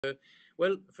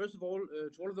Well, first of all,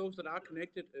 to all of those that are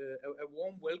connected, a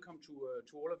warm welcome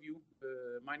to all of you.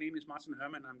 My name is Martin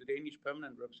Herman. I'm the Danish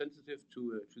permanent representative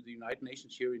to the United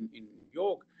Nations here in New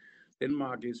York.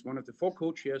 Denmark is one of the 4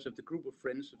 co-chairs of the group of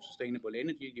Friends of Sustainable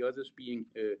Energy, the others being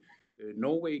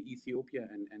Norway, Ethiopia,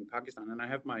 and Pakistan. And I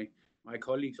have my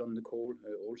colleagues on the call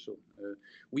also.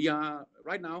 We are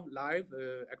right now live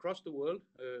across the world,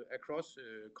 across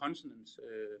continents,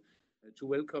 to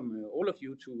welcome all of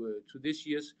you to this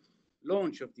year's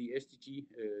launch of the SDG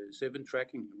 7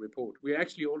 tracking report. We are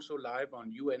actually also live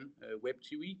on UN Web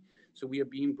TV, so we are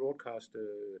being broadcast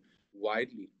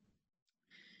widely.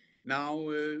 Now,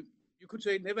 you could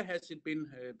say never has it been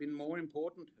more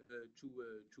important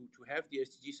to have the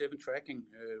SDG 7 tracking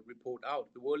report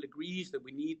out. The world agrees that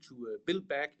we need to build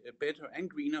back better and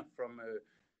greener from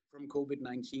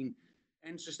COVID-19,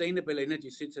 and sustainable energy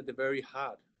sits at the very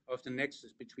heart of the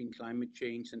nexus between climate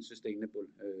change and sustainable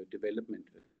development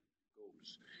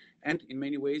goals. And in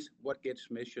many ways, what gets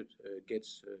measured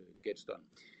gets done.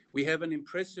 We have an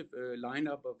impressive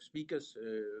lineup of speakers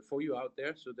for you out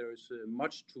there, so there is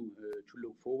much to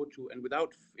look forward to. And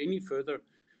without any further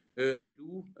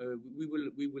ado,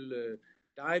 we will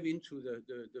dive into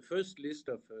the first list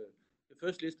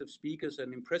of speakers,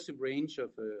 an impressive range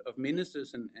of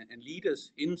ministers and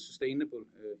leaders in sustainable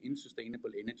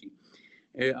energy.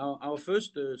 Our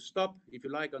first stop, if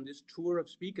you like, on this tour of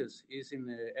speakers is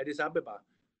in Addis Ababa,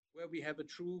 where we have a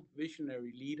true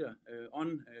visionary leader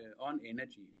on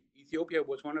energy. Ethiopia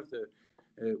was one of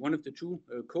the 2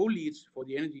 co-leads for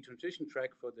the energy transition track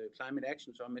for the Climate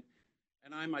Action Summit,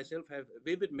 and I myself have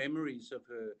vivid memories of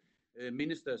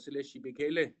Minister Seleshie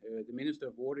Bekele, the Minister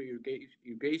of Water,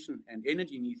 Irrigation and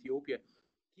Energy in Ethiopia,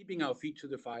 keeping our feet to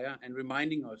the fire and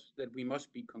reminding us that we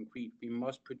must be concrete, we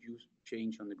must produce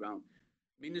change on the ground.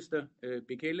 Minister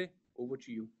Bekele, over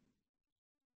to you.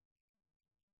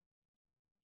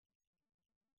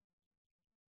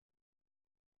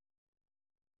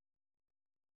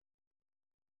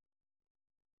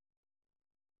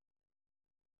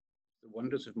 The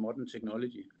wonders of modern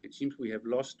technology. It seems we have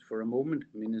lost for a moment,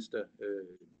 Minister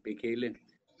Bekele.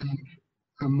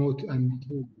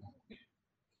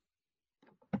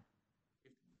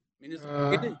 Minister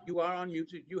Bekele, you are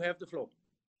unmuted. You have the floor.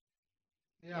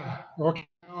 Yeah, okay.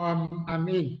 Now I'm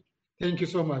in. Thank you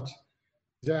so much.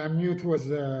 The unmute was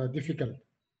difficult.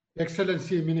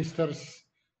 Excellency, ministers,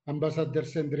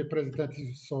 ambassadors, and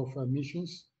representatives of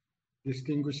missions,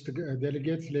 distinguished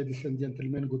delegates, ladies and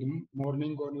gentlemen, good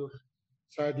morning on your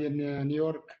side in New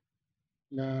York.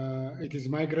 It is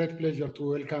my great pleasure to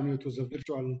welcome you to the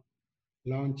virtual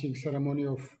launching ceremony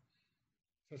of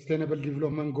Sustainable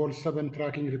Development Goal 7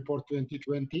 Tracking Report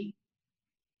 2020.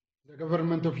 The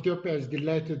government of Ethiopia is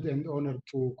delighted and honored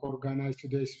to organize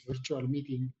today's virtual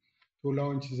meeting to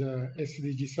launch the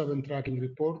SDG 7 tracking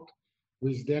report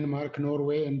with Denmark,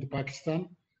 Norway, and Pakistan,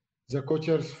 the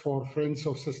co-chairs for Friends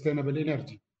of Sustainable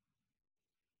Energy.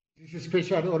 This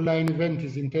special online event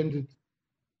is intended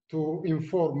to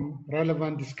inform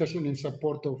relevant discussion in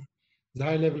support of the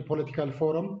high-level political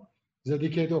forum, the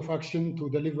decade of action to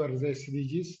deliver the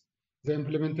SDGs, the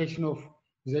implementation of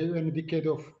the UN Decade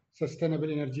of Sustainable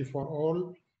Energy for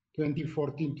All,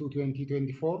 2014 to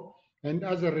 2024, and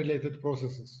other related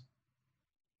processes.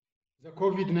 The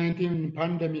COVID-19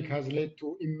 pandemic has led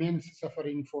to immense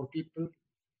suffering for people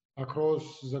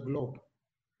across the globe.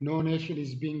 No nation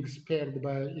is being spared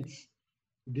by its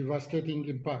devastating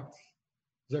impacts.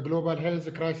 The global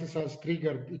health crisis has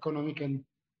triggered economic and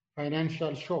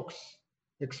financial shocks,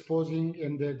 exposing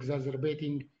and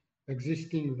exacerbating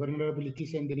existing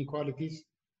vulnerabilities and inequalities,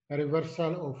 a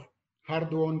reversal of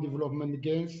hard-won development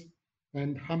gains,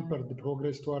 and hampered the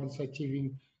progress towards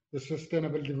achieving the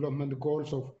Sustainable Development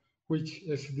Goals, of which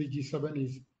SDG 7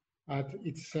 is at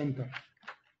its center.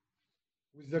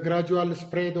 With the gradual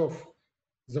spread of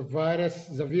the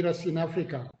virus in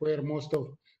Africa, where most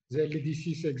of the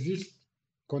LDCs exist,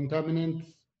 containment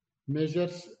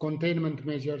measures,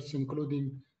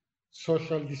 including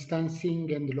social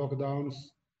distancing and lockdowns,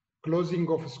 closing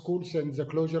of schools, and the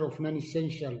closure of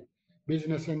non-essential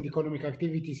business and economic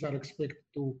activities are expected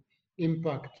to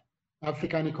impact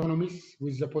African economies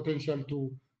with the potential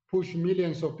to push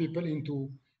millions of people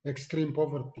into extreme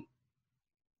poverty.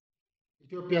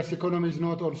 Ethiopia's economy is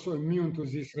not also immune to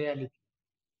this reality.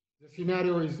 The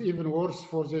scenario is even worse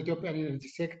for the Ethiopian energy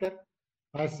sector,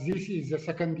 as this is the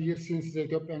second year since the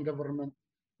Ethiopian government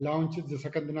launched the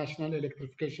second national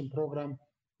electrification program,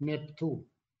 NEP2,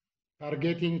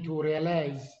 targeting to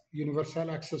realize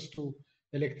universal access to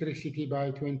electricity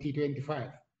by 2025.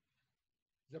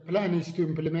 The plan is to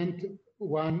implement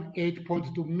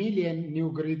 8.2 million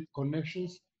new grid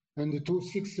connections and to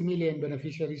 6 million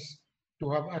beneficiaries to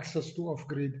have access to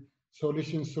off-grid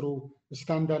solutions through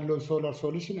standalone solar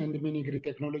solution and mini-grid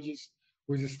technologies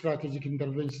with strategic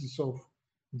interventions of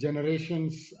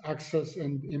generations, access,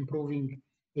 and improving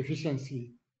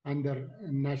efficiency under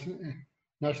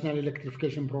National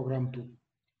Electrification Program 2.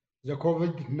 The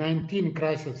COVID-19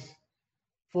 crisis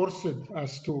forced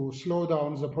us to slow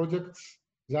down the projects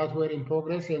that were in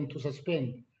progress and to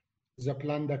suspend the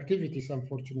planned activities,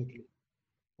 unfortunately.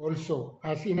 Also,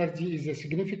 as energy is a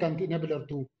significant enabler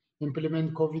to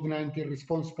implement COVID-19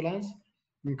 response plans,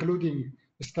 including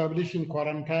establishing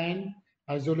quarantine,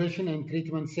 isolation and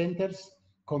treatment centers,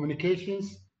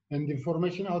 communications, and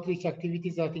information outreach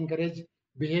activities that encourage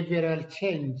behavioral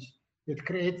change, it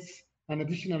creates an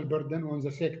additional burden on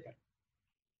the sector.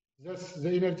 Thus,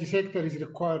 the energy sector is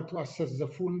required to assess the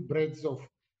full breadth of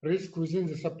risk within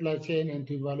the supply chain and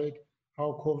to evaluate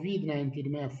how COVID-19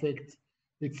 may affect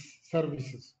its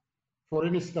services. For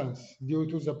instance, due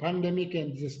to the pandemic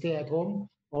and the stay-at-home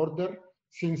order,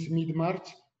 since mid-March,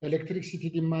 electricity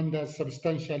demand has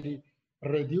substantially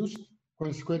reduced.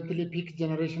 Consequently, peak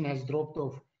generation has dropped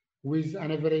off with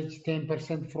an average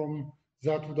 10% from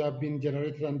that would have been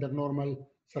generated under normal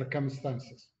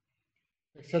circumstances.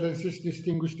 Excellencies,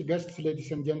 distinguished guests,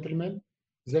 ladies and gentlemen,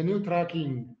 the new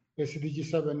Tracking SDG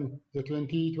 7, the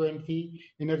 2020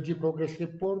 Energy Progress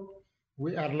Report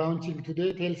we are launching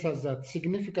today tells us that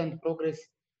significant progress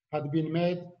had been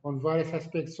made on various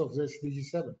aspects of the SDG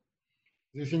 7.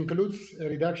 This includes a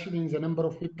reduction in the number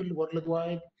of people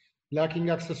worldwide lacking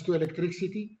access to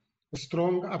electricity, a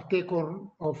strong uptake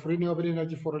of renewable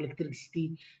energy for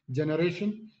electricity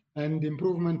generation, and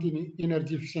improvement in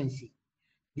energy efficiency.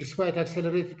 Despite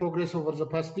accelerated progress over the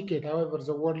past decade, however,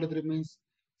 the world remains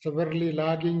severely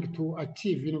lagging to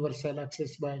achieve universal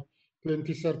access by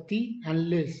 2030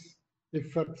 unless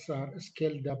efforts are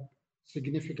scaled up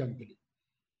significantly.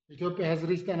 Ethiopia has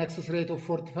reached an access rate of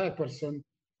 45%,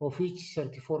 of which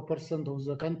 34% of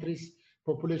the country's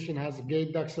population has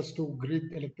gained access to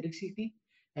grid electricity,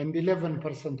 and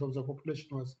 11% of the population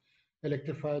was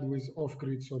electrified with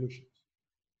off-grid solutions.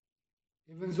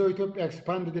 Even though Ethiopia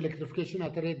expanded electrification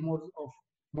at a rate of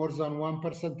more than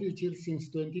 1% each year since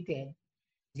 2010,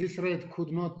 this rate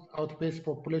could not outpace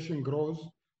population growth,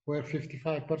 where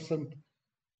 55%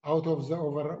 out of the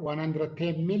over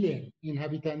 110 million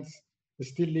inhabitants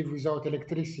still live without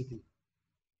electricity.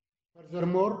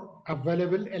 Furthermore,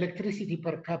 available electricity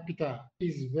per capita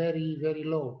is very, very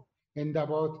low, and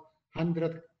about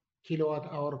 100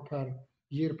 kilowatt hour per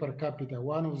year per capita,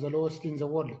 one of the lowest in the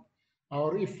world.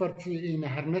 Our efforts in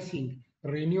harnessing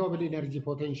renewable energy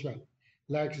potential,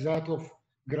 like that of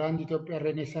Grand Ethiopia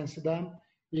Renaissance Dam,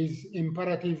 is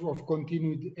imperative of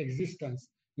continued existence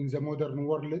in the modern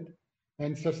world,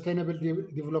 and sustainable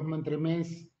development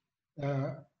remains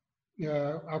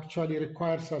actually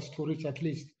requires us to reach at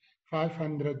least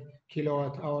 500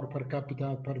 kilowatt hour per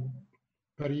capita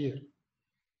per year.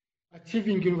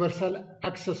 Achieving universal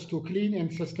access to clean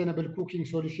and sustainable cooking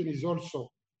solution is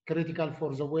also critical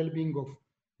for the well-being of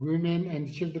women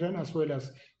and children, as well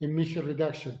as emission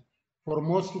reduction. For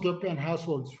most Ethiopian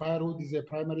households, firewood is a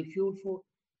primary fuel,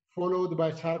 followed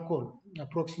by charcoal.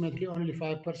 Approximately only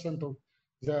 5% of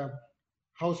the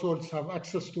households have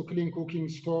access to clean cooking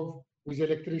stove with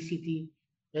electricity,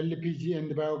 LPG,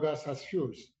 and biogas as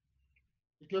fuels.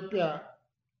 Ethiopia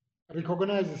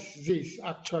recognizes this,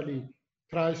 actually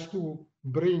tries to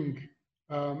bring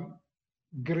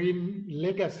green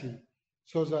legacy,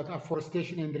 so that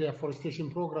afforestation and reforestation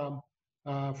program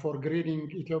for greening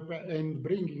Ethiopia and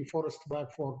bringing forest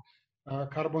back for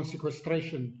carbon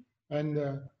sequestration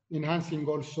and enhancing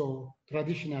also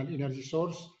traditional energy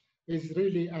source is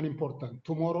really unimportant.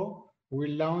 Tomorrow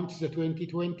we'll launch the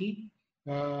 2020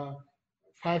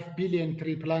 5 billion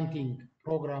tree planting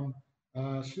program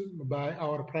by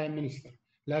our Prime Minister.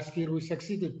 Last year we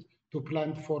succeeded to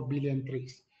plant 4 billion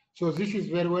trees. So this is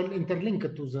very well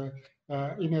interlinked to the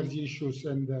energy issues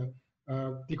and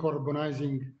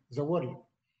decarbonizing the world.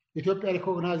 Ethiopia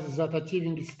recognizes that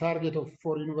achieving its target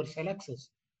for universal access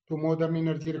to modern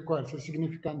energy requires a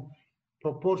significant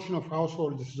proportion of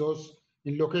households, those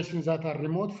in locations that are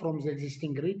remote from the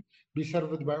existing grid, be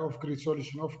served by off-grid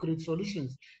solutions. Off-grid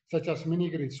solutions such as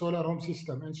mini-grid, solar home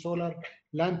system, and solar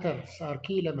lanterns are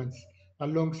key elements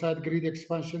alongside grid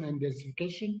expansion and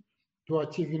densification to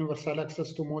achieve universal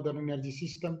access to modern energy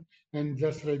system and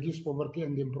thus reduce poverty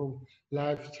and improve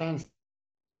life chances.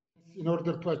 In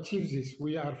order to achieve this,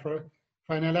 we are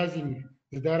finalizing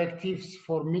the directives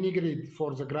for mini-grid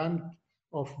for the grant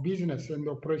of business and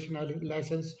operational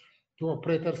license to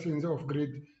operators in the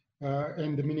off-grid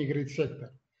and the mini-grid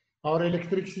sector. Our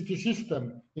electricity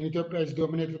system in Ethiopia is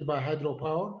dominated by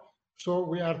hydropower, so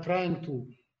we are trying to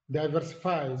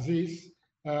diversify this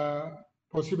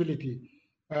possibility.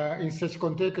 In such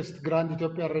context, Grand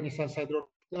Ethiopia Renaissance Hydro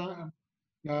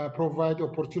provide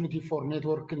opportunity for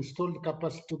network installed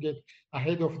capacity to get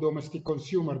ahead of domestic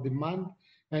consumer demand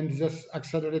and thus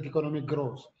accelerate economic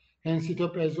growth. Hence,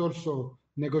 Ethiopia is also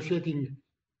negotiating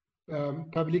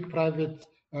public-private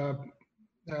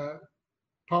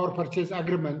power purchase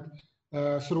agreement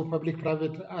through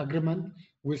public-private agreement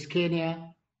with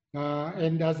Kenya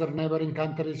and other neighboring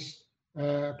countries,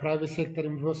 private sector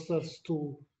investors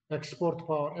to export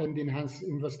power and enhance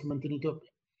investment in Ethiopia.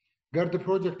 GERD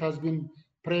project has been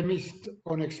premised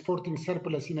on exporting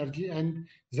surplus energy, and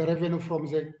the revenue from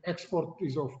the export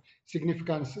is of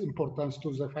significant importance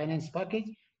to the finance package.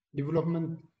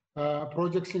 Development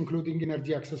projects, including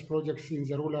energy access projects in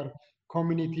the rural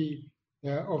community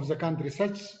of the country,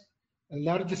 such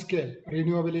large-scale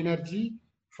renewable energy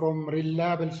from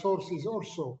reliable sources is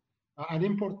also an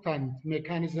important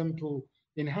mechanism to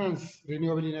enhance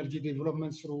renewable energy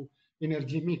development through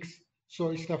energy mix.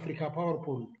 So East Africa Power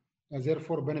Pool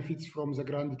therefore benefits from the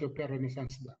Grand Ethiopia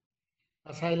Renaissance Dam.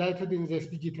 As highlighted in the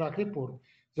SDG track report,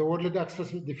 the world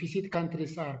access deficit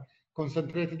countries are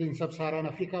concentrated in sub-Saharan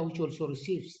Africa, which also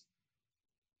receives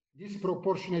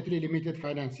disproportionately limited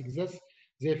financing. Thus,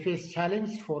 they face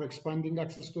challenge for expanding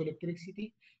access to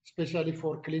electricity, especially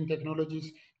for clean technologies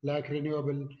like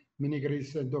renewable,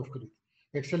 mini-grids, and off-grid.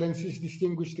 Excellencies,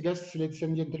 distinguished guests, ladies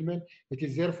and gentlemen, it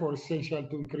is therefore essential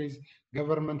to increase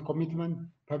government commitment,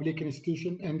 public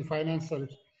institutions, and financial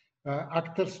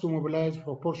actors to mobilize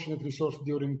proportionate resources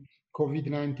during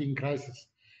COVID-19 crisis,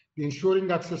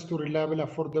 ensuring access to reliable,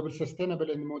 affordable,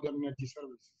 sustainable, and modern energy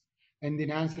services, and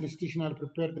enhance institutional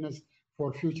preparedness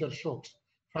for future shocks.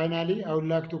 Finally, I would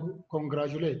like to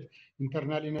congratulate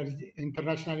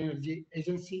International Energy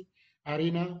Agency,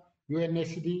 ARENA,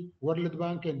 UNSD, World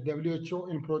Bank, and WHO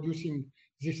in producing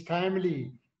this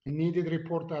timely and needed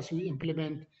report as we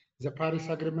implement the Paris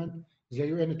Agreement, the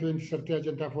UN 2030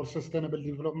 Agenda for Sustainable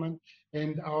Development,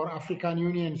 and our African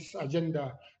Union's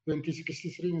Agenda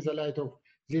 2063 in the light of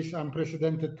this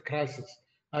unprecedented crisis.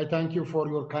 I thank you for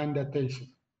your kind attention.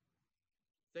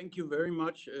 Thank you very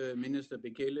much, Minister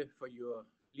Bekele, for your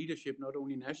leadership, not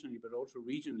only nationally, but also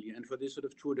regionally, and for this sort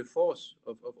of tour de force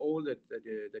of all that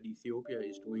Ethiopia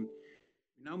is doing.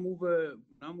 We now move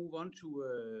on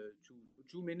to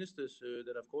two ministers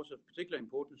that, of course, are of particular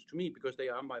importance to me because they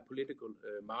are my political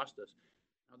masters.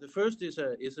 Now, the first is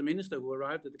a minister who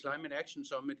arrived at the Climate Action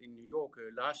Summit in New York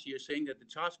last year, saying that the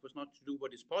task was not to do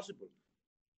what is possible,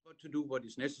 but to do what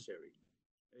is necessary.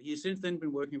 He has since then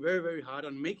been working very, very hard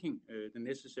on making the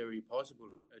necessary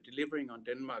possible, delivering on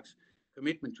Denmark's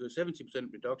commitment to a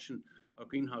 70% reduction of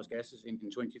greenhouse gases in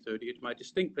 2030. It's my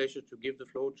distinct pleasure to give the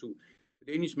floor to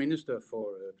the Danish Minister for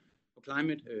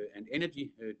Climate and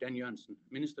Energy, Dan Jørgensen.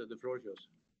 Minister, the floor is yours.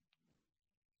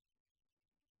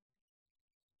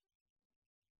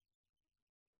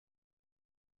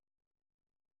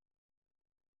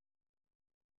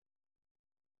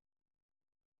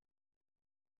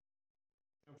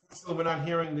 Unfortunately, we're not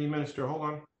hearing the minister. Hold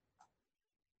on.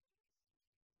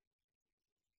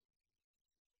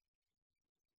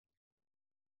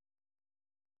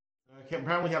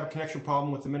 Apparently have a connection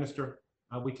problem with the minister.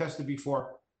 We tested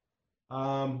before.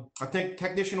 I think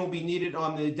technician will be needed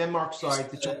on the Denmark side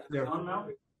to check there. On now?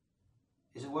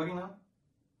 Is it working now?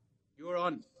 You're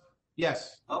on.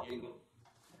 Yes. Okay.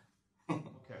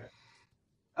 Okay.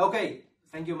 Okay.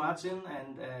 Thank you, Martin,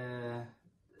 and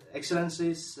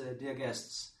Excellencies, dear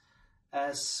guests.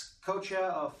 As co-chair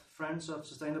of Friends of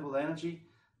Sustainable Energy,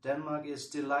 Denmark is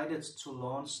delighted to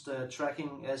launch the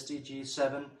Tracking SDG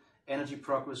 7 Energy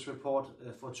Progress Report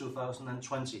for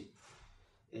 2020.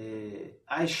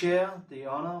 I share the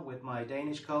honor with my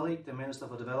Danish colleague, the Minister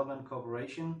for Development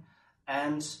Cooperation,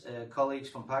 and colleagues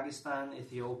from Pakistan,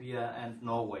 Ethiopia, and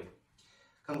Norway.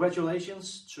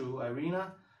 Congratulations to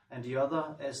Irina and the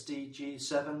other SDG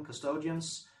 7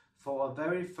 custodians for a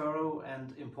very thorough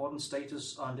and important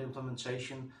status on the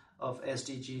implementation of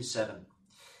SDG 7.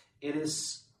 It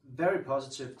is very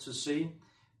positive to see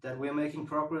that we are making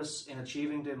progress in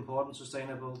achieving the important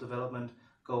sustainable development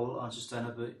goal on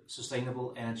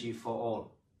sustainable energy for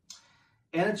all.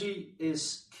 Energy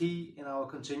is key in our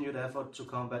continued effort to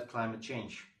combat climate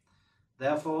change.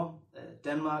 Therefore,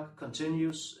 Denmark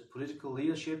continues political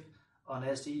leadership on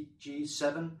SDG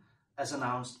 7 as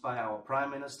announced by our Prime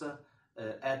Minister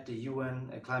at the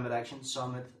UN Climate Action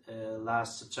Summit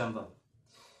last September.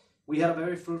 We had a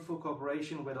very fruitful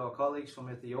cooperation with our colleagues from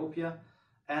Ethiopia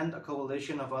and a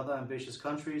coalition of other ambitious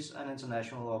countries and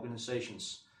international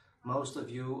organizations. most of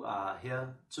you are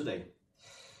here today.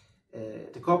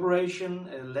 The corporation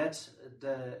led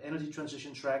the energy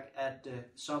transition track at the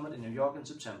summit in New York in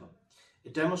September.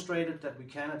 It demonstrated that we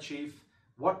can achieve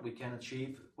what we can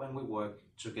achieve when we work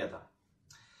together.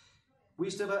 We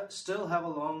still have a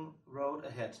long road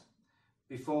ahead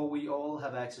before we all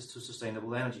have access to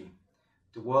sustainable energy.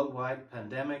 The worldwide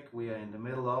pandemic we are in the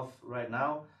middle of right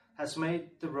now has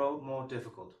made the road more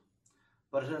difficult,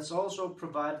 but it has also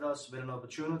provided us with an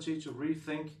opportunity to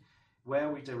rethink where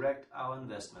we direct our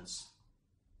investments.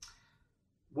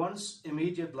 Once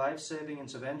immediate life-saving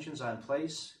interventions are in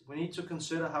place, we need to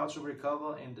consider how to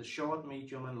recover in the short,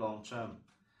 medium and long term,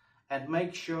 and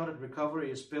make sure that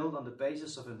recovery is built on the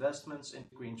basis of investments in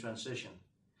green transition.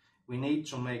 We need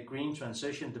to make green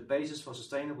transition the basis for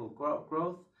sustainable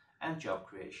growth and job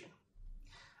creation.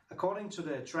 According to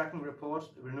the tracking report,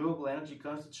 renewable energy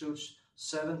constitutes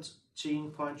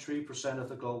 17.3% of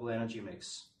the global energy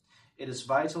mix. It is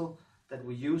vital that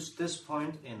we use this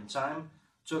point in time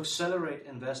to accelerate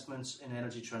investments in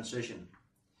energy transition.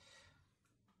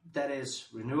 That is,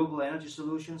 renewable energy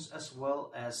solutions as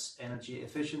well as energy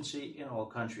efficiency in all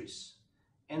countries.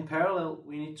 In parallel,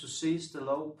 we need to seize the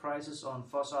low prices on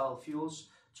fossil fuels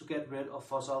to get rid of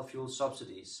fossil fuel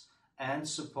subsidies and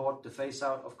support the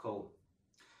phase-out of coal.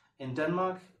 In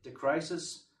Denmark, the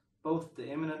crisis, both the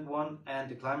imminent one and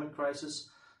the climate crisis,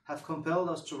 have compelled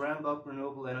us to ramp up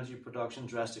renewable energy production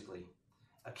drastically.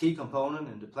 A key component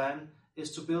in the plan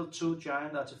is to build 2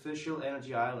 giant artificial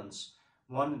energy islands,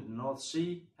 one in the North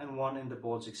Sea and one in the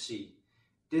Baltic Sea.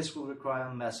 This will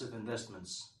require massive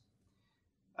investments.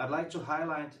 I'd like to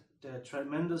highlight the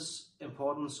tremendous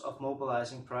importance of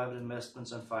mobilizing private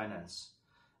investments and finance.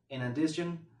 In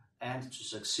addition, and to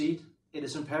succeed, it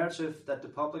is imperative that the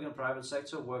public and private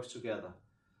sector works together.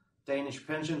 Danish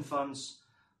pension funds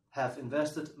have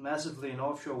invested massively in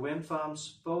offshore wind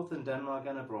farms, both in Denmark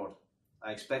and abroad.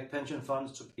 I expect pension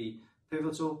funds to be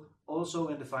pivotal also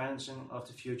in the financing of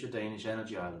the future Danish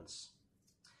energy islands.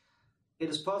 It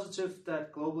is positive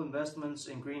that global investments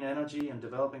in green energy in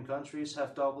developing countries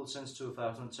have doubled since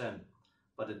 2010,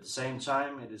 but at the same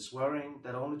time it is worrying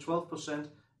that only 12%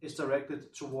 is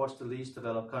directed towards the least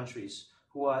developed countries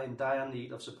who are in dire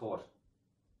need of support.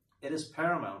 It is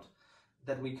paramount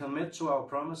that we commit to our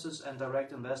promises and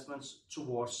direct investments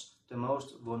towards the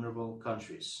most vulnerable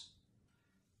countries.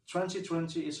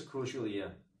 2020 is a crucial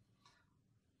year,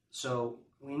 so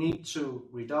we need to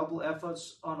redouble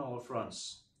efforts on all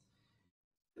fronts.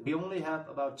 We only have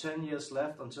about 10 years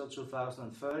left until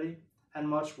 2030, and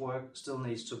much work still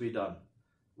needs to be done.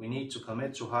 We need to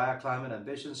commit to higher climate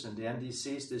ambitions in the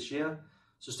NDCs this year.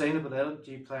 Sustainable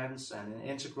energy plans are an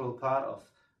integral part of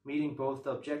meeting both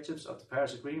the objectives of the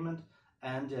Paris Agreement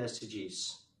and the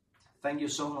SDGs. Thank you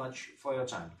so much for your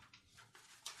time.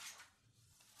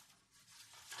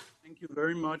 Thank you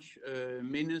very much,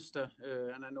 Minister.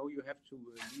 And I know you have to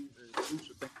leave soon,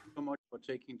 so thank you so much for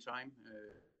taking time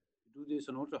to do this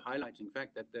and also highlighting the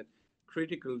fact that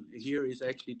critical here is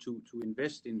actually to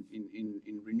invest in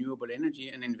renewable energy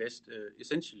and invest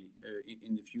essentially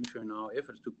in the future in our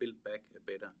efforts to build back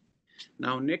better.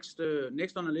 Now, next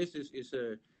on the list is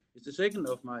the second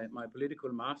of my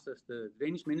political masters, the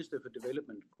Danish Minister for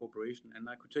Development Cooperation. And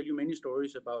I could tell you many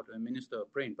stories about Minister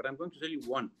Prehn, but I'm going to tell you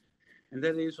one. And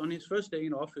that is, on his first day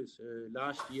in office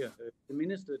last year, the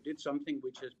minister did something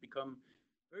which has become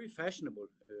very fashionable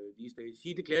these days.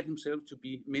 He declared himself to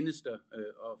be Minister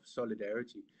of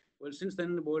Solidarity. Well, since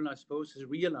then, the world, I suppose, has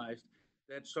realized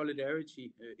that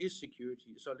solidarity is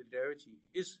security, solidarity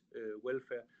is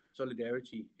welfare,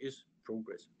 solidarity is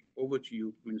progress. Over to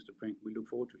you, Minister Prehn. We look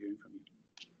forward to hearing from you.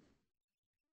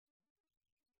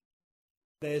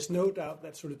 There is no doubt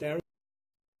that solidarity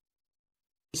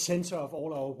is the center of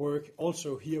all our work,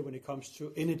 also here when it comes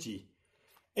to energy.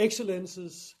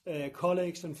 Excellencies,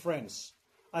 colleagues and friends,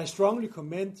 I strongly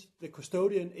commend the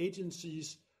custodian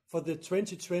agencies for the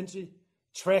 2020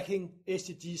 Tracking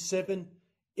SDG 7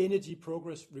 Energy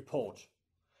Progress Report.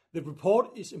 The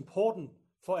report is important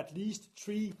for at least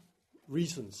 3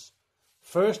 reasons.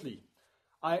 Firstly,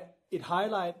 it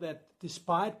highlights that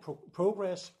despite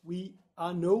progress, we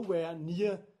are nowhere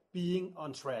near being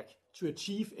on track to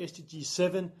achieve SDG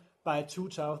 7 by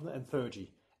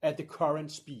 2030 at the current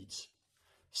speeds.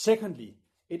 Secondly,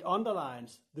 it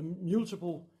underlines the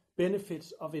multiple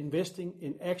benefits of investing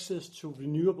in access to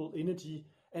renewable energy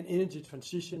and energy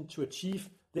transition to achieve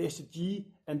the SDG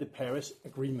and the Paris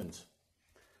Agreement.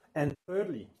 And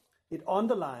thirdly, it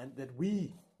underlines that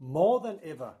we, more than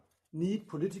ever, need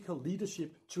political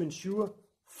leadership to ensure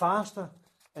faster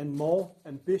and more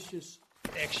ambitious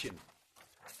action.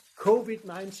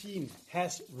 COVID-19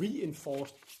 has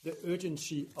reinforced the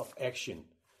urgency of action,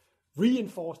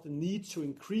 reinforced the need to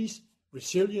increase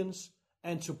resilience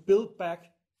and to build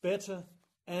back better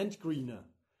and greener.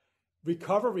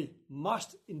 Recovery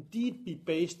must indeed be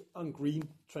based on green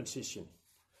transition.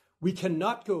 We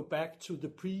cannot go back to the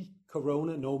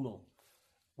pre-corona normal,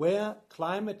 where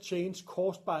climate change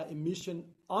caused by emission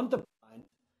undermined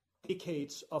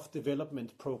decades of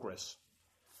development progress.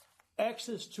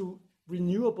 Access to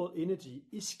renewable energy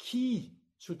is key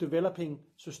to developing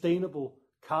sustainable,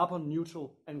 carbon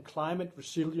neutral and climate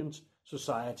resilient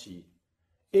society.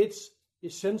 It's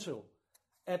essential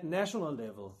at national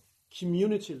level,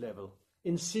 community level,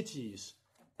 in cities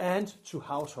and to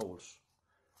households.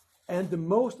 And the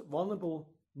most vulnerable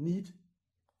need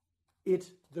it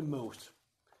the most.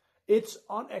 It's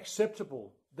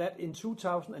unacceptable that in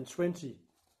 2020,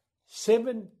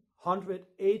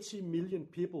 780 million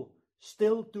people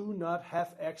still do not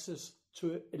have access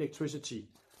to electricity,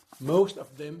 most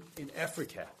of them in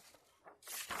Africa.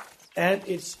 And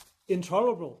it's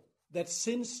intolerable that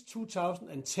since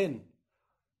 2010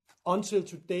 until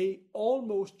today,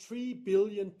 almost 3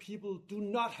 billion people do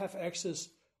not have access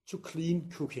to clean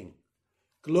cooking.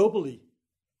 Globally,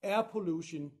 air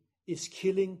pollution is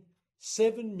killing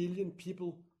 7 million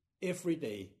people every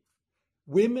day.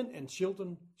 Women and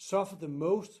children suffer the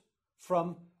most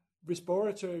from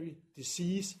respiratory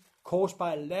disease caused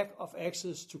by a lack of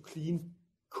access to clean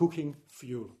cooking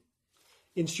fuel.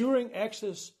 Ensuring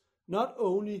access not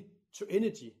only to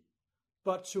energy,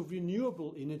 but to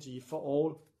renewable energy for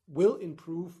all will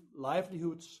improve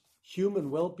livelihoods,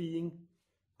 human well-being,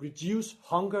 reduce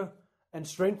hunger, and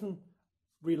strengthen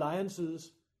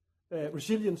resilience,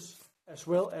 as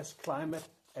well as climate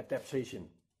adaptation.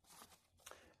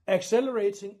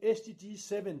 Accelerating SDG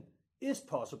 7 is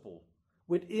possible.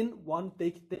 Within one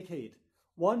decade,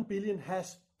 1 billion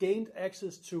has gained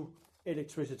access to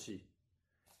electricity.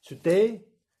 Today,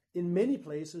 in many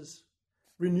places,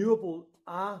 renewable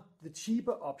are the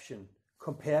cheaper option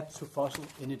compared to fossil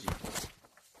energy.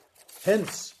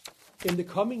 Hence, in the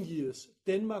coming years,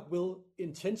 Denmark will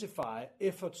intensify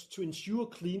efforts to ensure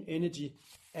clean energy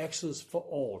access for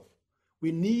all.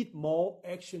 We need more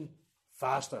action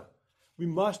faster. We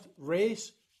must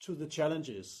race to the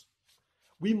challenges.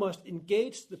 We must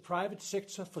engage the private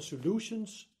sector for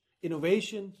solutions,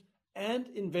 innovation, and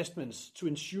investments to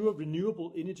ensure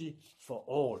renewable energy for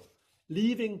all,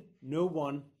 leaving no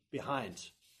one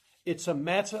behind. It's a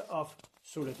matter of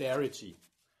solidarity.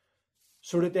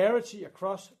 Solidarity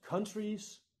across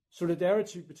countries,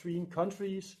 solidarity between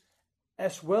countries,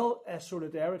 as well as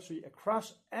solidarity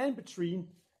across and between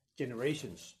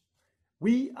generations.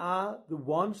 We are the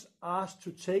ones asked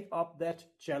to take up that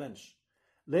challenge.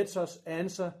 Let us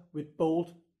answer with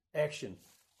bold action.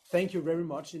 Thank you very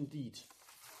much indeed.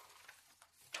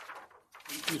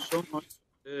 Thank you so much,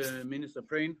 Minister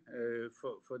Prehn,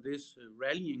 for this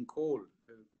rallying call,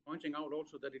 pointing out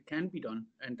also that it can be done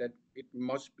and that it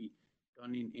must be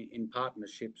done in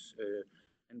partnerships,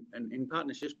 and in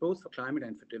partnerships both for climate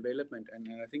and for development. And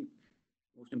I think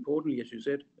most importantly, as you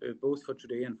said, both for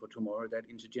today and for tomorrow, that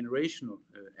intergenerational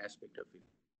aspect of it.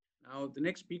 Now, the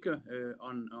next speaker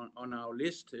on our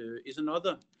list is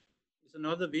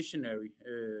another visionary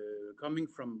coming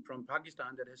from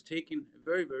Pakistan that has taken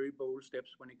very, very bold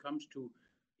steps when it comes to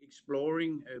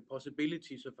exploring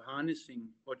possibilities of harnessing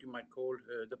what you might call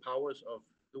the powers of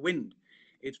the wind.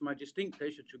 It's my distinct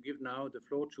pleasure to give now the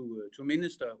floor to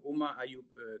Minister Omar Ayub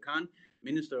Khan,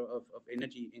 Minister of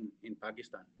Energy in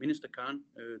Pakistan. Minister Khan,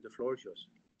 the floor is yours.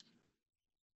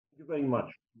 Thank you very much.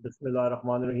 Bismillah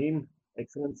ar-Rahman ar-Rahim.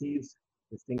 Excellencies,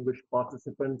 distinguished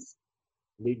participants,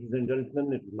 ladies and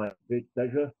gentlemen, it is my great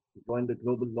pleasure to join the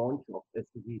global launch of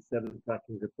SDG 7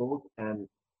 tracking report and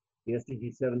the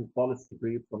SDG 7 policy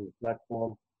brief from the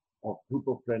platform of Group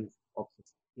of Friends of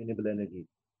Sustainable Energy.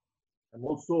 I'm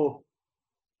also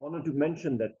honored to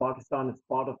mention that Pakistan is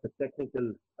part of the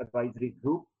technical advisory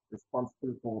group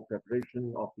responsible for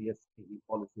preparation of the SDG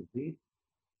policy brief,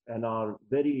 and our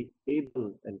very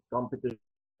able and competent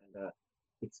and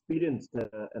experienced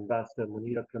Ambassador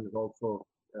Munir Akram is also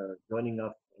joining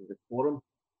us in this forum.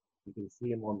 You can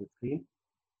see him on the screen.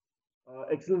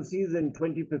 Excellencies, in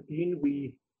 2015,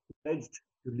 we pledged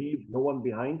to leave no one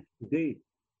behind. Today,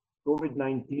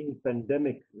 COVID-19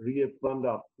 pandemic reaffirmed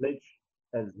our pledge,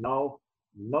 as now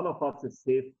none of us is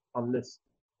safe unless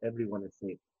everyone is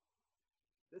safe.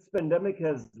 This pandemic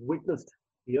has witnessed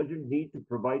the urgent need to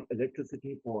provide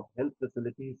electricity for health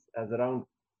facilities, as around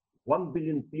 1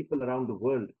 billion people around the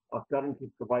world are currently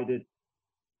provided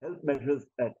health measures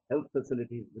at health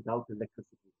facilities without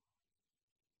electricity.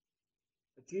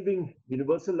 Achieving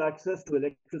universal access to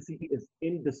electricity is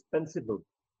indispensable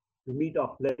to meet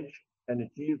our pledge and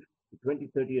achieve the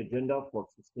 2030 Agenda for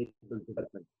Sustainable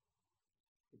Development.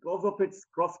 Because of its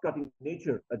cross-cutting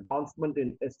nature, advancement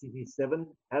in SDG 7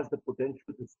 has the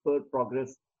potential to spur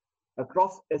progress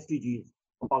across SDGs: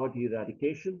 poverty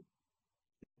eradication,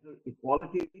 gender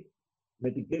equality,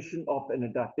 mitigation of and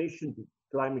adaptation to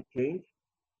climate change,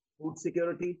 food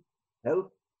security,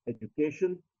 health,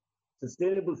 education,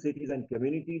 sustainable cities and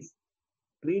communities,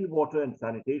 clean water and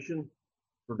sanitation,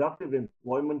 productive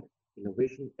employment,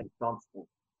 innovation, and transport.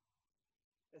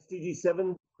 SDG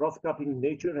 7 cross-cutting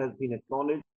nature has been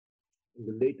acknowledged in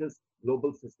the latest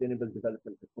Global Sustainable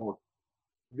Development Report.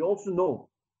 We also know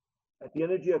that the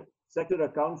energy sector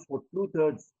accounts for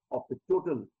 2/3 of the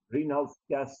total greenhouse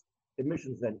gas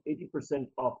emissions and 80%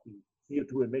 of the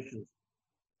CO2 emissions,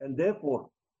 and therefore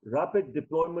rapid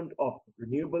deployment of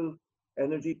renewable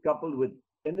energy coupled with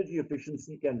energy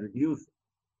efficiency can reduce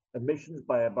emissions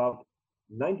by about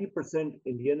 90%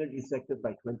 in the energy sector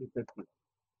by 2050.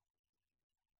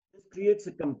 This creates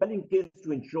a compelling case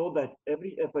to ensure that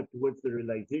every effort towards the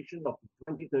realization of the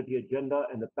 2030 Agenda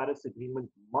and the Paris Agreement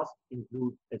must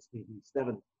include SDG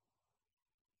 7.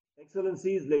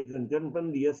 Excellencies, ladies and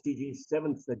gentlemen, the SDG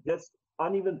 7 suggests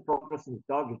uneven progress in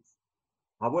targets.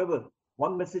 However,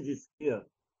 one message is clear: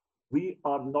 we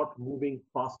are not moving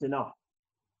fast enough.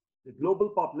 The global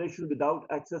population without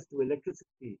access to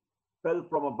electricity fell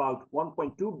from about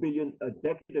 1.2 billion a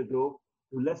decade ago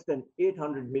to less than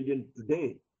 800 million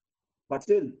today. But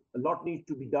still, a lot needs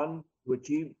to be done to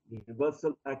achieve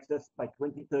universal access by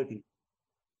 2030.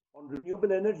 On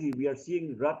renewable energy, we are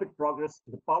seeing rapid progress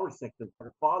in the power sector,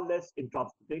 but far less in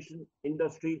transportation,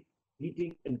 industry,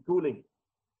 heating, and cooling.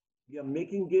 We are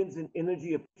making gains in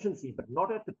energy efficiency, but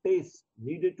not at the pace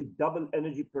needed to double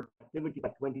energy productivity by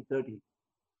 2030.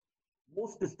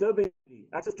 Most disturbingly,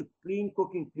 access to clean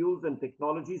cooking fuels and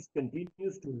technologies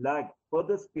continues to lag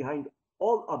furthest behind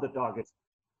all other targets,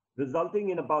 resulting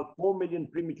in about 4 million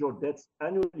premature deaths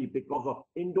annually because of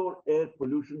indoor air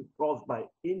pollution caused by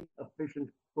inefficient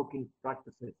cooking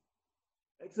practices.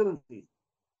 Excellencies,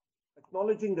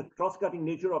 acknowledging the cross-cutting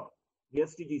nature of the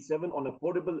SDG 7 on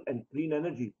affordable and clean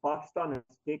energy, Pakistan has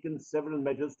taken several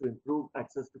measures to improve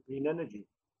access to clean energy.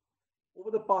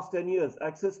 Over the past 10 years,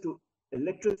 access to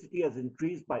electricity has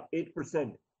increased by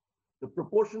 8%. The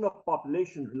proportion of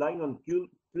population relying on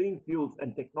clean fuels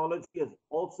and technology has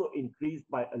also increased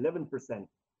by 11%.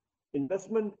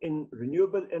 Investment in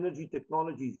renewable energy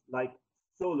technologies like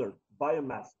solar,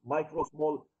 biomass, micro,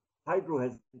 small hydro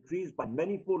has increased by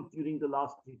many-fold during the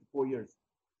last 3 to 4 years.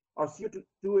 Our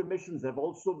CO2 emissions have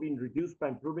also been reduced by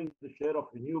improving the share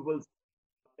of renewables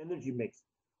energy mix,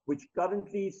 which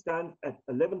currently stands at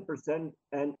 11%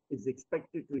 and is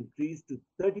expected to increase to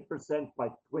 30% by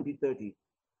 2030.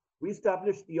 We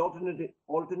established the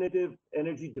Alternative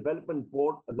Energy Development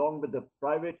Board along with the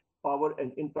Private Power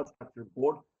and Infrastructure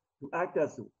Board to act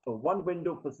as a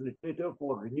one-window facilitator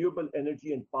for renewable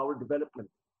energy and power development.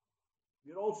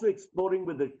 We are also exploring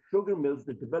with the sugar mills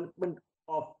the development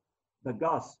of the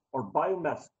gas or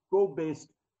biomass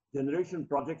co-based generation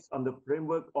projects under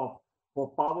framework for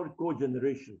power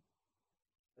co-generation.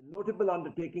 A notable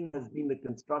undertaking has been the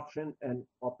construction and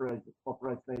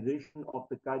operationalization of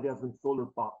the Qaida Solar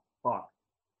Park,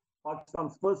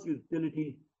 Pakistan's first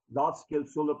utility large-scale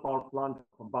solar power plant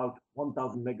of about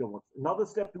 1,000 megawatts. Another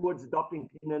step towards adopting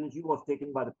clean energy was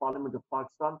taken by the Parliament of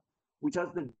Pakistan, which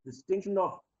has the distinction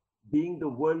of being the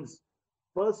world's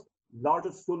first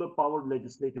largest solar power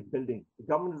legislative building. The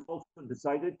government has also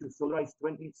decided to solarize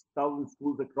 20,000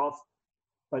 schools across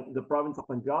the province of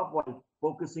Punjab while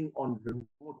focusing on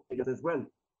remote areas as well.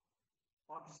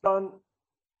 Pakistan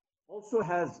also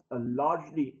has a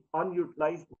largely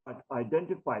unutilized but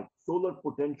identified solar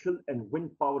potential and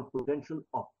wind power potential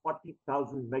of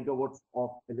 40,000 megawatts of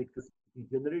electricity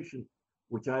generation,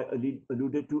 which I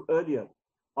alluded to earlier.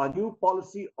 Our new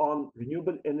policy on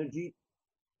renewable energy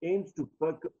aims to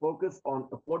focus on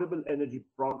affordable energy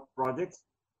projects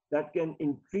that can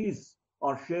increase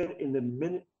our share in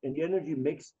the energy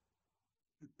mix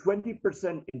to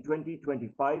 20% in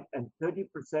 2025 and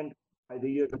 30% by the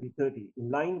year 2030. In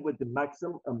line with the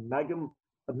maximum, a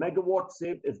megawatt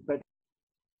saved is better.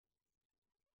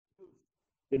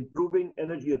 Improving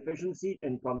energy efficiency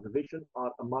and conservation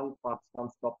are among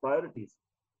Pakistan's top priorities.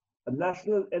 A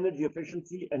National Energy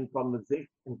Efficiency and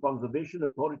Conservation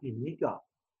Authority, NECA,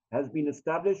 has been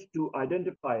established to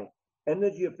identify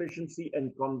energy efficiency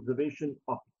and conservation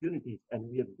opportunities, and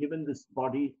we have given this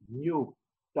body new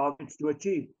targets to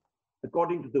achieve.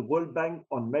 according to the World Bank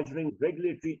on measuring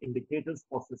regulatory indicators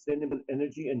for sustainable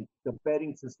energy and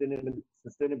comparing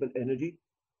sustainable energy.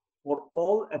 For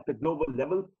all at the global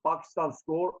level, Pakistan's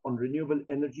score on renewable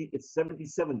energy is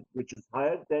 77, which is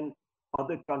higher than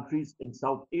other countries in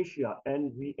South Asia,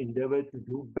 and we endeavor to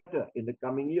do better in the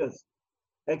coming years.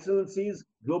 Excellencies,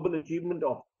 global achievement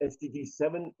of SDG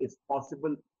 7 is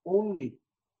possible only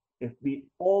if we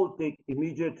all take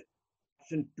immediate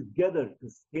action together to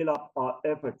scale up our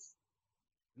efforts.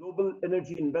 Global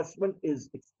energy investment is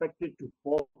expected to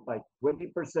fall by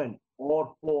 20%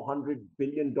 or $400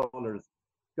 billion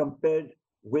compared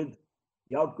with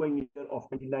the outgoing year of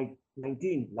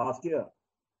 2019, last year.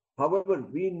 However,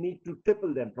 we need to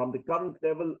triple them from the current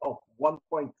level of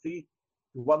 $1.3 to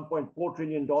 $1.4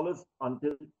 trillion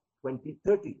until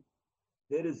 2030.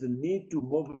 There is a need to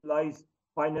mobilize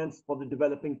finance for the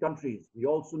developing countries. We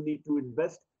also need to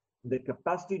invest in the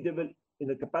capacity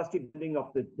building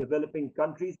of the developing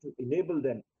countries to enable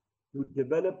them to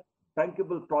develop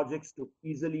bankable projects to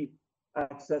easily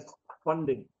access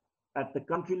funding. At the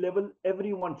country level,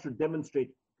 everyone should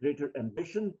demonstrate greater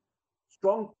ambition,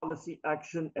 strong policy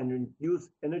action, and introduce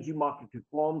energy market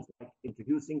reforms like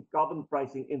introducing carbon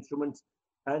pricing instruments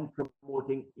and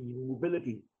promoting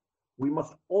e-mobility. We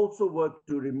must also work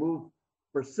to remove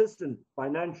persistent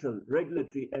financial,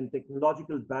 regulatory, and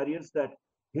technological barriers that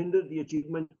hinder the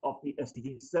achievement of the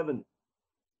SDG 7.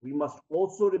 We must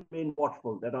also remain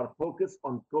watchful that our focus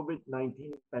on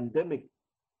COVID-19 pandemic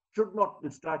should not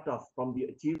distract us from the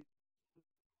achievement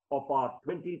of our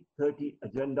 2030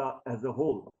 agenda as a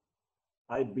whole.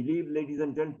 I believe, ladies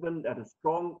and gentlemen, that a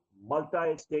strong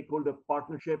multi-stakeholder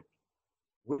partnership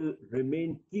will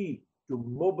remain key to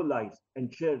mobilize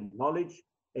and share knowledge,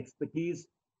 expertise,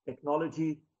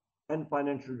 technology, and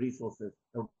financial resources.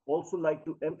 I would also like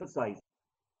to emphasize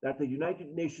that the United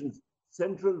Nations'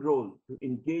 central role to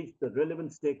engage the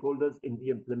relevant stakeholders in the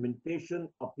implementation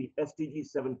of the SDG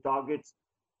 7 targets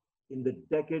in the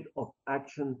decade of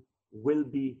action will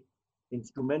be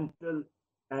instrumental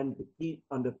and the key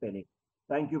underpinning.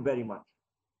 Thank you very much.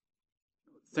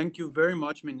 Thank you very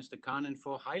much, Minister Khan, and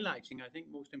for highlighting, I think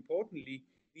most importantly,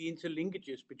 the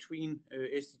interlinkages between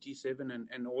SDG 7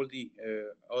 and all the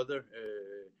other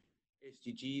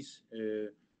SDGs,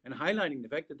 and highlighting the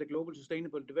fact that the Global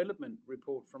Sustainable Development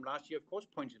Report from last year, of course,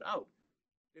 pointed out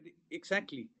that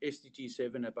exactly SDG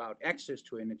 7 about access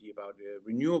to energy, about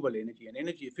renewable energy and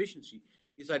energy efficiency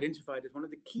is identified as one of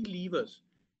the key levers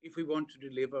if we want to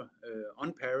deliver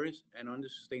on Paris and on the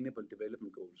Sustainable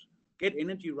Development Goals. Get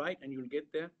energy right and you'll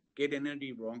get there. Get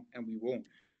energy wrong and we won't.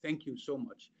 Thank you so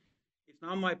much. It's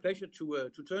now my pleasure to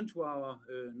turn to our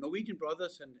Norwegian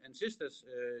brothers and sisters,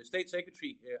 State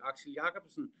Secretary Aksel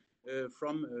Jacobsen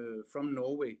from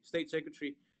Norway. State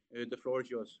Secretary, the floor is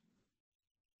yours.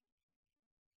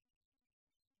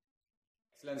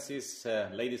 Excellencies,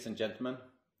 ladies and gentlemen,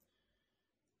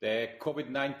 the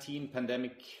COVID-19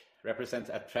 pandemic represents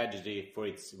a tragedy for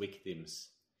its victims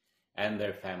and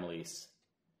their families,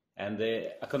 and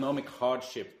the economic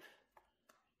hardship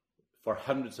for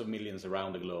hundreds of millions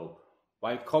around the globe.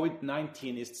 While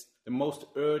COVID-19 is the most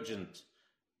urgent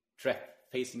threat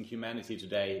facing humanity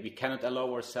today, we cannot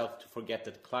allow ourselves to forget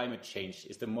that climate change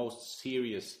is the most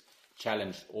serious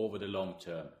challenge over the long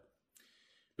term.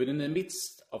 But in the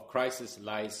midst of crisis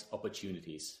lies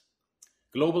opportunities.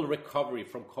 Global recovery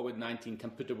from COVID-19 can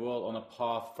put the world on a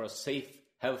path for a safe,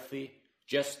 healthy,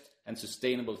 just and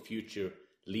sustainable future,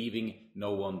 leaving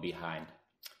no one behind.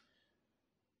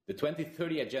 The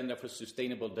 2030 Agenda for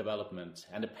Sustainable Development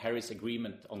and the Paris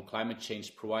Agreement on Climate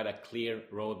Change provide a clear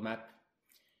roadmap.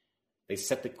 They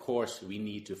set the course we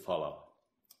need to follow.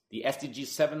 The SDG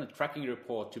 7 tracking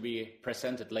report to be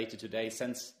presented later today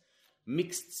sends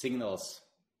mixed signals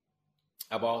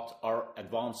about our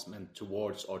advancement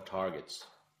towards our targets.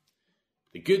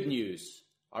 The good news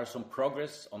are some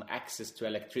progress on access to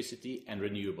electricity and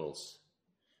renewables.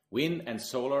 Wind and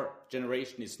solar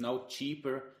generation is now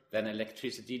cheaper than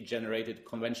electricity generated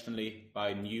conventionally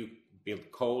by new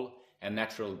built coal and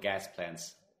natural gas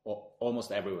plants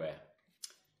almost everywhere.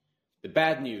 The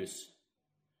bad news,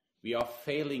 we are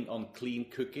failing on clean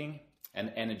cooking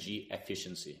and energy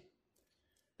efficiency.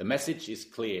 The message is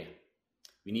clear.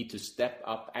 We need to step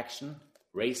up action,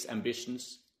 raise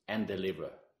ambitions, and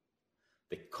deliver.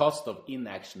 The cost of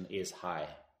inaction is high.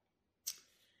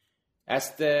 As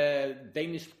the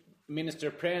Danish Minister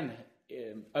Prehn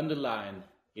underlined,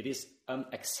 it is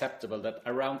unacceptable that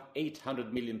around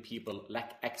 800 million people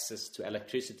lack access to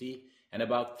electricity and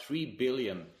about 3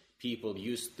 billion people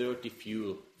use dirty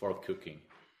fuel for cooking.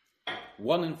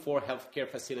 1 in 4 healthcare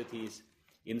facilities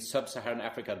in sub-Saharan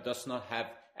Africa does not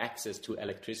have access to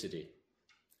electricity.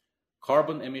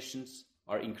 Carbon emissions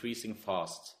are increasing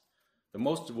fast. The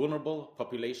most vulnerable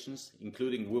populations,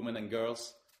 including women and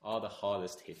girls, are the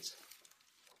hardest hit.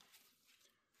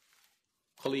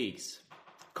 Colleagues,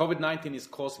 COVID-19 is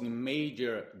causing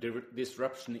major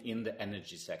disruption in the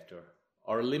energy sector.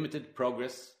 Our limited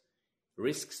progress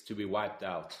risks to be wiped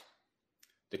out.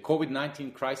 The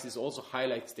COVID-19 crisis also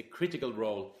highlights the critical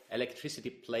role electricity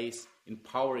plays in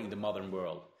powering the modern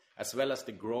world, as well as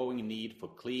the growing need for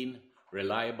clean,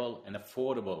 reliable and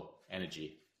affordable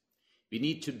energy. We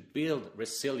need to build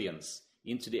resilience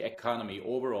into the economy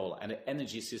overall, and the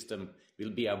energy system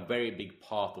will be a very big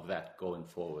part of that going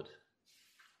forward.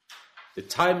 The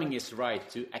timing is right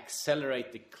to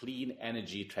accelerate the clean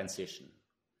energy transition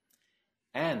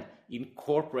and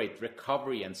incorporate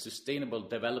recovery and sustainable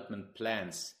development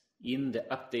plans in the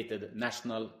updated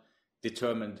national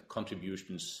determined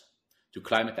contributions to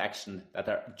climate action that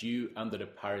are due under the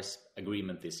Paris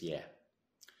Agreement this year.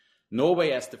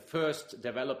 Norway, as the first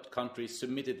developed country,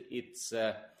 submitted its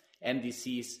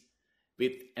NDCs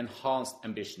with enhanced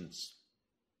ambitions.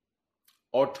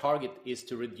 Our target is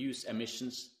to reduce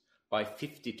emissions by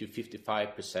 50 to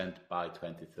 55% by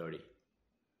 2030.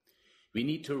 We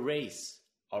need to raise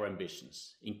our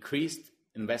ambitions. Increased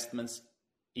investments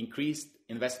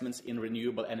in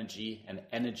renewable energy and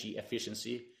energy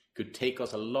efficiency could take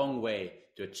us a long way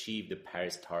to achieve the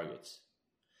Paris targets.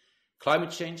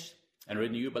 Climate change and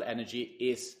renewable energy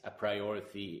is a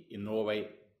priority in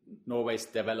Norway's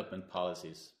development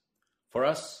policies. For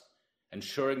us,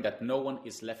 ensuring that no one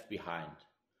is left behind,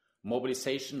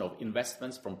 mobilization of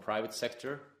investments from private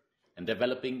sector and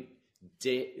developing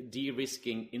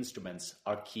de-risking instruments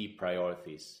are key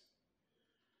priorities.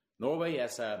 Norway,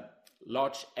 as a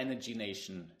large energy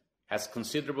nation, has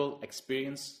considerable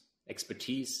experience,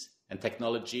 expertise and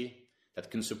technology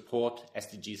that can support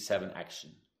SDG 7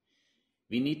 action.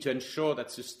 We need to ensure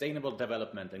that sustainable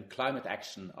development and climate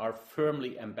action are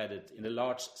firmly embedded in the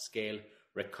large-scale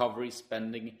recovery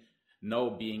spending now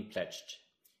being pledged,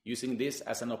 using this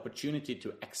as an opportunity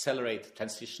to accelerate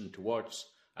transition towards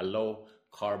a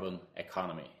low-carbon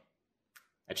economy.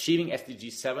 Achieving SDG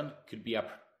 7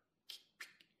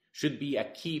 should be a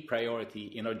key priority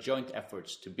in our joint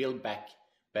efforts to build back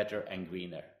better and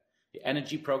greener. The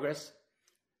Energy Progress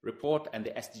Report and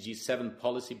the SDG 7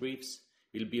 policy briefs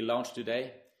will be launched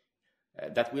today.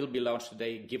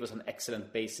 Give us an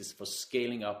excellent basis for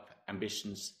scaling up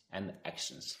ambitions and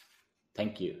actions.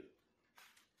 Thank you.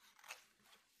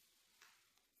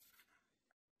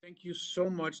 Thank you so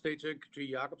much, State Secretary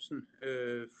Jacobsen,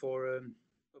 for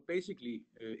basically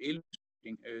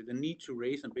illustrating the need to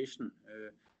raise ambition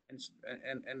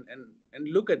and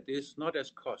look at this not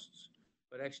as costs,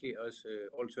 but actually as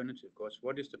alternative costs.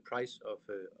 What is the price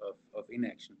of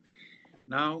inaction?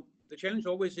 Now, the challenge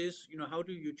always is, how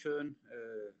do you turn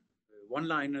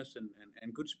one-liners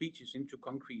and good speeches into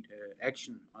concrete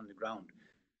action on the ground?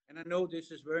 And I know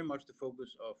this is very much the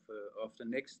focus of the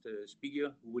next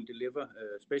speaker who will deliver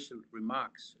special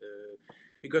remarks,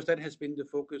 because that has been the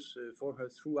focus for her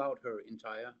throughout her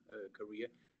entire career.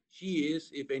 She is,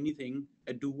 if anything,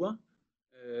 a doer,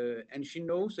 and she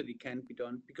knows that it can be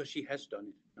done because she has done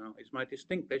it. Now, it's my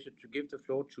distinct pleasure to give the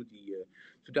floor to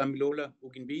Damilola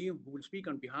Ogunbiyi, who will speak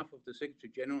on behalf of the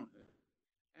Secretary General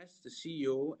as the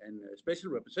CEO and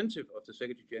Special Representative of the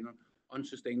Secretary General on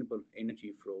sustainable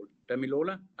energy for all.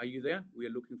 Damilola, are you there? We are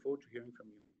looking forward to hearing from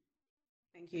you.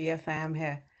 Thank you. Yes, I am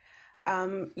here.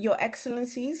 Your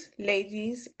Excellencies,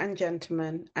 ladies and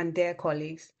gentlemen, and dear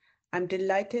colleagues, I'm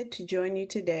delighted to join you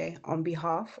today on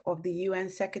behalf of the UN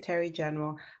Secretary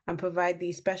General and provide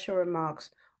these special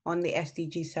remarks on the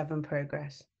SDG 7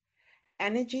 progress.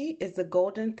 Energy is the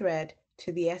golden thread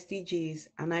to the SDGs,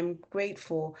 and I'm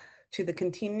grateful to the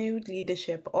continued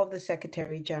leadership of the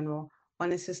Secretary General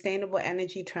on a sustainable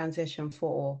energy transition for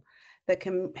all that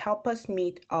can help us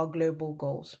meet our global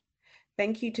goals.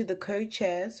 Thank you to the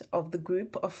co-chairs of the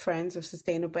Group of Friends of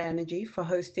Sustainable Energy for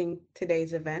hosting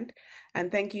today's event,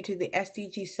 and thank you to the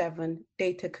SDG 7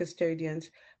 data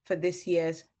custodians for this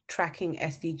year's Tracking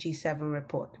SDG 7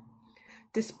 report.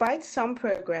 Despite some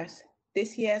progress,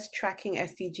 this year's Tracking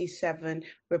SDG 7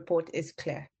 report is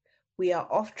clear. We are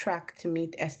off track to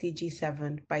meet SDG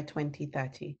 7 by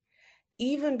 2030.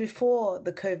 Even before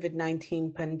the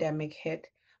COVID-19 pandemic hit,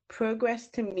 progress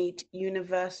to meet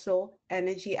universal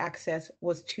energy access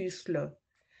was too slow.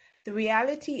 The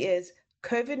reality is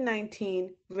COVID-19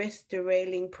 risks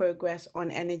derailing progress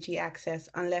on energy access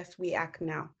unless we act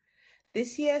now.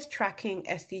 This year's Tracking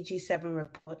SDG 7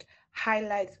 report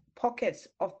highlights pockets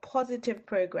of positive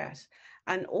progress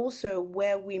and also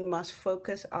where we must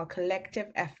focus our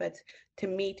collective efforts to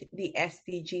meet the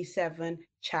SDG 7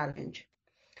 challenge.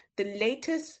 The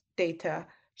latest data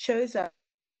shows that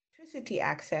electricity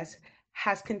access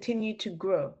has continued to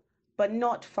grow, but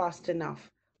not fast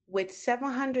enough, with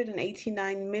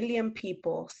 789 million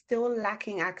people still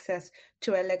lacking access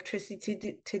to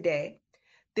electricity today.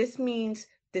 This means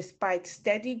despite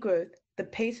steady growth, the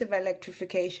pace of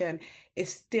electrification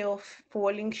is still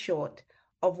falling short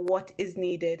of what is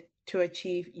needed to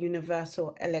achieve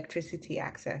universal electricity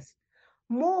access.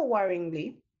 More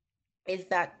worryingly, is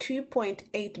that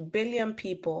 2.8 billion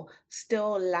people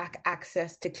still lack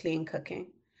access to clean cooking.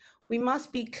 We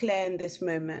must be clear in this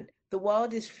moment. The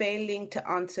world is failing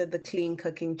to answer the clean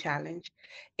cooking challenge.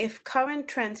 If current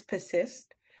trends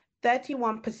persist,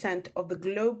 31% of the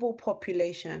global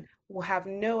population will have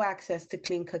no access to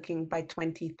clean cooking by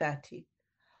 2030.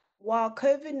 While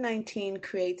COVID-19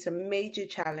 creates a major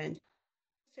challenge,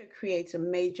 it also creates a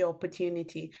major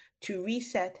opportunity to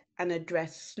reset and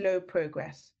address slow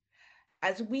progress.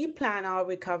 As we plan our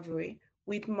recovery,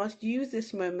 we must use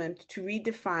this moment to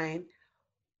redefine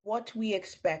what we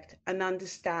expect and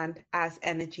understand as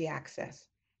energy access.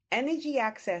 Energy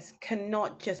access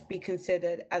cannot just be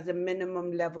considered as a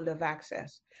minimum level of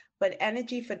access, but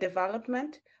energy for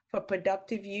development, for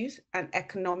productive use, and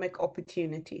economic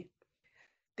opportunity.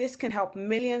 This can help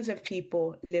millions of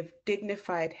people live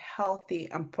dignified, healthy,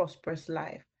 and prosperous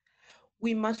lives.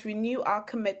 We must renew our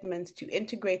commitments to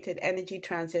integrated energy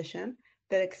transition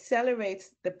that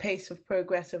accelerates the pace of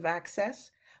progressive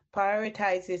access,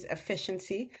 prioritizes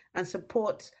efficiency, and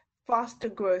supports faster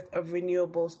growth of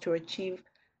renewables to achieve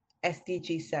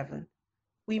SDG 7.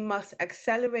 We must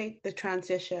accelerate the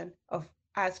transition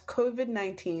as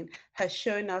COVID-19 has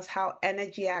shown us how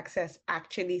energy access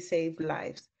actually saves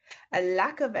lives. A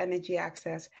lack of energy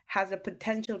access has a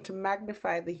potential to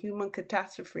magnify the human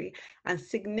catastrophe and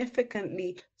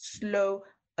significantly slow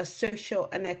a social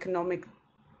and economic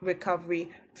recovery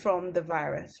from the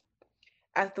virus.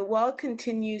 As the world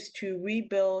continues to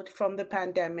rebuild from the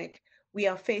pandemic, we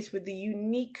are faced with the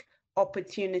unique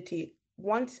opportunity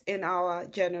once in our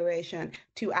generation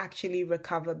to actually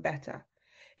recover better.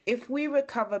 If we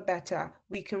recover better,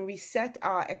 we can reset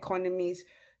our economies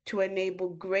to enable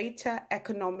greater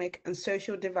economic and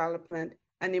social development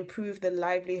and improve the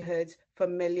livelihoods for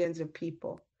millions of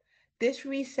people. This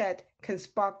reset can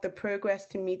spark the progress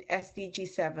to meet SDG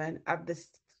 7 at the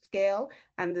scale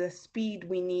and the speed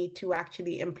we need to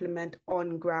actually implement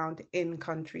on ground in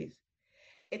countries.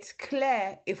 It's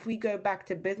clear if we go back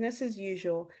to business as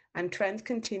usual and trends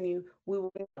continue, we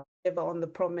will not deliver on the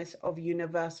promise of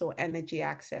universal energy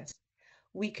access.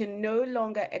 We can no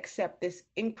longer accept this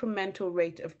incremental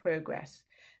rate of progress.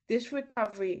 This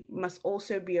recovery must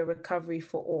also be a recovery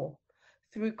for all.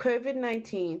 Through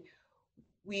COVID-19,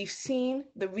 we've seen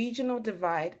the regional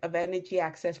divide of energy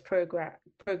access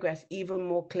progress even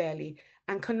more clearly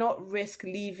and cannot risk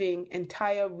leaving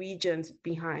entire regions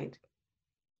behind.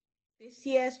 This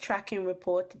year's tracking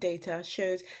report data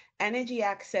shows energy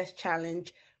access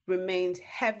challenge remains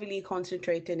heavily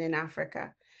concentrated in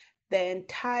Africa. The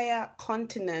entire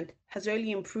continent has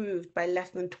only improved by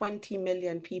less than 20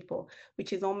 million people,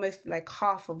 which is almost like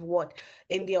half of what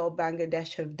India or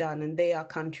Bangladesh have done, and they are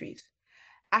countries.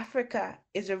 Africa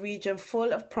is a region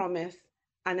full of promise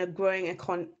and a growing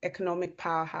economic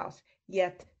powerhouse,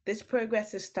 yet this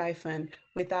progress is stifled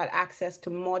without access to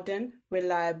modern,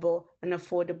 reliable, and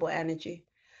affordable energy.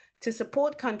 To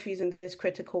support countries in this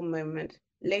critical moment,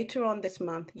 later on this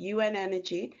month, UN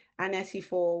Energy and SE4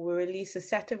 will release a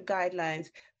set of guidelines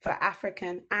for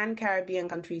African and Caribbean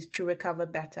countries to recover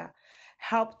better,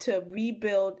 help to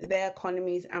rebuild their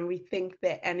economies and rethink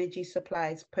their energy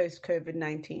supplies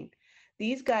post-COVID-19.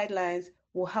 These guidelines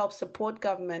will help support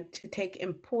government to take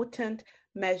important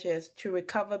measures to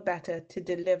recover better, to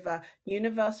deliver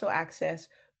universal access,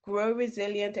 grow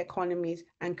resilient economies,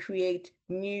 and create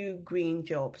new green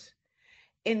jobs.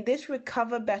 In this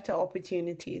recover better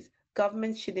opportunities,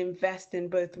 governments should invest in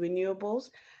both renewable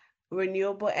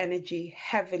energy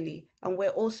heavily, and we're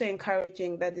also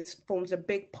encouraging that this forms a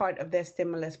big part of their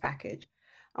stimulus package.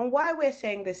 And why we're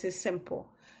saying this is simple.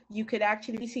 You could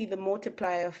actually see the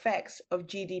multiplier effects of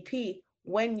GDP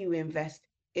when you invest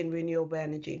in renewable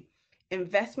energy.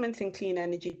 Investments in clean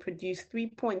energy produce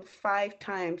 3.5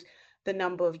 times the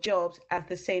number of jobs as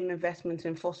the same investments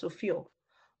in fossil fuel.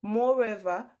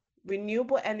 Moreover,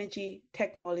 renewable energy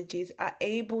technologies are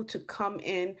able to come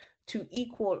in to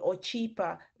equal or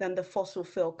cheaper than the fossil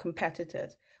fuel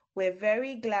competitors. We're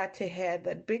very glad to hear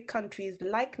that big countries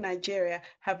like Nigeria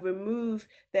have removed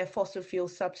their fossil fuel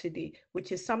subsidy,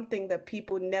 which is something that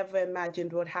people never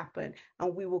imagined would happen,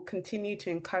 and we will continue to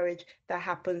encourage that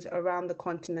happens around the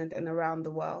continent and around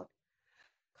the world.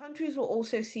 Countries will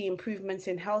also see improvements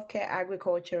in healthcare,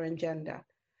 agriculture, and gender.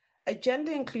 A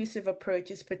gender-inclusive approach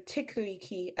is particularly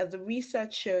key as the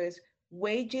research shows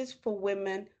wages for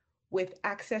women with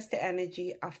access to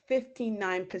energy are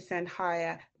 59%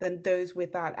 higher than those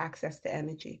without access to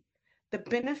energy. The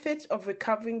benefits of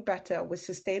recovering better with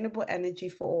sustainable energy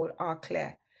for all are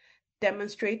clear.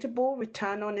 Demonstrable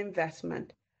return on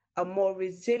investment, a more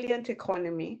resilient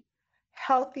economy,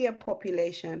 healthier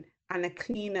population, and a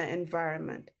cleaner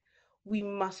environment. We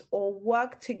must all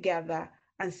work together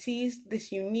and seize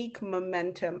this unique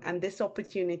momentum and this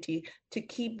opportunity to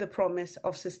keep the promise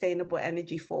of sustainable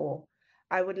energy for all.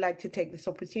 I would like to take this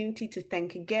opportunity to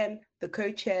thank again the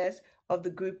co-chairs of the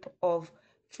group of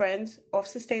Friends of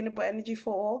Sustainable Energy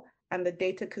for All and the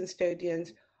data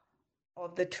custodians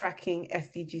of the Tracking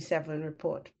SDG 7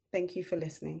 report. Thank you for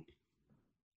listening.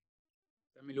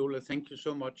 Damilola, thank you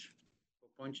so much for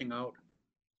pointing out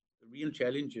the real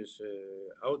challenges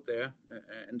out there,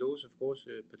 and those, of course,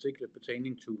 particularly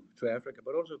pertaining to Africa,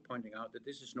 but also pointing out that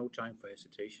this is no time for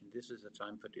hesitation. This is a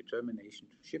time for determination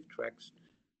to shift tracks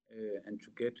and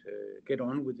to get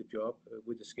on with the job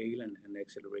with the scale and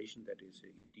acceleration that is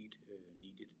indeed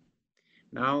needed.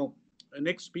 Now, the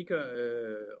next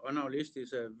speaker on our list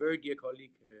is a very dear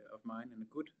colleague of mine and a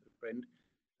good friend,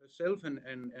 herself and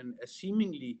a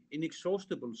seemingly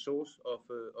inexhaustible source of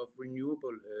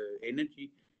renewable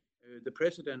energy, the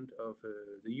president of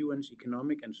the UN's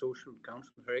Economic and Social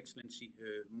Council, Her Excellency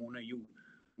Mona Juul.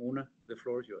 Mona, the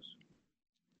floor is yours.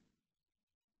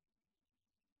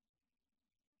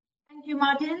 Thank you,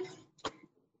 Martin.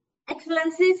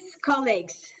 Excellencies,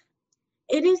 colleagues,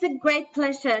 it is a great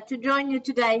pleasure to join you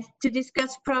today to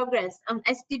discuss progress on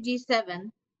SDG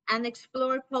 7 and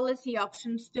explore policy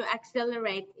options to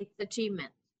accelerate its achievement.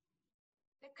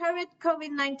 The current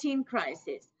COVID-19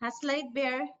 crisis has laid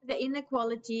bare the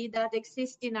inequality that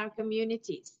exists in our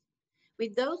communities,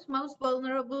 with those most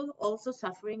vulnerable also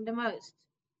suffering the most.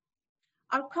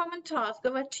 Our common task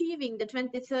of achieving the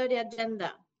 2030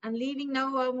 Agenda and leaving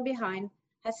no one behind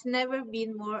has never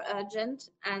been more urgent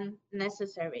and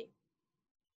necessary.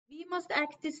 We must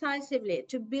act decisively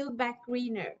to build back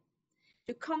greener,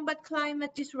 to combat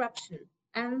climate disruption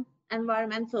and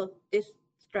environmental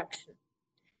destruction.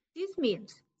 This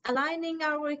means aligning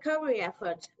our recovery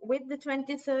efforts with the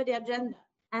 2030 Agenda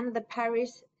and the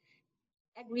Paris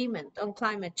Agreement on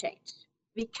climate change.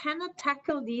 We cannot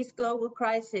tackle these global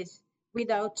crises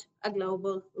without a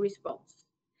global response.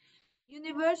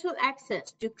 Universal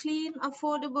access to clean,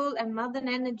 affordable, and modern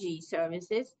energy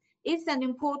services is an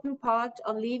important part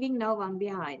of leaving no one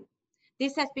behind.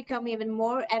 This has become even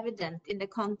more evident in the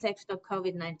context of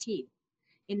COVID-19.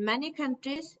 In many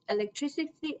countries,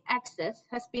 electricity access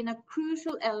has been a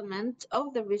crucial element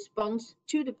of the response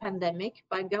to the pandemic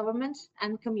by governments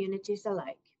and communities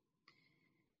alike.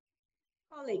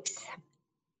 Colleagues,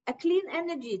 a clean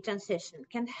energy transition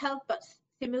can help us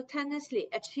simultaneously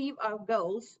achieve our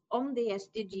goals on the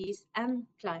SDGs and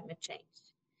climate change.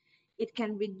 It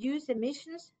can reduce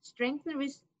emissions, strengthen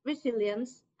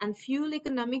resilience, and fuel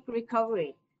economic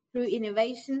recovery through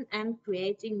innovation and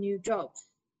creating new jobs.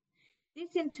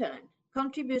 This in turn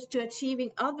contributes to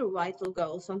achieving other vital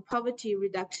goals on poverty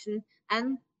reduction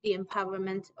and the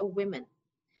empowerment of women.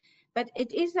 But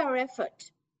if our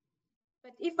efforts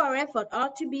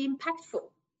are to be impactful,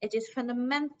 it is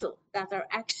fundamental that our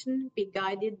action be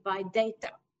guided by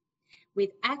data.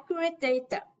 With accurate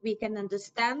data, we can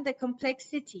understand the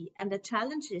complexity and the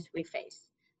challenges we face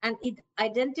and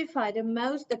identify the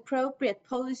most appropriate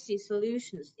policy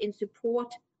solutions in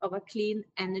support of a clean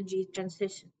energy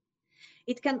transition.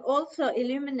 It can also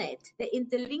illuminate the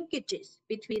interlinkages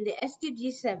between the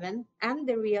SDG 7 and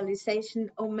the realization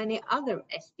of many other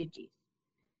SDGs.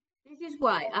 This is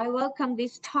why I welcome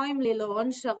this timely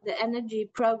launch of the Energy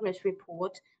Progress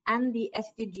Report and the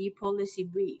SDG policy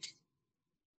briefs.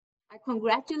 I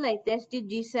congratulate the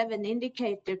SDG 7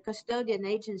 indicator custodian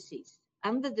agencies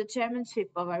under the chairmanship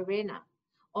of IRENA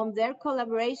on their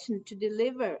collaboration to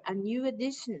deliver a new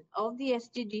edition of the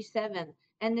SDG 7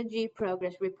 Energy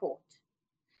Progress Report.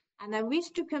 And I wish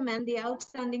to commend the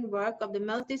outstanding work of the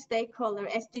multi-stakeholder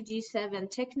SDG 7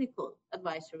 Technical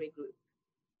Advisory Group.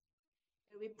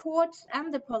 The reports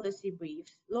and the policy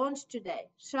briefs launched today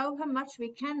show how much we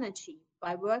can achieve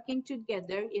by working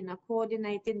together in a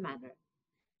coordinated manner.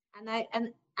 And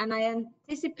I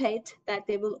anticipate that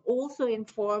they will also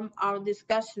inform our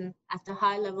discussion at the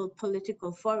high-level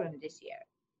political forum this year.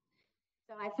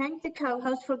 So I thank the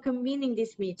co-host for convening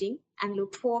this meeting and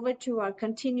look forward to our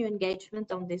continued engagement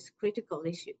on this critical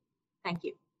issue. Thank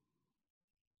you.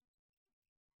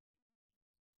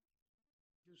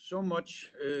 Thank you so much.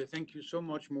 Thank you so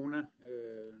much, Mona,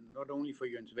 not only for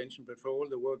your intervention, but for all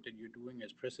the work that you're doing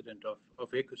as president of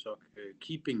ECOSOC,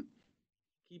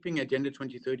 keeping Agenda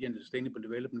 2030 and the Sustainable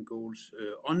Development Goals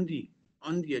on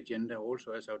the agenda,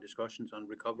 also as our discussions on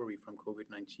recovery from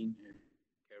COVID-19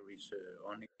 carries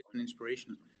on. It's an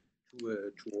inspiration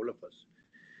to all of us.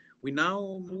 We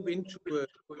now move into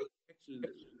actual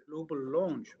global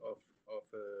launch of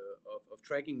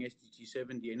Tracking SDG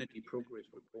 7, the Energy Progress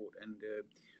Report, and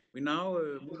we now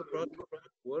move across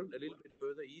the world a little bit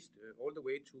further east, all the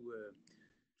way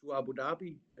to Abu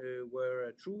Dhabi, where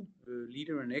a true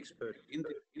leader and expert in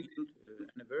the field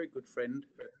and a very good friend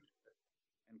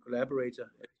and collaborator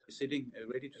is sitting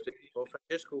ready to take for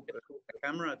Francesco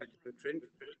Camera, the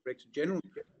Director General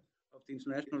of the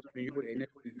International Renewable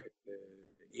Energy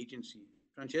Agency.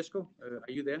 Francesco,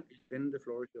 are you there? Then the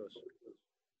floor is yours.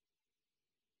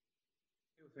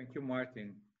 Thank you,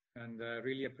 Martin, and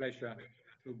really a pleasure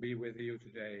to be with you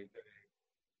today.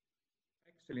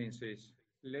 Excellencies,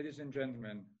 ladies and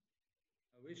gentlemen,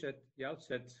 I wish at the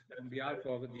outset, on behalf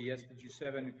of the SDG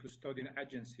 7 custodian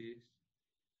agencies,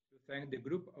 to thank the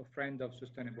group of Friends of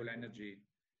Sustainable Energy,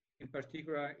 in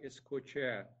particular its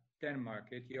co-chair, Denmark,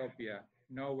 Ethiopia,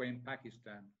 Norway, and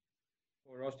Pakistan,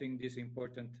 for hosting this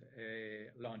important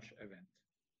launch event.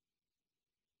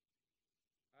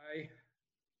 I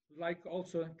would like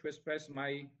also to express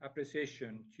my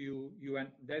appreciation to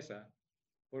UNDESA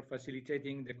for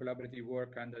facilitating the collaborative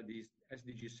work under the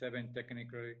SDG 7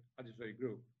 Technical Advisory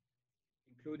Group,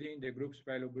 including the group's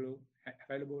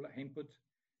valuable input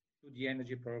to the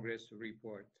Energy Progress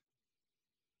Report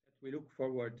that we look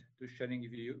forward to sharing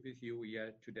with you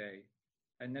here today.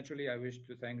 And naturally, I wish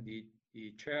to thank the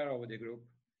chair of the group,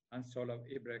 Hans-Olav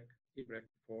Ibrecht,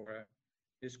 for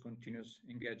this continuous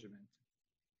engagement.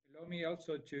 Allow me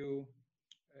also to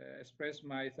express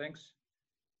my thanks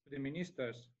to the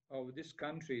ministers of this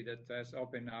country that has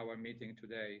opened our meeting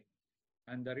today,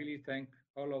 and I really thank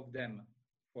all of them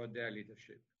for their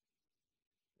leadership.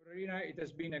 For Irina, it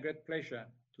has been a great pleasure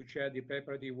to chair the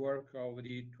preparative work of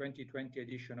the 2020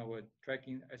 edition of our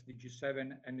Tracking SDG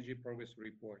 7 Energy Progress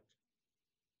Report.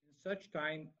 In such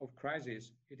time of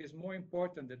crisis, it is more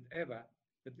important than ever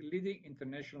that leading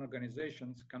international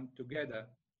organizations come together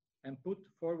and put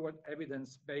forward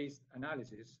evidence-based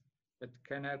analysis that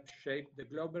can help shape the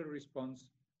global response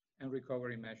and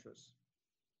recovery measures.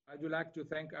 I would like to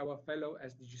thank our fellow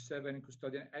SDG 7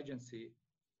 custodian agency,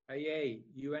 IA,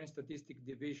 UN Statistics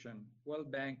Division,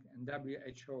 World Bank, and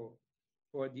WHO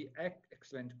for the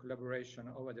excellent collaboration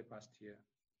over the past year.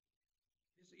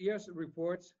 This year's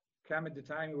reports come at the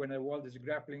time when the world is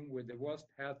grappling with the worst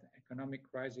health and economic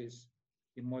crisis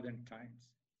in modern times.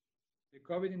 The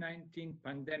COVID-19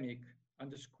 pandemic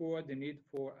underscored the need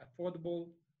for affordable,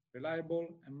 reliable,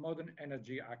 and modern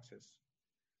energy access,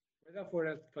 whether for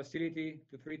a facility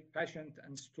to treat patients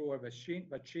and store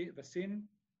vaccine,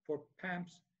 for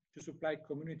pumps to supply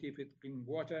community with clean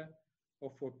water, or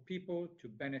for people to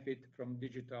benefit from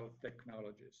digital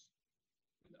technologies.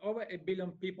 With over 1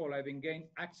 billion people having gained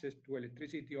access to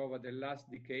electricity over the last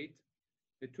decade,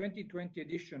 the 2020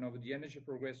 edition of the Energy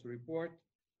Progress Report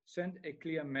sent a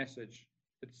clear message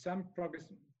that some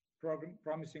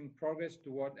promising progress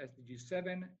toward SDG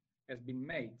 7 has been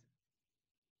made.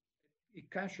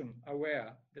 It cautioned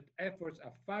aware that efforts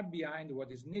are far behind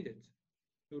what is needed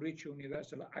to reach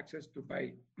universal access to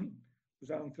by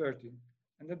 2030,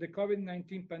 and that the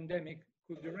COVID-19 pandemic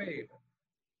could derail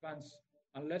plans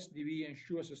unless we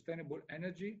ensure sustainable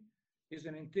energy is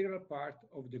an integral part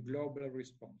of the global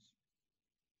response.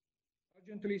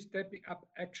 Urgently stepping up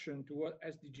action toward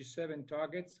SDG 7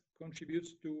 targets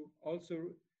contributes to also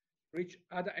reach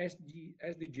other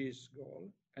SDGs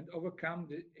goals and overcome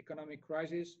the economic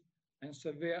crisis and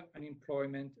severe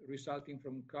unemployment resulting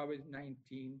from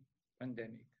COVID-19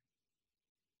 pandemic.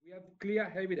 We have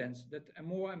clear evidence that a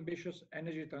more ambitious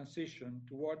energy transition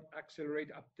toward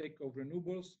accelerate uptake of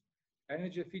renewables,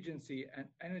 energy efficiency, and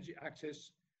energy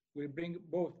access will bring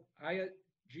both higher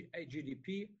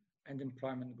GDP and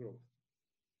employment growth.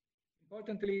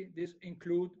 Importantly, this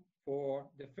includes for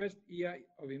the first year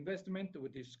of investment,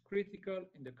 which is critical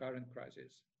in the current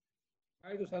crisis.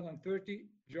 By 2030,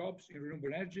 jobs in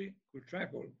renewable energy could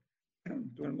triple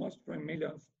to almost 4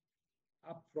 million,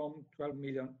 up from 12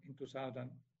 million in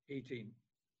 2018.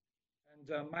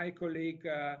 And my colleague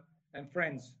and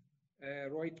friends,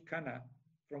 Rohit Khanna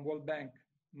from World Bank,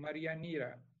 Maria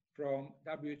Nira from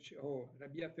WHO,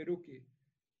 Rabia Faruqi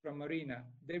from Marina,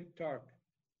 Dave Tark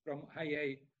from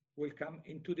IA will come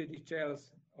into the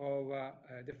details of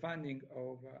the funding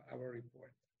of our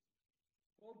report.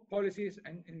 All policies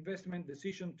and investment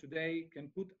decisions today can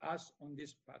put us on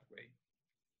this pathway.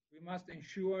 We must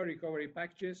ensure recovery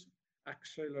packages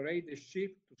accelerate the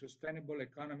shift to sustainable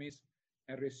economies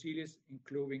and resilience,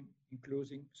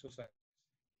 including societies.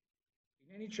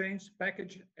 In any change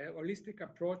package, a holistic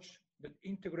approach that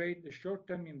integrates the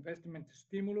short-term investment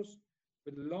stimulus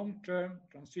with long-term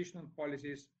transitional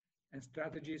policies and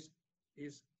strategies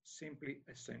is simply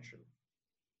essential.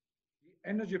 The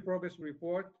Energy Progress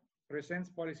Report presents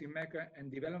policymakers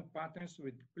and development partners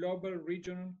with global,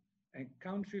 regional, and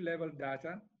country-level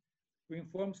data to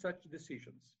inform such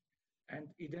decisions and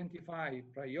identify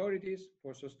priorities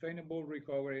for sustainable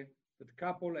recovery that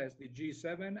couple SDG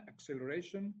 7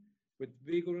 acceleration with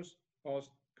vigorous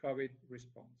post-COVID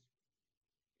response.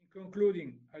 In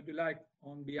concluding, I would like,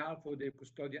 on behalf of the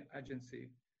custodian agency,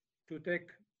 to thank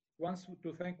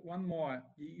one more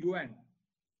the UN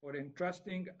for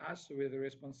entrusting us with the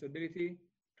responsibility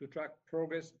to track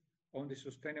progress on the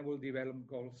Sustainable Development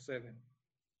Goal 7.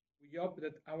 We hope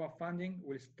that our funding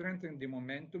will strengthen the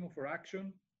momentum for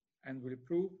action and will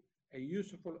prove a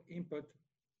useful input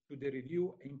to the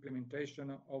review and implementation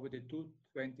of the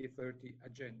 2030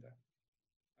 agenda.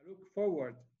 I look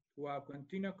forward to our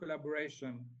continued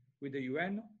collaboration with the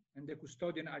UN and the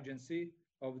custodian agency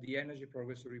of the Energy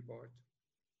Progress Report.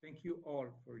 Thank you all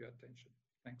for your attention.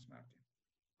 Thanks, Martin.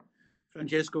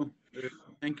 Francesco,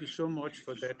 thank you so much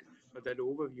for that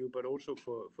overview, but also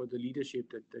for the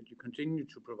leadership that you continue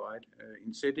to provide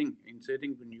in setting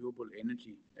renewable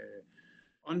energy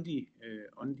on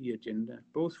the agenda,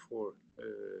 both for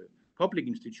public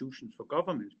institutions, for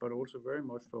governments, but also very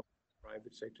much for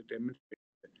private sector, demonstrate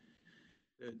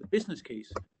the business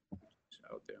case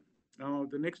out there. Now,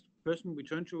 the next person we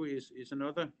turn to is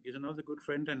another good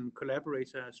friend and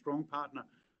collaborator, a strong partner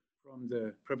from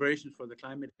the preparations for the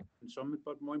Climate Summit,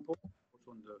 but more important,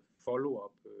 also on the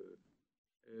follow-up.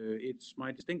 It's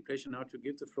my distinct pleasure now to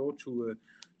give the floor to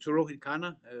Rohit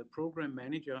Khanna, Program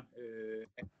Manager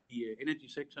at the Energy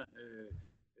Sector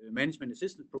Management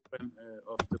Assistance Program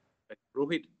of the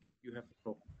Rohit, you have the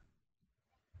floor.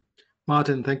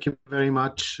 Martin, thank you very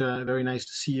much. Very nice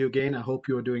to see you again. I hope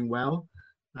you are doing well.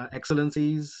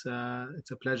 Excellencies,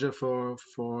 it's a pleasure for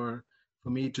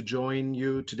me to join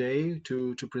you today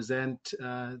to present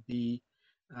the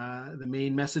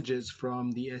main messages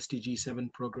from the SDG 7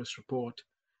 Progress Report.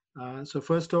 So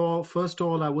first of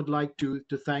all, I would like to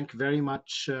thank very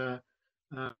much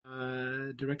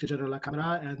Director General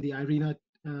Camara and the IRENA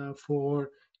for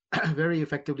very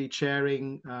effectively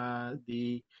chairing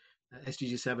the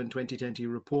SDG 7 2020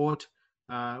 report.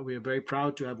 We are very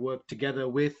proud to have worked together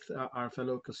with our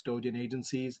fellow custodian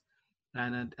agencies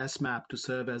and at SMAP to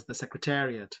serve as the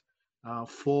secretariat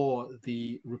for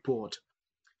the report.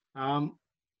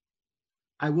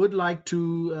 I would like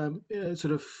to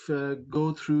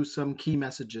go through some key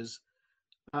messages.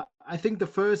 I think the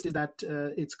first is that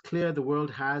it's clear the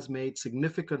world has made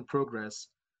significant progress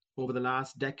over the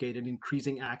last decade in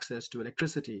increasing access to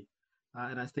electricity.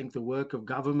 And I think the work of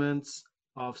governments,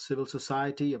 of civil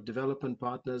society, of development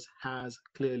partners has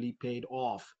clearly paid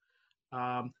off.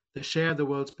 The share of the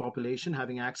world's population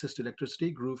having access to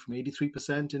electricity grew from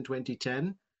 83% in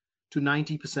 2010 to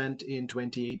 90% in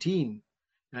 2018,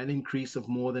 an increase of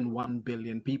more than 1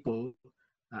 billion people,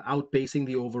 outpacing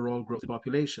the overall growth of the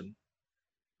population.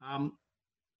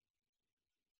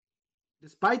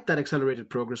 Despite that accelerated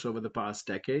progress over the past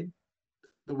decade,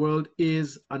 the world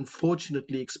is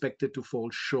unfortunately expected to fall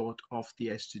short of the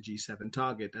SDG 7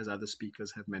 target, as other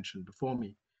speakers have mentioned before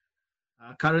me.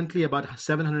 Currently, about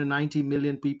 790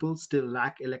 million people still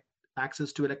lack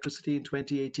access to electricity in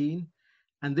 2018,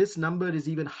 and this number is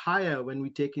even higher when we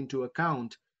take into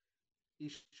account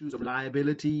issues of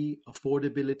reliability,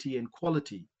 affordability, and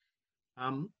quality.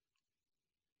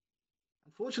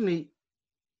 Unfortunately,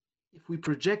 if we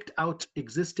project out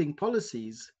existing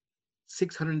policies,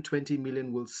 620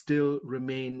 million will still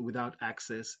remain without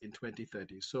access in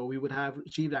 2030. So we would have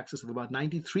achieved access of about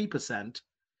 93%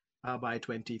 by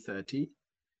 2030,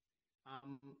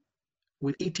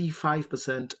 with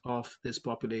 85% of this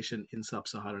population in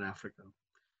sub-Saharan Africa.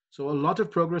 So a lot of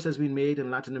progress has been made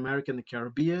in Latin America and the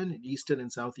Caribbean, in Eastern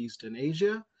and Southeastern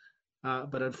Asia,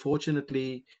 but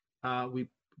unfortunately, we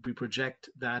project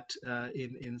that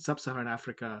in sub-Saharan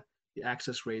Africa, the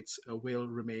access rates will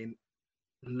remain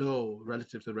low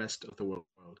relative to the rest of the world.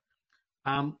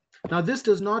 Now, this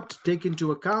does not take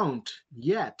into account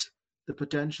yet the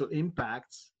potential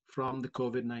impacts from the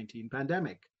COVID-19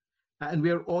 pandemic. And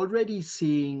we are already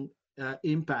seeing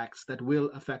impacts that will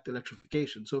affect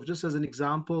electrification. So just as an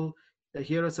example,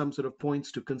 here are some sort of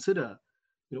points to consider.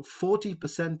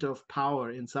 40% of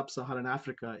power in sub-Saharan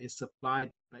Africa is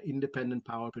supplied by independent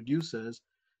power producers,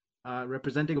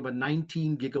 representing about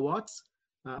 19 gigawatts.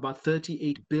 about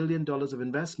 $38 billion of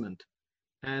investment.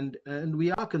 And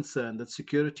we are concerned that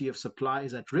security of supply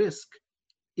is at risk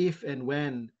if and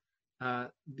when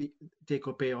the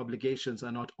take-or-pay obligations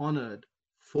are not honored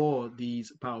for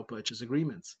these power purchase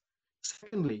agreements.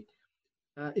 Secondly,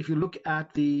 if you look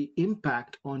at the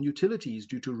impact on utilities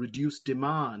due to reduced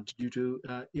demand, due to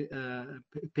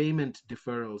payment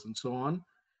deferrals and so on,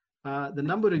 the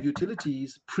number of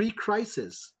utilities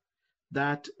pre-crisis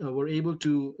that were able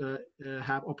to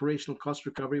have operational cost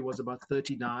recovery was about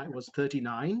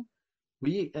 39.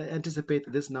 We anticipate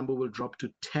that this number will drop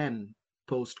to 10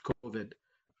 post-COVID.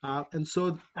 And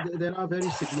so there are very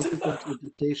significant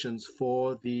implications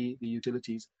for the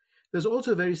utilities. There's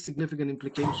also very significant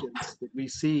implications that we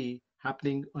see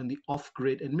happening on the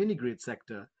off-grid and mini-grid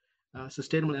sector.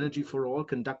 Sustainable Energy for All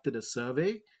conducted a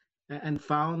survey and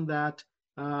found that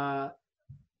up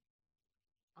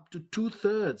to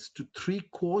 2/3 to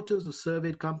 3/4 of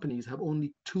surveyed companies have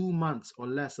only 2 months or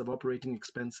less of operating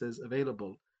expenses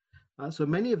available. So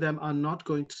many of them are not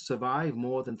going to survive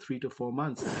more than 3 to 4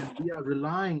 months. And we are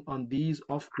relying on these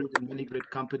off-grid and mini-grid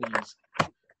companies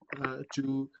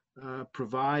to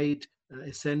provide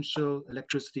essential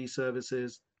electricity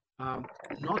services,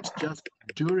 not just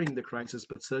during the crisis,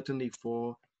 but certainly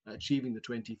for achieving the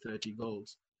 2030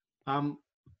 goals.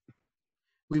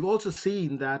 We've also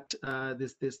seen that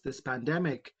this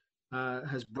pandemic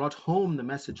has brought home the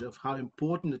message of how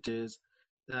important it is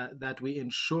that we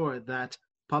ensure that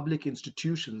public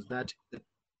institutions, that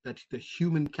the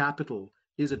human capital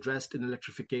is addressed in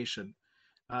electrification.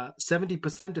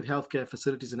 70% of healthcare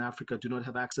facilities in Africa do not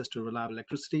have access to reliable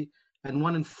electricity, and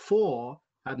 1 in 4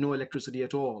 have no electricity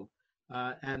at all.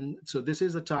 And so this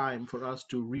is a time for us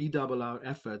to redouble our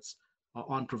efforts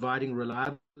on providing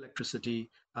reliable electricity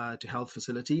to health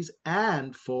facilities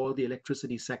and for the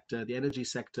electricity sector, the energy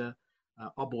sector,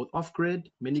 both off-grid,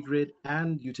 mini-grid,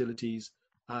 and utilities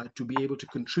to be able to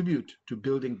contribute to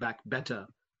building back better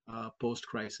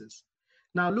post-crisis.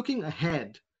 Now, looking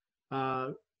ahead,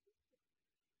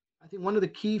 I think one of the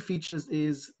key features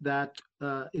is that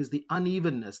is the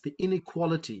unevenness, the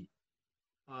inequality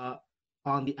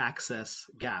on the access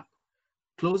gap.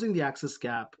 Closing the access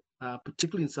gap,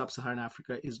 particularly in sub-Saharan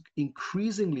Africa, is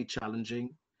increasingly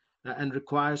challenging and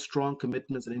requires strong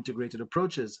commitments and integrated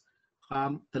approaches.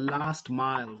 The last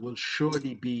mile will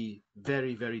surely be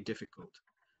very, very difficult.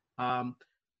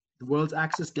 The world's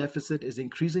access deficit is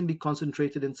increasingly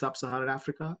concentrated in sub-Saharan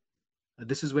Africa.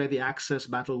 This is where the access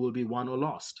battle will be won or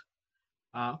lost.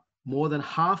 More than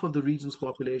half of the region's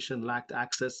population lacked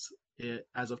access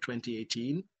as of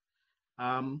 2018.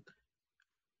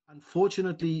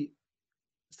 Unfortunately,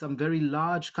 some very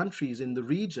large countries in the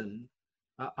region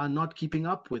are not keeping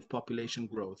up with population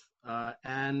growth.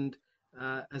 And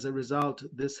as a result,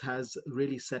 this has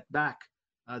really set back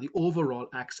the overall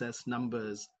access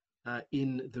numbers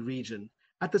in the region.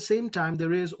 At the same time,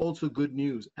 there is also good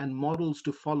news and models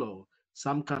to follow.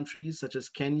 Some countries, such as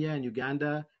Kenya and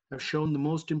Uganda, have shown the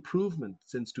most improvement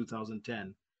since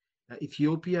 2010.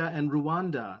 Ethiopia and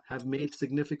Rwanda have made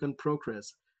significant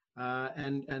progress.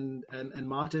 And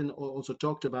Martin also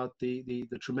talked about the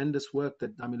tremendous work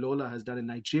that Damilola has done in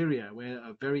Nigeria, where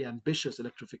a very ambitious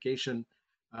electrification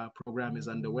program is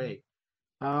underway.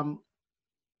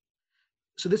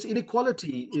 So this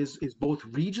inequality is both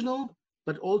regional,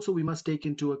 but also we must take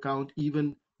into account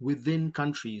even within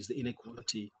countries, the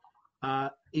inequality.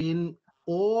 In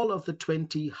all of the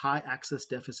 20 high access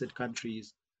deficit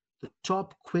countries, the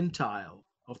top quintile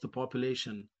of the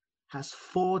population has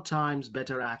 4 times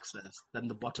better access than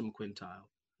the bottom quintile.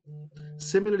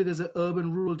 Similarly, there's an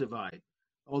urban-rural divide.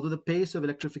 Although the pace of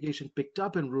electrification picked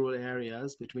up in rural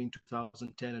areas between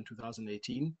 2010 and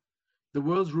 2018, the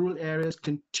world's rural areas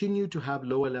continue to have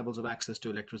lower levels of access to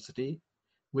electricity,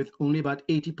 with only about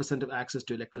 80% of access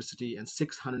to electricity and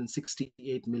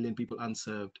 668 million people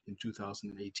unserved in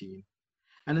 2018.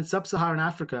 And in sub-Saharan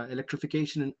Africa,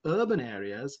 electrification in urban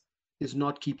areas is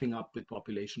not keeping up with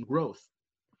population growth.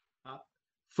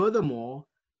 Furthermore,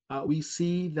 we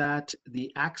see that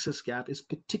the access gap is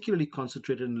particularly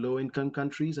concentrated in low-income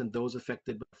countries and those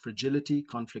affected by fragility,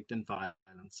 conflict, and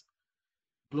violence.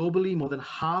 Globally, more than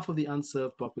half of the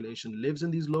unserved population lives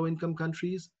in these low-income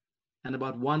countries, and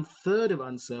about 1/3 of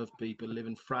unserved people live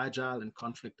in fragile and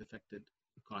conflict-affected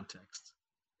contexts.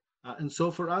 And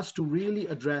so for us to really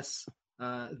address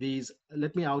these,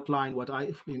 let me outline what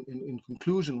in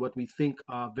conclusion, what we think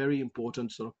are very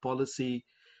important sort of policy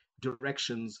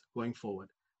directions going forward.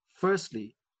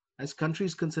 Firstly, as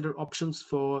countries consider options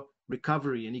for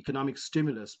recovery and economic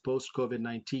stimulus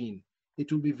post-COVID-19,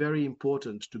 it will be very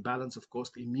important to balance, of course,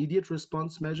 the immediate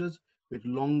response measures with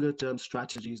longer-term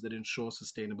strategies that ensure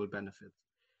sustainable benefits.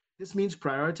 This means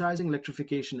prioritizing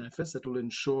electrification efforts that will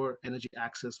ensure energy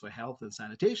access for health and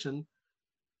sanitation,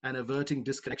 and averting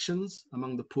disconnections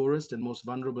among the poorest and most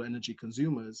vulnerable energy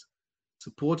consumers,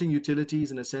 supporting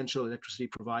utilities and essential electricity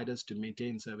providers to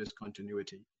maintain service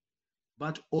continuity,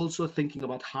 but also thinking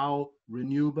about how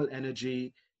renewable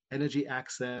energy, energy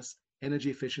access, energy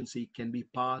efficiency can be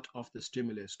part of the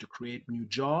stimulus to create new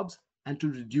jobs and to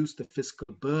reduce the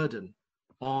fiscal burden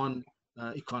on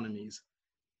economies.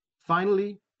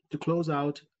 Finally, to close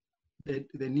out,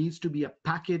 there needs to be a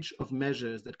package of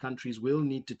measures that countries will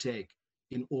need to take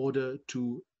in order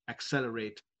to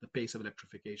accelerate the pace of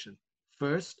electrification.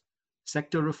 First,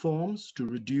 sector reforms to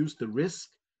reduce the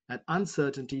risk and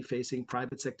uncertainty facing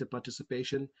private sector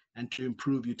participation and to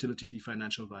improve utility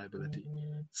financial viability.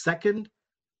 Second,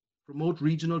 promote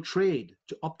regional trade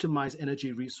to optimize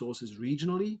energy resources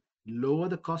regionally, lower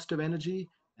the cost of energy,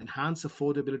 enhance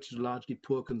affordability to largely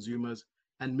poor consumers,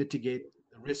 and mitigate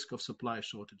the risk of supply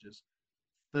shortages.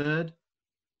 Third,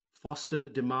 foster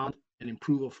demand and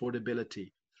improve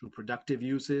affordability through productive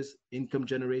uses, income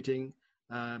generating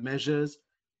measures,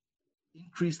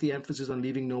 increase the emphasis on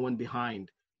leaving no one behind,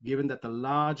 given that the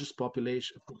largest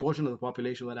proportion of the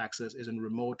population that access is in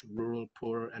remote, rural,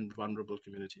 poor, and vulnerable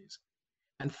communities.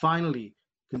 And finally,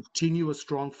 continue a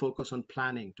strong focus on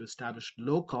planning to establish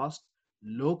low cost,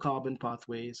 low carbon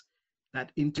pathways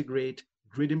that integrate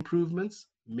grid improvements,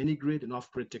 mini grid, and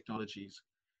off grid technologies.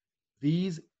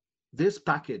 This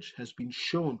package has been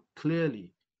shown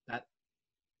clearly that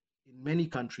in many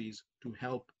countries to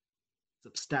help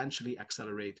substantially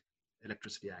accelerate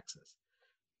electricity access.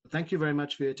 Thank you very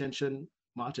much for your attention,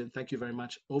 Martin. Thank you very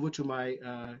much. Over to my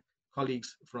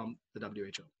colleagues from the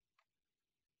WHO.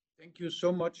 Thank you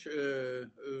so much,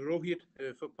 Rohit,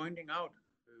 for pointing out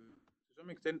to some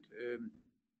extent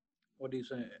what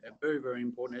is a very, very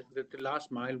important, that the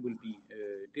last mile will be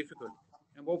difficult.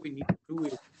 And what we need to do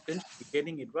is essentially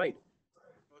getting it right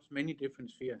across many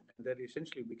different spheres, and that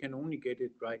essentially we can only get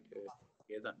it right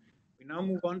together. We now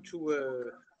move on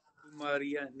to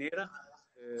Maria Nera,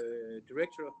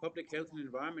 Director of Public Health and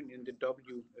Environment in the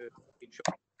WHO.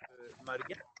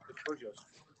 Maria, the floor is yours.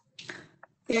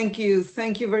 Thank you.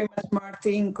 Thank you very much,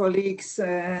 Martin, colleagues,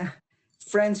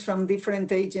 friends from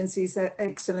different agencies,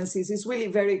 excellencies. It's really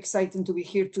very exciting to be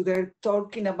here today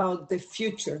talking about the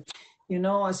future. You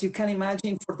know, as you can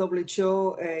imagine, for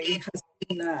WHO, it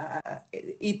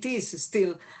is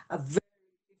still a very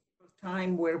difficult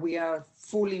time where we are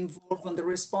fully involved on the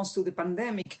response to the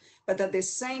pandemic, but at the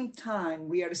same time,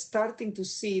 we are starting to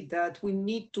see that we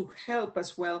need to help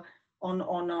as well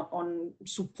on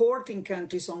supporting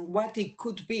countries on what it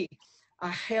could be a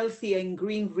healthy and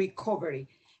green recovery.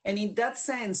 And in that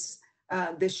sense,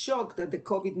 the shock that the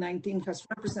COVID-19 has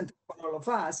represented for all of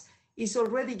us is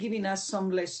already giving us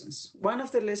some lessons. One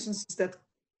of the lessons is that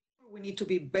we need to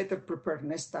be better prepared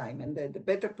next time. And the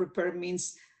better prepared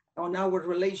means on our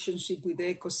relationship with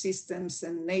the ecosystems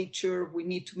and nature, we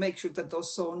need to make sure that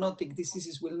those zoonotic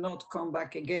diseases will not come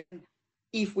back again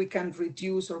if we can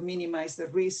reduce or minimize the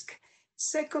risk.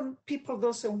 Second, people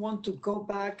doesn't want to go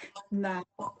back now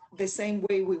the same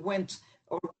way we went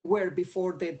or were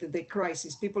before the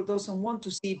crisis. People doesn't want to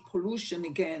see pollution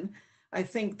again. I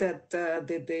think that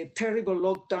the terrible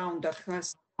lockdown that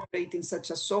has created such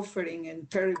a suffering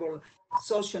and terrible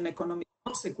social and economic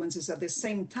consequences at the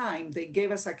same time, they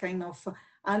gave us a kind of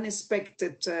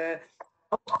unexpected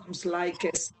outcomes like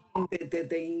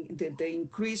the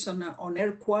increase on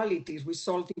air quality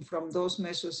resulting from those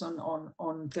measures to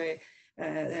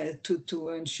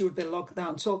ensure the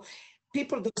lockdown. So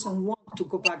people doesn't want to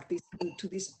go back to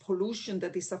this pollution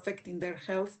that is affecting their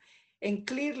health. And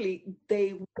clearly,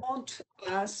 they want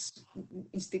us,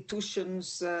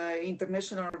 institutions,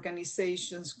 international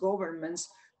organizations, governments,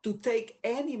 to take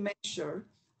any measure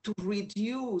to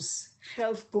reduce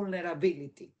health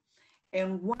vulnerability.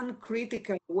 And one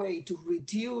critical way to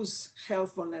reduce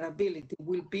health vulnerability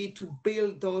will be to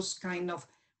build those kind of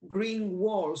green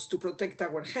walls to protect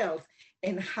our health,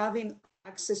 and having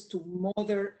access to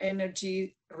modern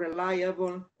energy,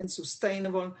 reliable and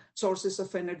sustainable sources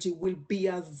of energy will be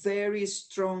a very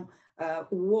strong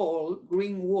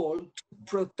green wall to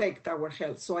protect our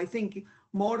health. So I think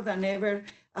more than ever,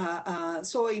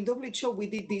 so in WHO we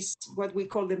did this, what we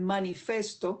call the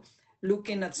manifesto,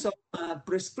 looking at some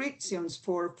prescriptions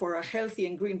for a healthy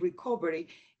and green recovery.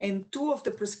 And two of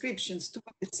the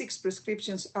 6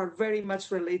 prescriptions are very much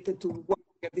related to what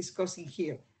we are discussing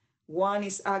here. One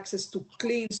is access to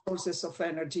clean sources of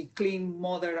energy, clean,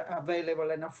 modern, available,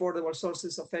 and affordable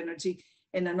sources of energy.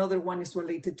 And another one is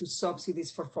related to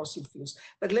subsidies for fossil fuels.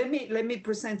 But let me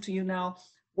present to you now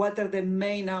what are the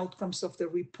main outcomes of the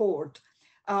report.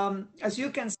 As you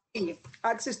can see,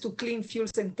 access to clean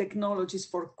fuels and technologies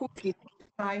for cooking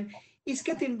time is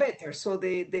getting better. So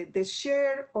the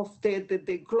share of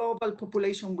the global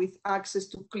population with access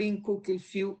to clean cooking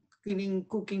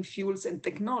fuels and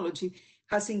technology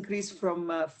has increased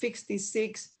from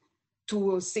 56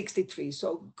 to 63.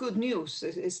 So good news.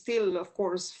 It's still, of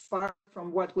course, far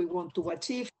from what we want to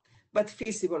achieve, but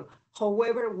feasible.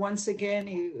 However, once again,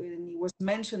 it was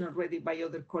mentioned already by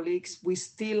other colleagues, we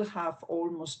still have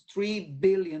almost 3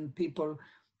 billion people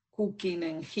cooking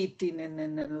and heating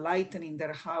and lightening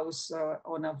their house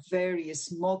on a very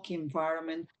smoky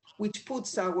environment, which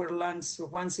puts our lungs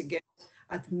once again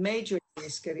at major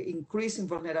risk, increasing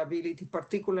vulnerability,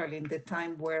 particularly in the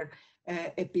time where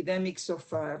epidemics of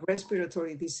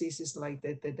respiratory diseases like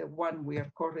the one we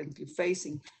are currently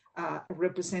facing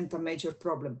represent a major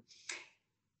problem.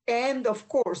 And of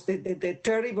course, the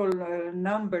terrible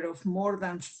number of more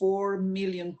than 4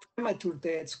 million premature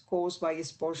deaths caused by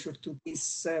exposure to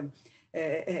this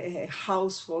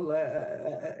household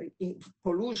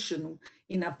pollution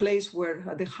in a place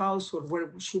where the household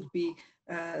where should be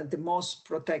the most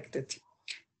protected.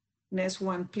 Next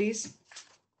one, please.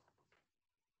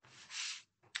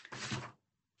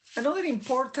 Another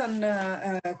important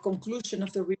conclusion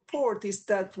of the report is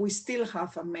that we still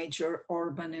have a major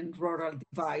urban and rural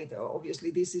divide.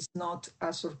 Obviously, this is not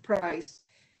a surprise.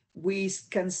 We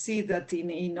can see that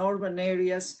in urban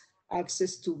areas,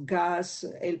 access to gas,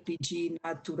 LPG,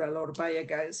 natural or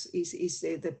biogas is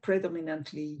the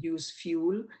predominantly used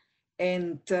fuel.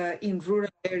 And in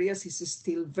rural areas, it's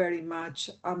still very much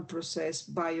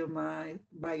unprocessed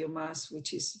biomass,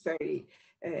 which is very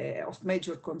of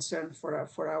major concern for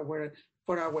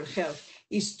our health.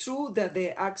 It's true that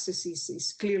the access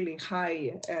is clearly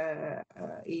high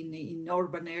in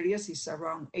urban areas. It's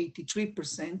around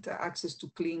 83% access to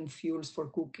clean fuels for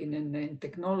cooking and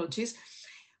technologies,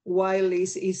 while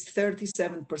it's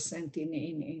 37%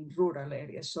 in rural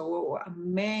areas. So a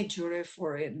major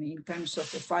effort in terms of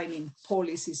defining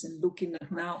policies and looking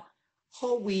at now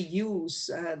how we use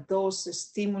those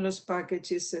stimulus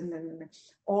packages and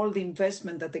all the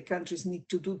investment that the countries need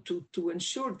to do to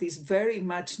ensure this very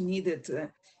much needed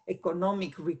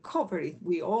economic recovery.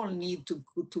 We all need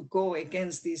to go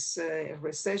against this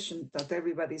recession that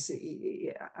everybody's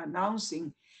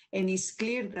announcing. And it's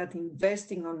clear that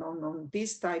investing on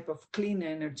this type of clean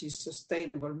energy,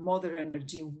 sustainable, modern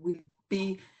energy will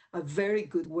be a very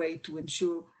good way to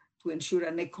ensure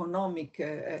an economic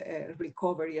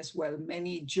recovery as well.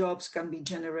 Many jobs can be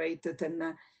generated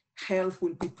and health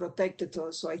will be protected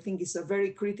also. I think it's a very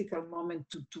critical moment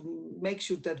to make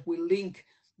sure that we link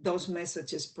those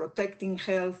messages, protecting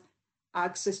health,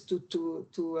 access to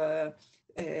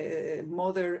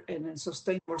modern and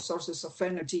sustainable sources of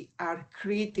energy are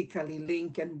critically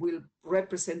linked and will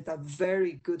represent a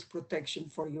very good protection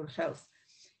for your health.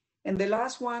 And the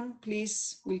last one,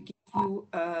 please, will give you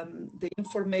the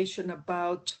information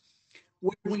about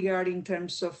where we are in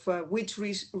terms of which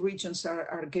regions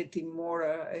are getting more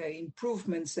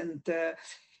improvements. And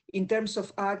in terms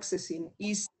of access in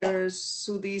Eastern,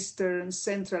 Southeastern,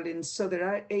 Central, and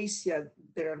Southern Asia,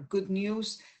 there are good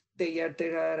news.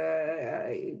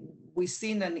 We've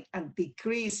seen a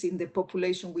decrease in the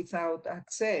population without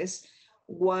access,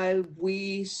 while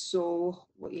we saw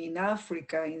in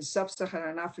Africa, in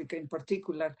sub-Saharan Africa in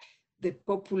particular, the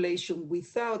population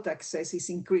without access is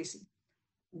increasing.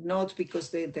 Not because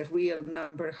the real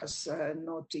number has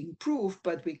not improved,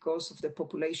 but because of the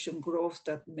population growth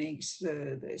that makes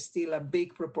still a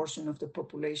big proportion of the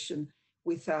population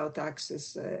without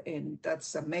access. And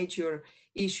that's a major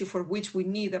issue for which we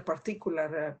need a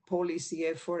particular policy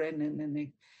effort and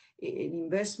an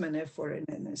investment effort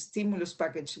and a stimulus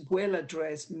package well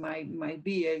addressed might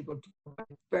be able to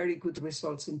provide very good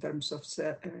results in terms of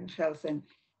health and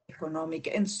economic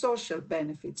and social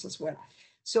benefits as well.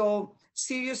 So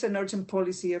serious and urgent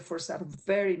policy efforts are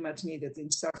very much needed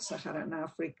in sub-Saharan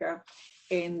Africa,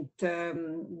 and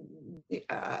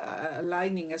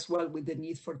aligning as well with the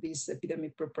need for this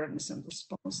epidemic preparedness and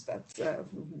response that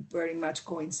very much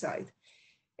coincide.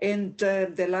 And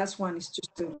the last one is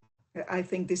just I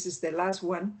think this is the last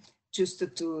one, just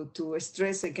to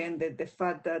stress again the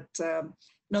fact that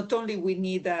not only we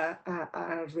need a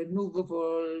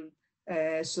renewable,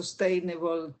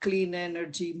 sustainable, clean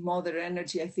energy, modern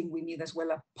energy, I think we need as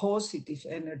well a positive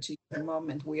energy at the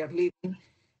moment we are living.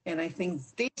 And I think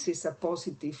this is a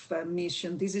positive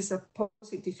mission. This is a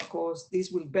positive cause.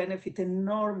 This will benefit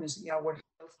enormously our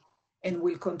health and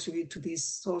will contribute to this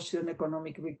social and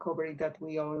economic recovery that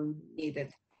we all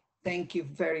needed. Thank you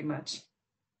very much.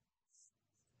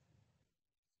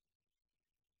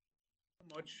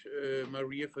 much,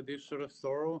 Maria, for this sort of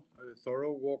thorough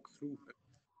walkthrough.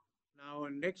 Now,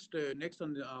 next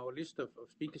on our list of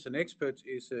speakers and experts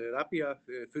is Rabia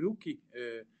Faruqi,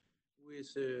 who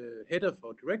is head of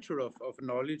or director of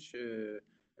knowledge,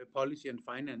 policy and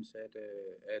finance at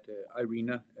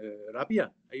IRENA.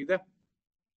 Rabia, are you there?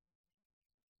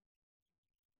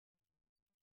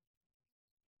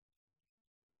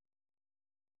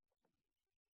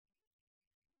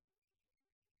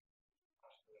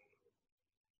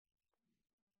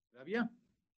 Rabia?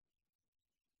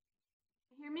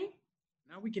 Hear me?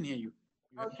 Now we can hear you.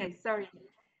 Okay, sorry.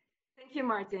 Thank you,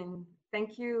 Martin.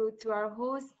 Thank you to our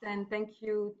host, and thank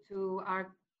you to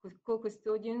our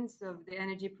co-custodians of the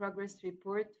Energy Progress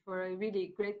Report for a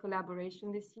really great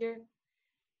collaboration this year.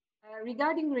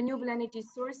 Regarding renewable energy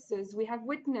sources, we have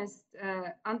witnessed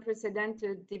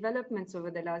unprecedented developments over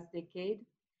the last decade,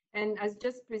 and as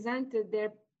just presented,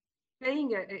 they're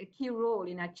playing a key role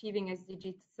in achieving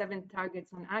SDG 7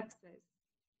 targets on access.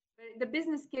 The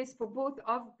business case for both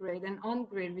off-grid and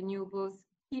on-grid renewables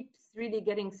keeps really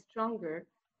getting stronger,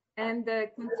 and the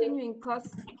continuing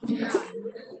cost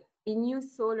in new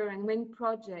solar and wind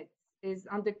projects is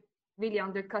really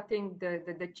undercutting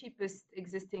the cheapest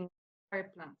existing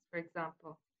power plants, for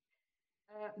example.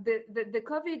 The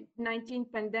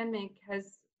COVID-19 pandemic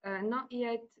has not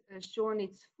yet shown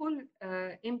its full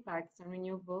impacts on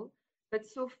renewable, but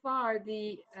so far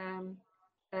the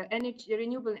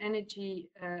renewable energy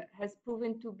has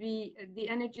proven to be the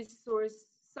energy source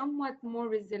somewhat more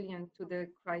resilient to the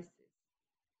crisis.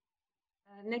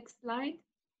 Next slide.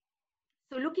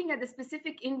 So looking at the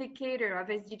specific indicator of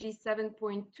SDG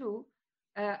 7.2,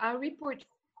 our report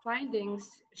findings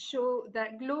show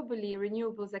that globally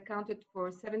renewables accounted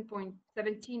for 17.3%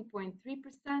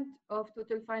 of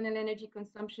total final energy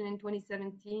consumption in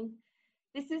 2017.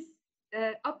 This is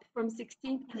up from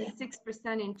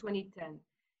 16.6% in 2010.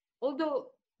 Although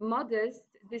modest,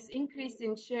 this increase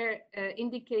in share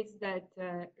indicates that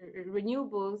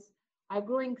renewables are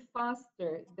growing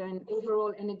faster than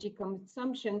overall energy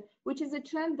consumption, which is a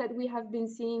trend that we have been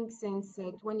seeing since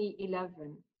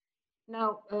 2011.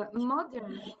 Now,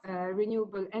 modern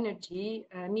renewable energy,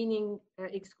 meaning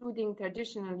excluding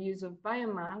traditional use of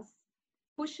biomass,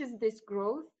 pushes this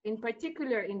growth, in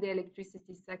particular in the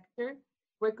electricity sector,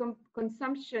 where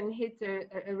consumption hit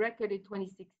a record in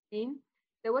 2016.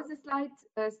 There was a slight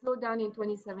slowdown in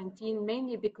 2017,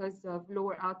 mainly because of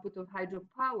lower output of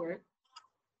hydropower.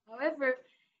 However,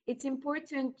 it's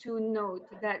important to note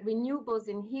that renewables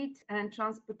in heat and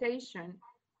transportation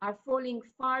are falling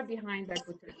far behind their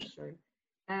potential.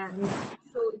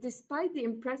 So despite the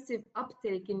impressive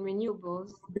uptake in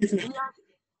renewables, we are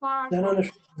far from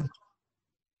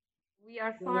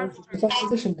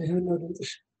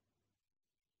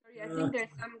sorry, I think there's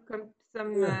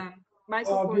some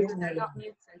microphones that are not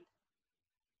muted.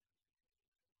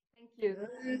 Thank you.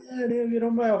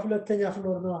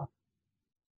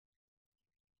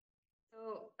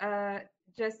 So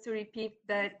just to repeat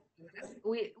that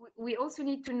we also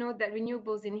need to note that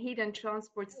renewables in heat and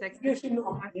transport sectors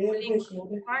are falling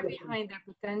far behind their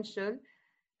potential.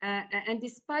 And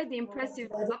despite the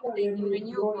impressive uptake in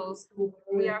renewables,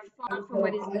 we are far from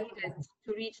what is needed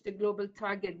to reach the global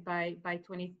target by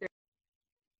 2030.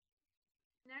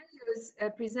 Scenarios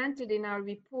presented in our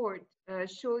report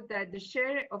show that the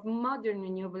share of modern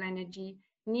renewable energy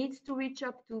needs to reach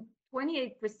up to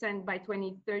 28% by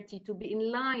 2030 to be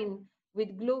in line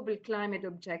with global climate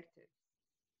objectives.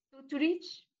 So to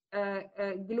reach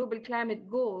global climate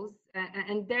goals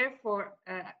and therefore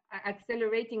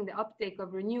accelerating the uptake of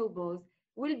renewables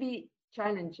will be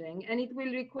challenging, and it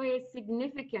will require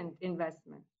significant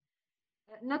investment.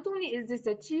 Not only is this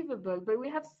achievable, but we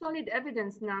have solid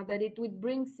evidence now that it would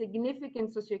bring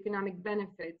significant socioeconomic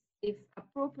benefits if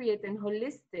appropriate and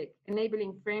holistic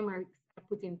enabling frameworks are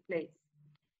put in place.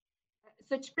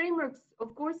 Such frameworks,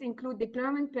 of course, include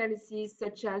deployment policies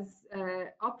such as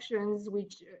options,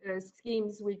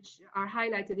 schemes which are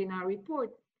highlighted in our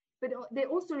report, but they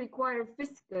also require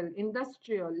fiscal,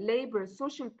 industrial, labor,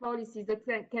 social policies that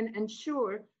can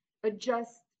ensure a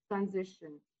just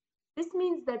transition. This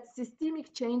means that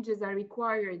systemic changes are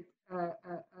required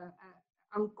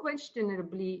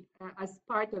unquestionably as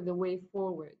part of the way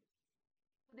forward.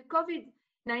 The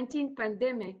COVID-19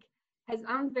 pandemic has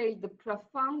unveiled the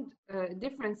profound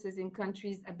differences in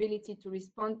countries' ability to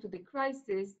respond to the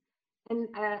crisis. And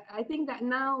I think that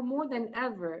now more than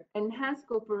ever, enhanced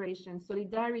cooperation,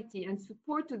 solidarity, and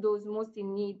support to those most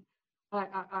in need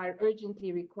are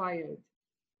urgently required.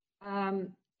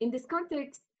 In this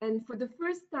context, and for the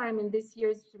first time in this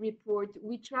year's report,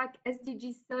 we track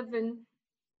SDG 7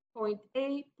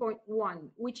 8.1,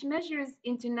 which measures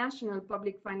international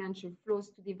public financial flows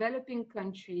to developing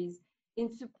countries in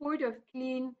support of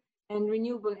clean and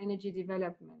renewable energy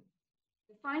development.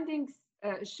 The findings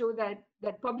show that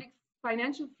public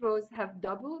financial flows have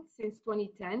doubled since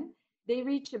 2010. They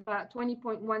reach about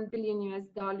 $20.1 billion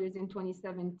in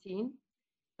 2017.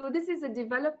 So this is a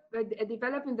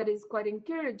development that is quite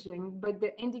encouraging, but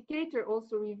the indicator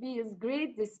also reveals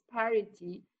great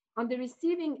disparity on the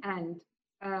receiving end,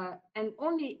 and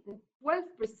only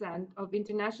 12% of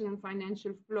international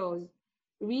financial flows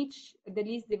reach the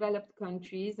least developed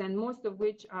countries, and most of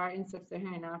which are in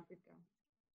sub-Saharan Africa.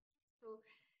 So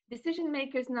decision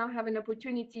makers now have an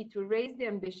opportunity to raise the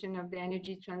ambition of the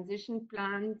energy transition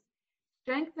plans,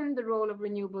 strengthen the role of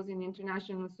renewables in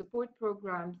international support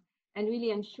programs, and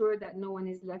really ensure that no one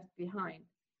is left behind.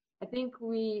 I think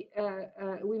we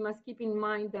must keep in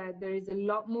mind that there is a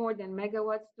lot more than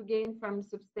megawatts to gain from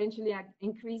substantially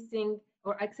increasing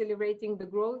or accelerating the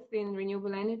growth in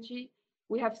renewable energy.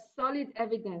 We have solid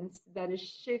evidence that a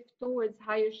shift towards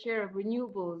higher share of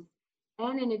renewables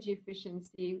and energy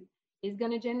efficiency is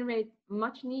going to generate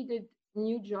much needed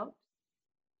new jobs,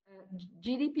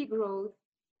 GDP growth,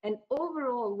 and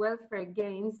overall welfare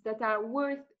gains that are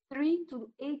worth 3 to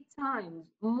 8 times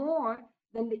more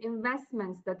than the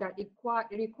investments that are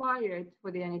required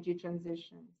for the energy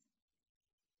transition.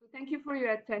 So thank you for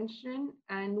your attention.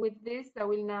 And with this, I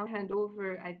will now hand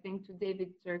over, I think, to David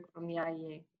Turk from the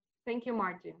IEA. Thank you,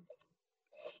 Martin.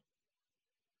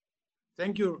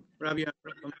 Thank you, Rabia.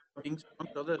 Amongst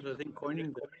others, I think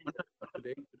coining the concept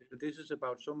today, this is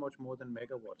about so much more than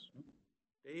megawatts.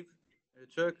 Dave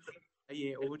Turk,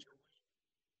 IEA, over to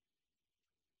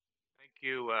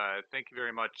you. Thank you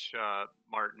very much,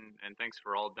 Martin, and thanks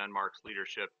for all Denmark's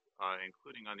leadership,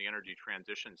 including on the energy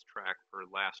transitions track for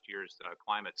last year's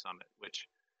climate summit, which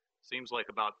seems like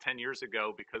about 10 years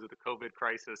ago because of the COVID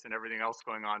crisis and everything else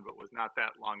going on, but was not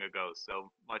that long ago.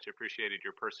 So much appreciated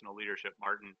your personal leadership,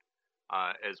 Martin,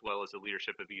 as well as the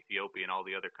leadership of Ethiopia and all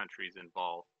the other countries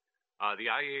involved. The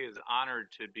IEA is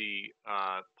honored to be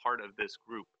part of this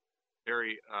group,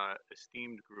 very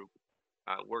esteemed group,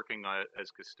 working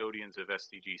as custodians of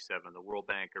SDG 7, the World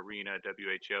Bank, ARENA,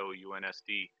 WHO,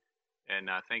 UNSD, and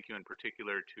thank you in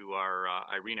particular to our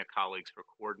IRENA colleagues for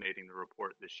coordinating the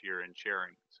report this year and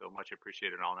sharing. So much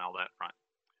appreciated on all that front.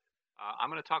 I'm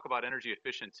going to talk about energy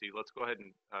efficiency. Let's go ahead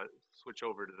and switch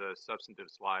over to the substantive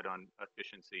slide on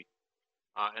efficiency.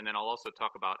 And then I'll also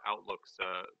talk about outlooks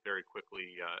very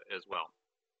quickly as well.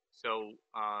 So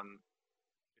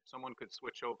if someone could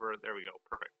switch over, there we go,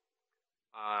 perfect.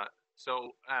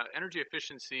 So energy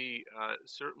efficiency,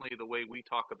 certainly the way we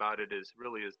talk about it is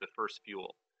really is the first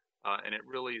fuel. And it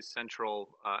really is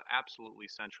central, absolutely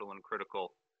central and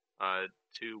critical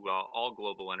to all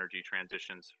global energy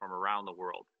transitions from around the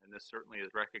world. And this certainly is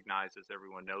recognized, as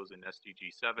everyone knows, in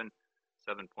SDG 7,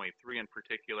 7.3 in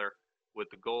particular, with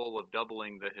the goal of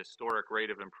doubling the historic rate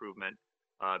of improvement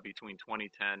between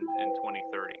 2010 and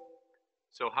 2030.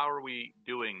 So how are we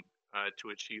doing to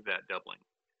achieve that doubling?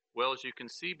 Well, as you can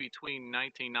see, between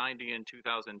 1990 and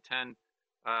 2010,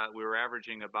 we were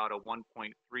averaging about a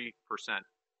 1.3%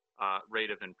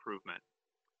 rate of improvement.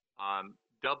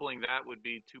 Doubling that would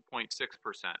be 2.6%.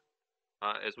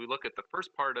 As we look at the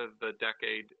first part of the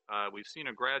decade, we've seen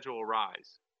a gradual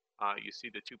rise. You see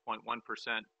the 2.1%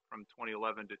 from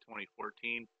 2011 to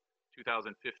 2014.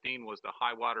 2015 was the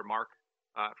high water mark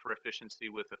for efficiency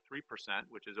with a 3%,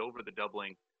 which is over the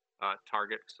doubling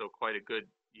target, so quite a good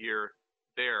year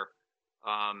there.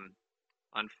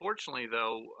 Unfortunately,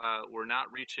 though, we're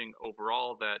not reaching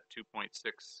overall that 2.6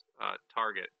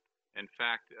 target. In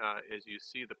fact, as you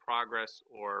see the progress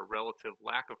or relative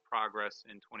lack of progress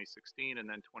in 2016 and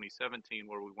then 2017,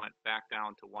 where we went back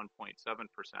down to 1.7%.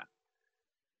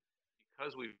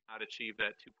 Because we've not achieved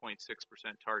that 2.6%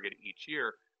 target each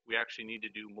year, we actually need to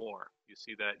do more. You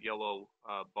see that yellow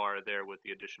bar there with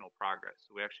the additional progress.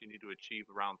 So we actually need to achieve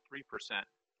around 3%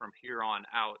 from here on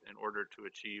out in order to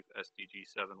achieve SDG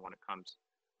 7 when it comes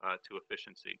to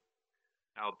efficiency.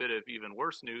 Now, a bit of even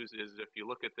worse news is if you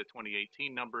look at the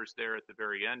 2018 numbers there at the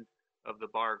very end of the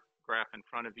bar graph in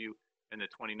front of you, and the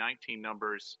 2019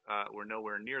 numbers, we're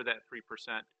nowhere near that 3%,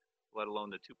 let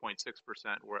alone the 2.6%.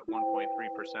 We're at 1.3%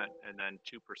 and then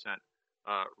 2%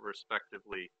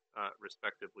 respectively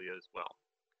as well.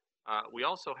 We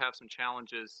also have some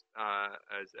challenges,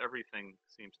 as everything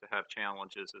seems to have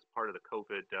challenges as part of the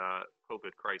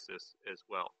COVID crisis as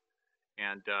well.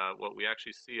 And what we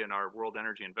actually see in our World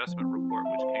Energy Investment Report,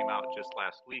 which came out just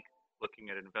last week, looking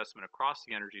at investment across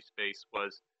the energy space,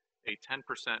 was a 10%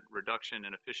 reduction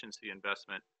in efficiency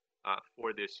investment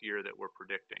for this year that we're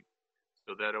predicting.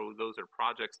 So that those are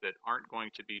projects that aren't going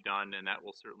to be done, and that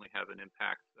will certainly have an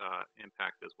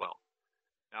impact as well.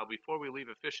 Now, before we leave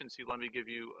efficiency, let me give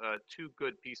you two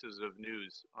good pieces of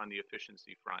news on the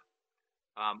efficiency front.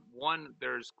 One,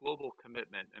 there's global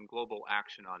commitment and global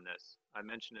action on this. I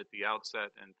mentioned at the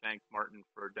outset and thanked Martin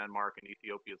for Denmark and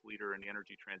Ethiopia's leader in the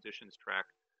energy transitions track.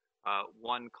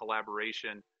 One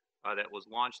collaboration that was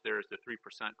launched there is the 3%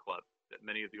 Club, that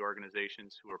many of the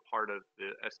organizations who are part of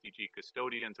the SDG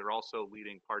custodians are also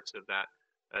leading parts of that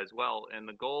as well. And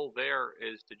the goal there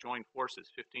is to join forces,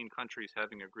 15 countries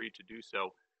having agreed to do so,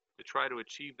 to try to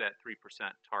achieve that 3%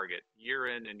 target year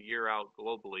in and year out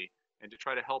globally, and to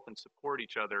try to help and support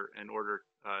each other in order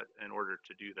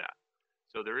to do that.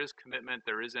 So there is commitment,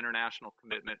 there is international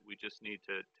commitment. We just need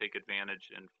to take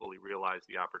advantage and fully realize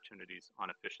the opportunities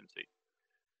on efficiency.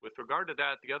 With regard to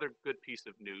that, the other good piece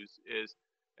of news is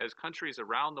as countries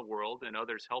around the world and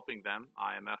others helping them,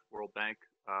 IMF, World Bank,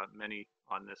 many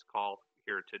on this call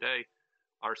here today,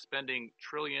 are spending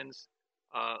trillions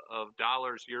of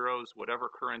dollars, euros, whatever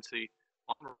currency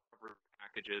on recovery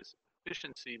packages.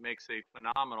 Efficiency makes a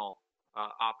phenomenal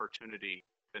opportunity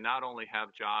to not only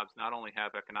have jobs, not only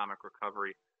have economic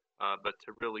recovery, but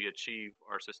to really achieve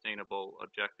our sustainable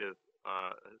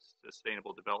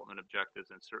development objectives,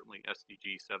 and certainly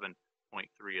SDG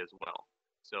 7.3 as well.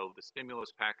 So the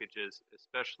stimulus packages,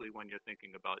 especially when you're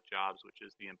thinking about jobs, which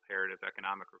is the imperative,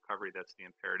 economic recovery, that's the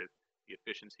imperative, the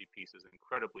efficiency piece is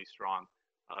incredibly strong.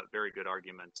 Very good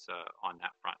arguments on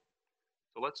that front.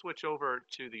 So let's switch over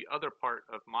to the other part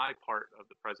of my part of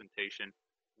the presentation,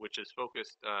 which is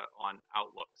focused on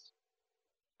outlooks.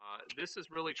 This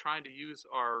is really trying to use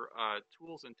our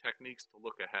tools and techniques to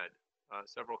look ahead.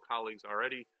 Several colleagues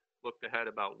already looked ahead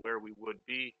about where we would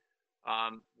be.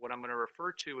 What I'm going to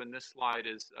refer to in this slide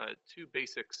is two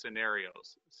basic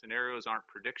scenarios. Scenarios aren't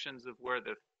predictions of where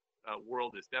the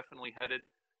world is definitely headed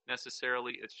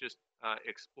necessarily. It's just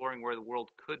exploring where the world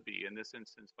could be, in this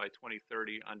instance, by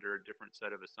 2030 under a different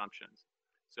set of assumptions.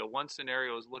 So one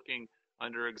scenario is looking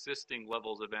under existing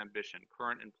levels of ambition,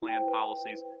 current and planned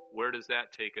policies. Where does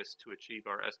that take us to achieve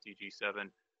our SDG 7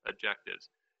 objectives?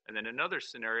 And then another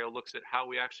scenario looks at how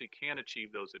we actually can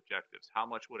achieve those objectives. How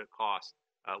much would it cost?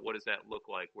 What does that look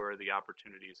like? Where are the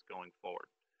opportunities going forward?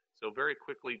 So very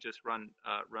quickly, just run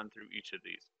through each of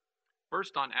these.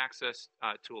 First, on access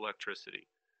to electricity.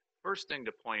 First thing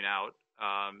to point out,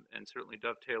 and certainly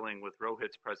dovetailing with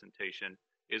Rohit's presentation,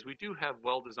 is we do have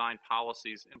well-designed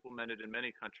policies implemented in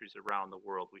many countries around the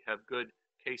world. We have good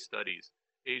case studies.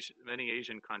 Many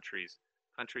Asian countries,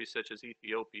 countries such as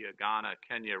Ethiopia, Ghana,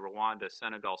 Kenya, Rwanda,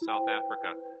 Senegal, South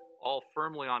Africa, all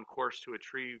firmly on course to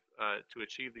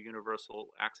achieve the universal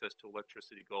access to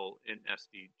electricity goal in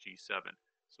SDG 7.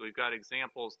 So we've got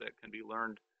examples that can be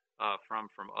learned from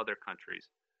other countries.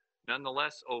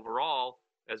 Nonetheless, overall,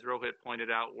 as Rohit pointed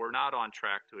out, we're not on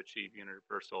track to achieve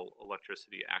universal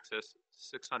electricity access.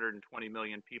 620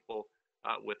 million people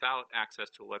without access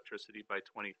to electricity by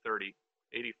 2030,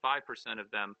 85% of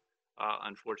them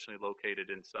unfortunately located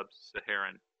in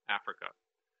sub-Saharan Africa.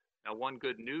 Now, one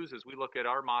good news as we look at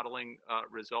our modeling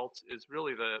results is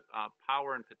really the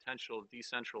power and potential of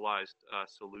decentralized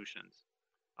solutions.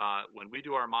 When we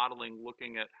do our modeling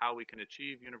looking at how we can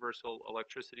achieve universal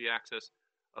electricity access,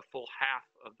 a full half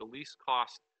of the least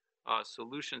cost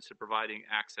solutions to providing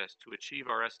access to achieve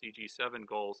our SDG 7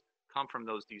 goals come from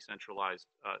those decentralized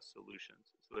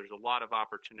solutions. So there's a lot of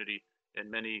opportunity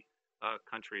in many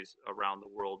countries around the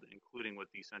world, including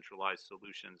with decentralized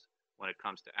solutions when it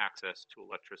comes to access to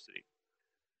electricity.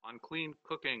 On clean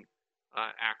cooking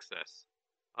access,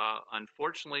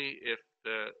 unfortunately, if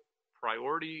the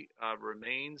priority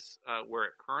remains where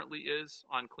it currently is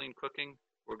on clean cooking,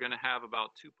 we're going to have about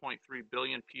 2.3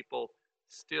 billion people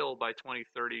still by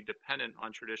 2030 dependent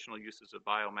on traditional uses of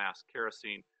biomass,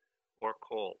 kerosene, or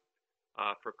coal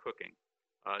for cooking.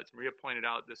 As Maria pointed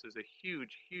out, this is a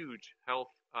huge, huge health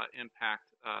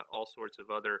impact, all sorts of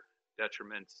other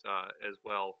detriments as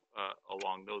well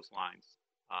along those lines.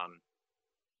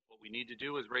 What we need to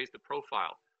do is raise the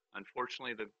profile.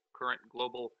 Unfortunately, the current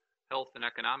global health and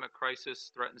economic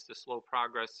crisis threatens to slow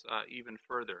progress even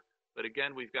further. But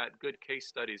again, we've got good case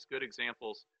studies, good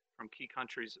examples from key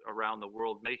countries around the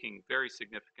world making very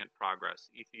significant progress.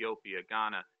 Ethiopia,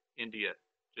 Ghana, India,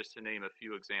 just to name a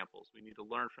few examples. We need to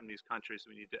learn from these countries.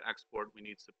 We need to export, we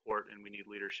need support, and we need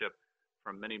leadership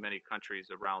from many, many countries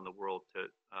around the world to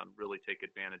really take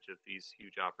advantage of these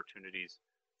huge opportunities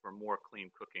for more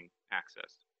clean cooking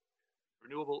access.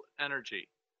 Renewable energy.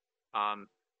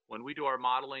 When we do our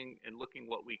modeling and looking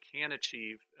what we can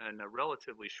achieve in a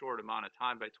relatively short amount of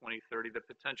time by 2030, the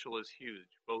potential is huge,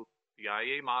 both the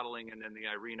IEA modeling and then the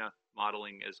IRENA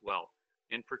modeling as well.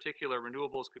 In particular,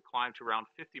 renewables could climb to around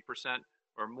 50%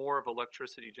 or more of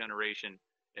electricity generation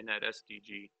in that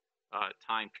SDG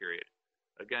time period.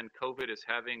 Again, COVID is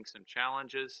having some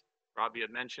challenges. Robbie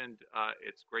had mentioned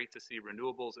it's great to see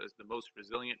renewables as the most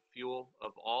resilient fuel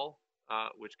of all,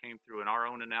 which came through in our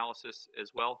own analysis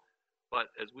as well. But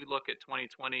as we look at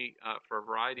 2020 for a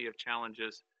variety of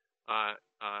challenges,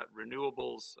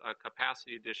 renewables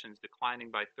capacity additions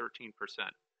declining by 13%.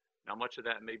 Now, much of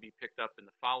that may be picked up in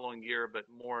the following year, but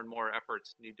more and more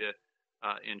efforts need to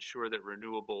ensure that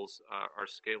renewables are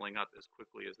scaling up as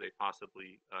quickly as they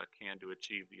possibly can to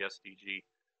achieve the SDG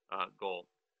goal.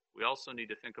 We also need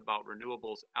to think about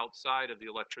renewables outside of the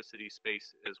electricity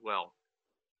space as well,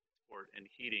 transport and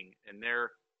heating. And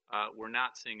there, we're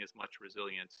not seeing as much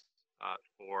resilience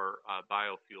for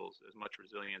biofuels, as much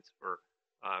resilience for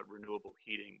renewable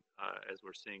heating as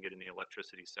we're seeing it in the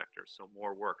electricity sector. So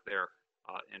more work there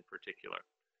in particular.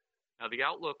 Now, the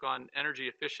outlook on energy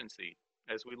efficiency,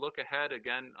 as we look ahead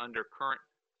again under current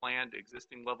planned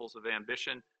existing levels of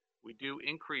ambition, we do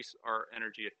increase our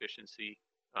energy efficiency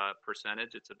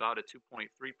percentage. It's about a 2.3%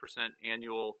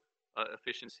 annual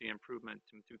efficiency improvement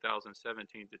from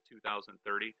 2017 to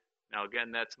 2030. Now,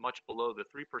 again, that's much below the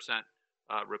 3%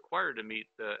 required to meet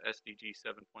the SDG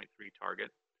 7.3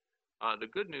 target. The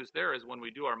good news there is when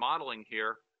we do our modeling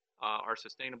here, our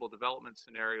sustainable development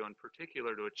scenario in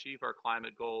particular to achieve our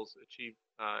climate goals, achieve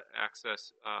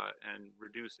access and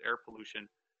reduce air pollution,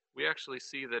 we actually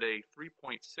see that a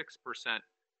 3.6%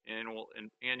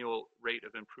 annual rate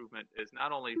of improvement is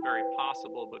not only very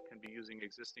possible, but can be using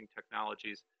existing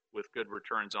technologies with good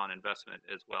returns on investment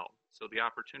as well. So the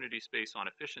opportunity space on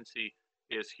efficiency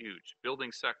is huge.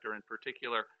 Building sector in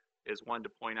particular is one to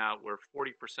point out where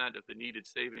 40% of the needed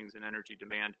savings in energy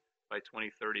demand by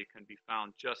 2030 can be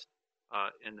found just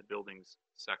in the buildings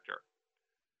sector.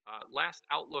 Last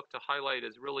outlook to highlight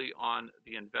is really on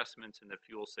the investments in the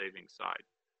fuel saving side.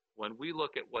 When we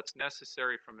look at what's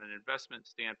necessary from an investment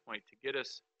standpoint to get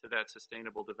us to that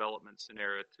sustainable development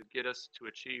scenario, to get us to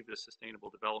achieve the sustainable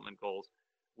development goals,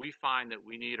 we find that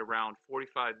we need around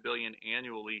 45 billion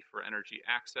annually for energy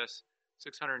access,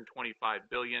 625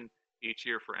 billion each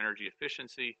year for energy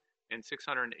efficiency, and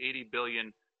 680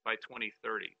 billion by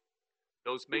 2030.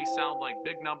 Those may sound like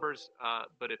big numbers,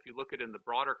 but if you look at it in the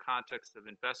broader context of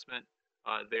investment,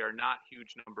 they are not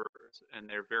huge numbers, and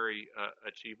they're very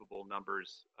achievable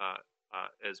numbers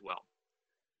as well.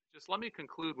 Just let me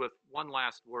conclude with one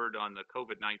last word on the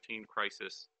COVID-19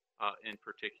 crisis in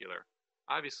particular.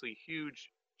 Obviously, huge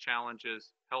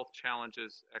challenges, health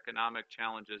challenges, economic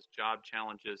challenges, job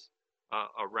challenges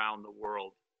around the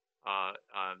world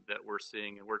that we're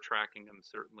seeing, and we're tracking them,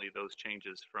 certainly those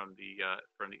changes from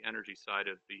the energy side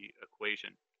of the equation.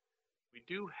 We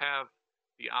do have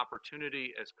the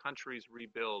opportunity as countries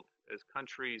rebuild, as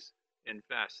countries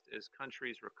invest, as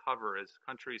countries recover, as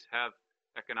countries have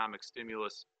economic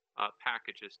stimulus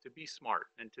packages to be smart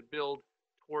and to build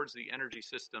towards the energy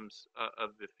systems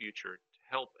of the future to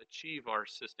help achieve our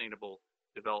sustainable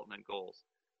development goals.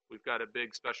 We've got a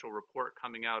big special report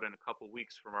coming out in a couple of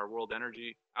weeks from our World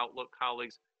Energy Outlook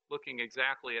colleagues looking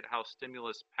exactly at how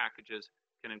stimulus packages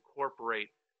can incorporate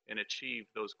and achieve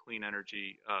those clean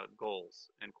energy goals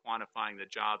and quantifying the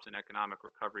jobs and economic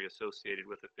recovery associated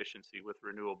with efficiency, with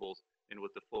renewables, and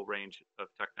with the full range of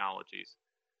technologies.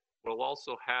 We'll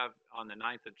also have on the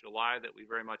 9th of July that we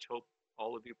very much hope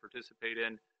all of you participate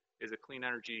in is a Clean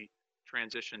Energy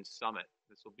Transition Summit.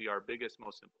 This will be our biggest,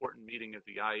 most important meeting of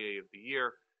the IEA of the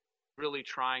year, really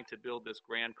trying to build this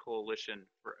grand coalition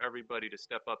for everybody to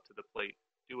step up to the plate,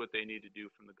 do what they need to do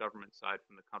from the government side,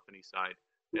 from the company side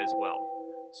as well.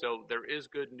 So there is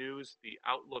good news. The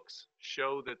outlooks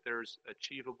show that there's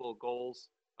achievable goals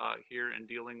here in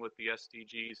dealing with the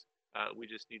SDGs. We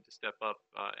just need to step up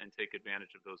and take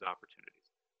advantage of those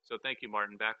opportunities. So thank you,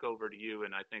 Martin. Back over to you.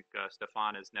 And I think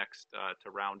Stefan is next to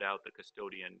round out the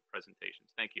custodian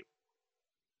presentations. Thank you.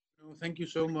 No, thank you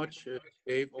so much,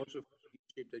 Dave, also for the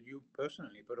leadership that you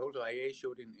personally, but also IEA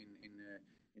showed in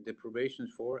the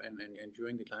preparations for and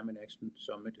during the Climate Action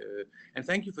Summit. And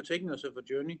thank you for taking us on a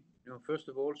journey. First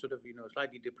of all, sort of,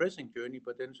 slightly depressing journey,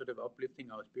 but then sort of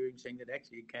uplifting our spirit, saying that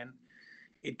actually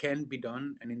it can be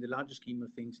done. And in the larger scheme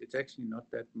of things, it's actually not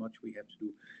that much we have to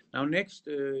do. Now, next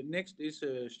is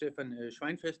Stefan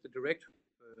Schweinfest, the director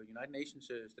of the United Nations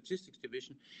Statistics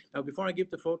Division. Now, before I give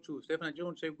the floor to Stefan, I just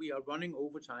want to say we are running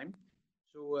over time.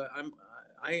 So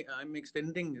I'm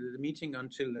extending the meeting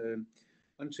until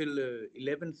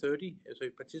 11:30, so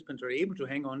if participants are able to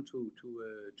hang on to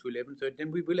 11:30,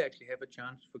 then we will actually have a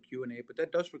chance for Q&A. But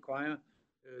that does require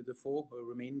the four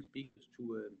remaining speakers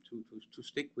to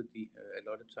stick with the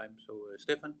allotted time. So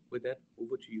Stefan, with that,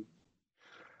 over to you.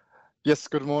 Yes,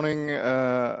 good morning,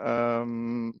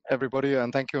 everybody,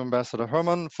 and thank you, Ambassador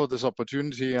Herman, for this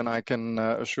opportunity. And I can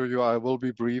assure you I will be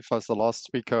brief. As the last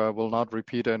speaker, I will not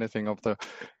repeat anything of the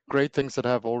great things that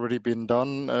have already been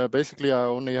done. Basically, I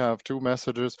only have two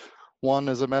messages. One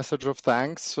is a message of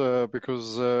thanks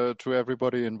because to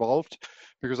everybody involved,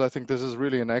 because I think this is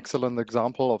really an excellent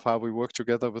example of how we work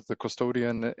together with the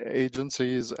custodian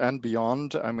agencies and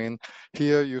beyond. I mean,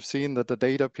 here you've seen that the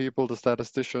data people, the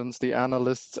statisticians, the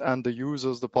analysts, and the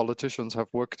users, the politicians, have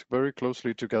worked very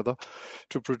closely together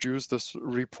to produce this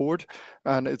report.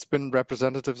 And it's been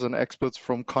representatives and experts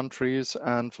from countries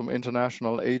and from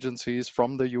international agencies,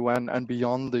 from the UN and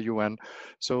beyond the UN.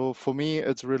 So for me,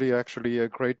 it's really actually a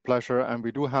great pleasure. And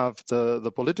we do have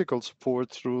the political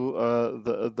support through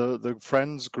the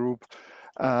Friends group.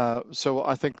 So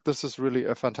I think this is really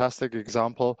a fantastic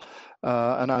example.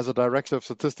 And as a director of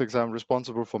statistics, I'm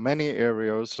responsible for many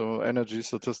areas. So energy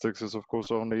statistics is, of course,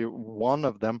 only one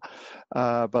of them.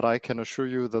 But I can assure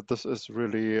you that this is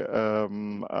really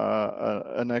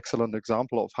an excellent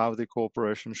example of how the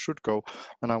cooperation should go.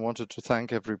 And I wanted to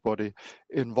thank everybody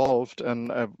involved.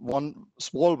 And one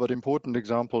small but important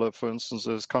example, for instance,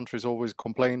 is countries always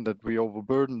complain that we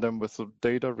overburden them with the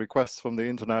data requests from the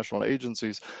international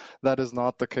agencies. That is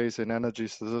not the case in energy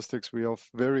statistics. We are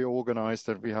very organized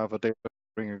and we have a data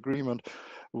sharing agreement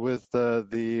with the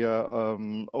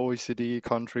OECD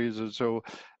countries, so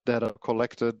that are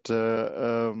collected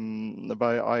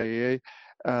by IEA,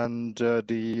 and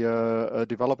the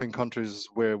developing countries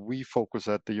where we focus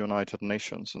at the United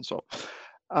Nations. And so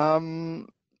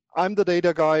I'm the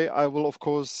data guy. I will, of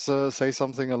course, say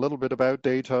something a little bit about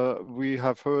data. We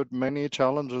have heard many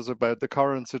challenges about the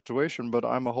current situation, but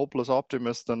I'm a hopeless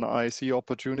optimist and I see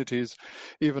opportunities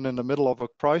even in the middle of a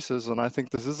crisis. And I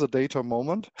think this is a data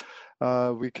moment.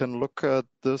 We can look at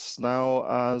this now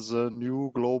as a new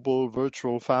global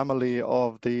virtual family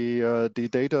of the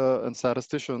data and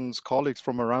statisticians. Colleagues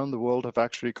from around the world have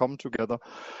actually come together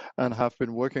and have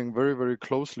been working very, very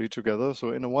closely together.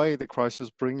 So in a way, the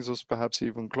crisis brings us perhaps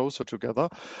even closer together.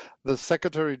 The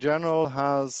Secretary General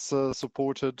has is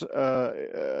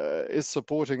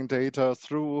supporting data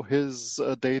through his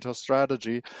data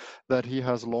strategy that he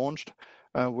has launched.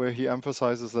 Where he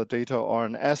emphasizes that data are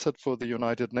an asset for the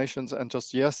United Nations. And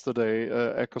just yesterday,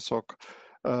 ECOSOC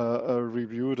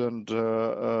reviewed and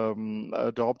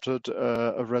adopted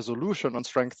a resolution on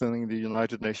strengthening the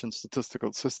United Nations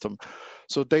statistical system.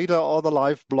 So data are the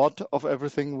lifeblood of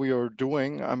everything we are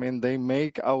doing. I mean, they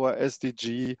make our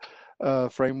SDG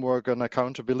framework and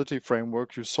accountability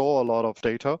framework. You saw a lot of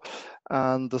data,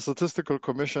 and the Statistical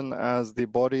Commission, as the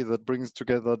body that brings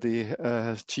together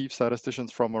the chief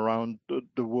statisticians from around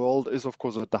the world, is of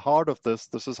course at the heart of this.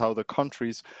 This is how the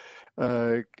countries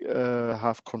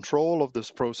have control of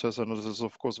this process, and this is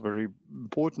of course very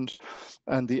important.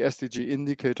 And the SDG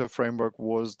indicator framework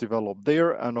was developed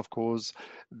there, and of course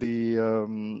the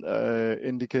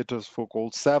indicators for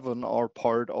Goal 7 are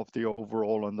part of the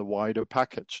overall and the wider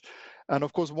package. And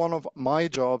of course, one of my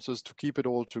jobs is to keep it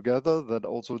all together, that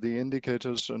also the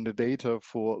indicators and the data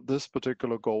for this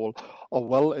particular goal are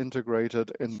well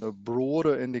integrated in the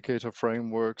broader indicator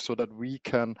framework so that we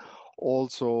can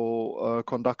also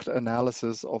conduct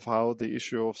analysis of how the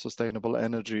issue of sustainable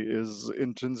energy is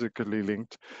intrinsically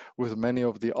linked with many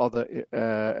of the other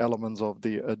elements of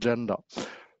the agenda.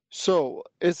 So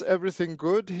is everything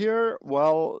good here?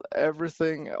 Well,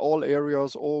 all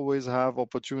areas always have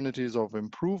opportunities of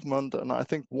improvement. And I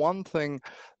think one thing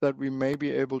that we may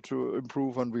be able to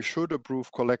improve and we should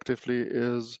improve collectively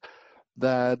is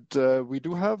that we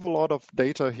do have a lot of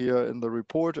data here in the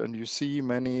report, and you see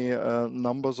many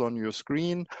numbers on your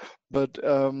screen, but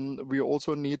we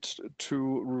also need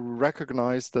to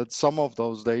recognize that some of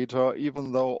those data,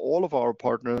 even though all of our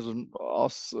partners, and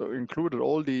us included,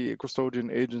 all the custodian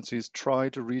agencies, try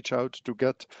to reach out to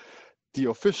get the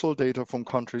official data from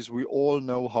countries, we all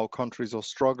know how countries are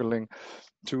struggling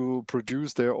to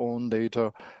produce their own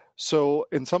data. So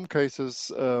in some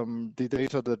cases, the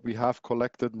data that we have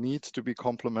collected needs to be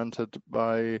complemented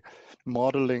by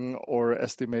modeling or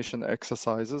estimation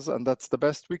exercises, and that's the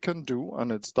best we can do,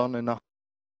 and it's done in a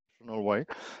way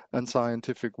and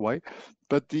scientific way.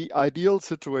 But the ideal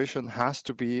situation has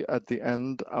to be, at the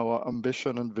end, our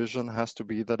ambition and vision has to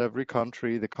be that every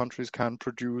country, the countries can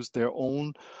produce their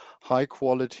own high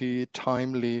quality,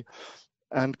 timely,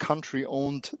 and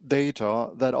country-owned data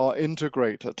that are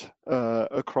integrated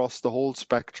across the whole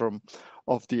spectrum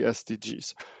of the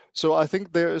SDGs. So I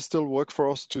think there is still work for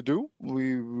us to do.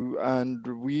 We at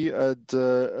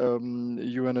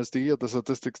UNSD, at the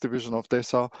Statistics Division of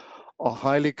DESA, are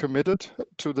highly committed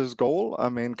to this goal. I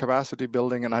mean, capacity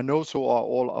building, and I know so are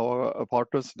all our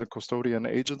partners, the custodian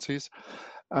agencies.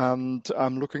 And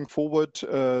I'm looking forward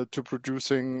to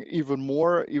producing even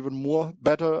more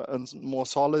better and more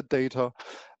solid data.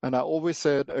 And I always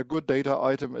said a good data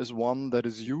item is one that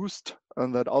is used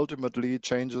and that ultimately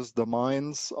changes the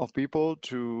minds of people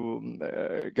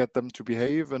to get them to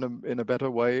behave in a better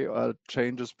way,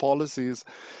 changes policies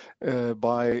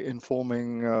by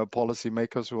informing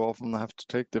policymakers who often have to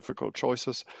take difficult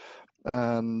choices.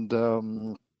 And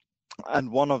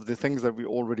one of the things that we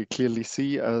already clearly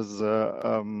see, as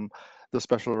the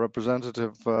special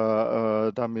representative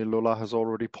Dami Lola has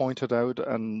already pointed out,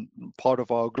 and part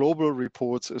of our global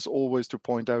reports is always to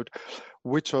point out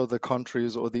which are the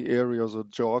countries or the areas or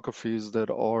geographies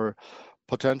that are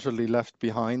potentially left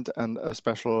behind, and a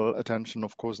special attention,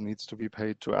 of course, needs to be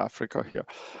paid to Africa here.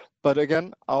 But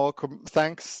again, our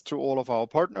thanks to all of our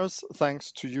partners,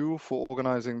 thanks to you for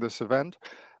organizing this event,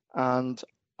 and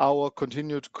our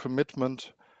continued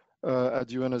commitment at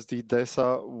UNSD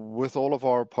DESA with all of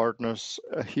our partners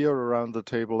here around the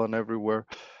table and everywhere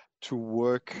to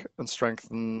work and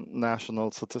strengthen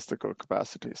national statistical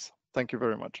capacities. Thank you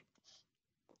very much.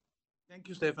 Thank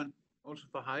you, Stefan, also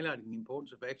for highlighting the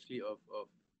importance of actually of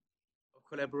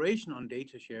collaboration on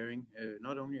data sharing,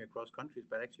 not only across countries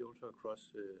but actually also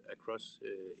across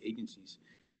agencies.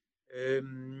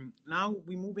 Now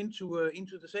we move into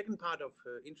the second part of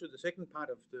the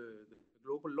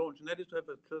global launch, and that is to have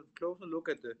a closer look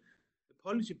at the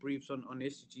policy briefs on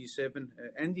SDG 7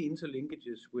 and the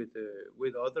interlinkages with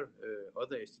other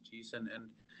SDGs,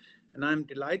 and I'm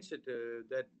delighted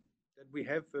that we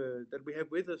have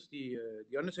with us the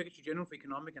Undersecretary General for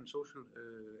Economic and Social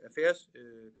Affairs,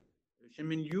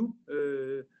 Shenmin Liu.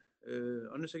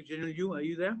 Undersecretary General Liu, are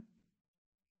you there?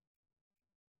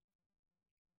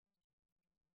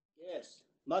 Yes,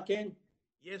 Martin.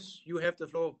 Yes, you have the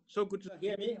floor. So good to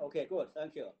hear me. Okay, good.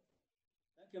 Thank you.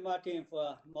 Thank you, Martin,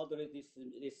 for moderating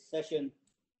this session.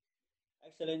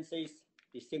 Excellencies,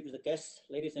 distinguished guests,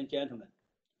 ladies and gentlemen,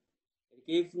 it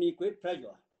gives me great pleasure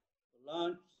to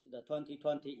launch the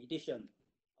 2020 edition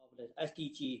of the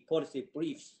SDG policy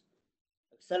briefs,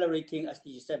 accelerating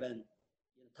SDG 7 in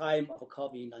time of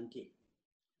COVID-19.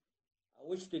 I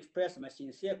wish to express my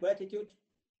sincere gratitude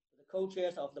to the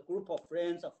co-chairs of the Group of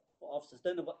Friends of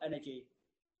Sustainable Energy,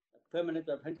 the permanent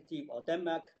representative of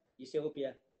Denmark,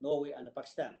 Ethiopia, Norway, and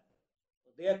Pakistan,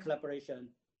 for their collaboration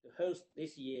to host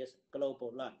this year's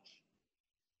global launch.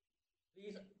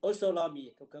 Please also allow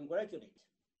me to congratulate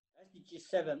SDG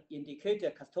 7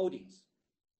 indicator custodians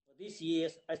for this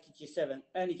year's SDG 7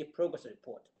 Energy Progress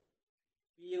Report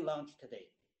being launched today.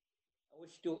 I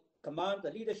wish to commend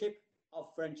the leadership of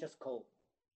Francesco,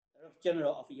 Director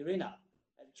General of IRENA,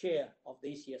 as chair of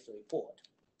this year's report.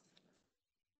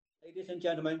 Ladies and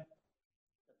gentlemen,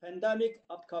 the pandemic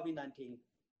of COVID-19,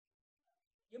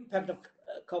 impact of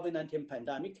COVID-19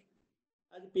 pandemic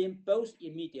has been both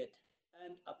immediate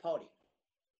and appalling,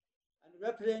 and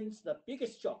represents the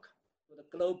biggest shock to the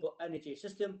global energy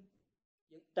system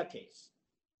in decades.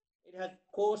 It has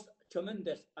caused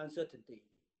tremendous uncertainty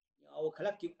in our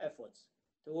collective efforts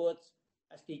towards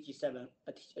SDG 7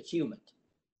 achievement.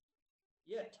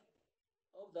 Yet,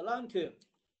 over the long term,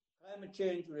 climate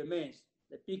change remains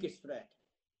the biggest threat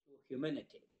to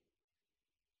humanity.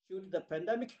 Should the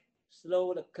pandemic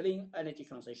slow the clean energy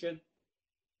transition,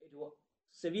 it will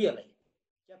severely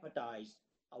jeopardize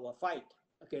our fight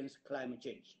against climate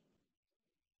change.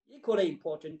 Equally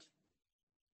important,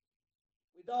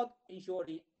 without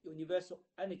ensuring universal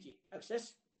energy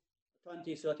access, the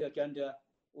 2030 agenda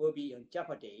will be in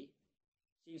jeopardy,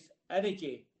 since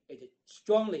energy is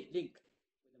strongly linked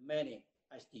with many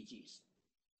SDGs.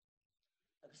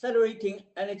 Accelerating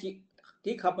energy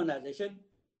decarbonization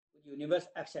with universal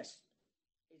access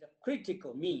is a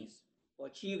critical means for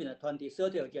achieving the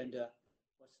 2030 agenda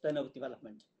for sustainable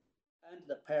development and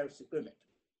the Paris Agreement.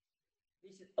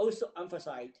 This is also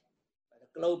emphasized by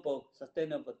the Global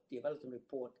Sustainable Development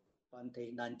Report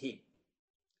 2019.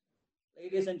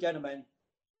 Ladies and gentlemen,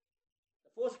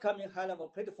 the forthcoming high-level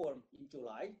platform in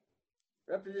July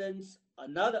represents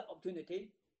another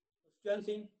opportunity to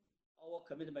strengthen our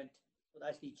commitment to the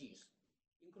SDGs,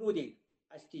 including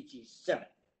SDG 7.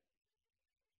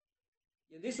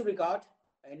 In this regard,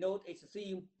 I note its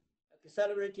theme,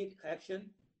 accelerated action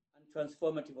and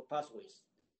transformative pathways,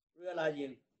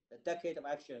 realizing the decade of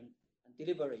action and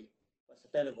delivery for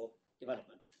sustainable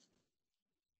development.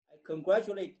 I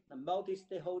congratulate the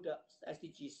multi-stakeholder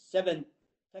SDG 7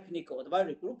 Technical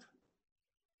Advisory Group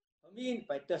convened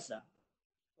by DESA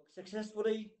for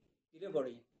successfully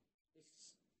delivering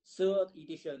this third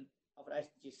edition of the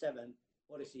SDG 7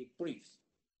 policy briefs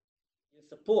in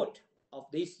support of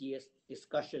this year's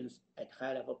discussions at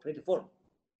high-level political forum.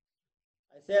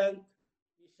 I thank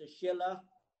Mr. Sheila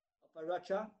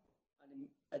Paracha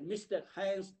and Mr.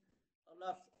 Hans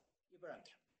Olaf Ibrahim,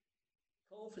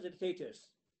 co-facilitators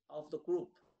of the group,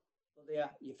 for their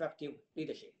effective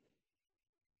leadership.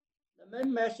 The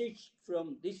main message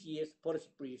from this year's policy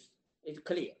briefs is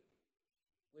clear.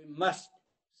 We must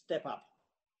step up.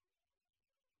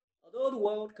 Although the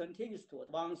world continues to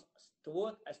advance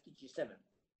toward SDG 7,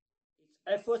 its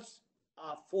efforts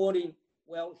are falling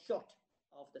well short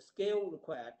of the scale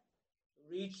required to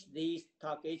reach these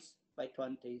targets by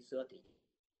 2030.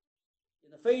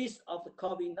 In the face of the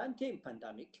COVID-19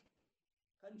 pandemic,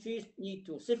 countries need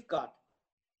to safeguard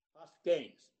past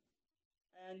gains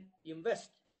and invest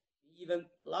in even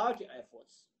larger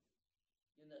efforts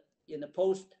in the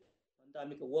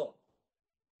post-pandemic world.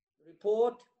 The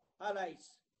report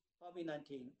highlights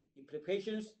COVID-19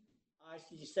 implications,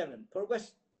 SDG 7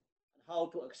 progress, and how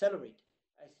to accelerate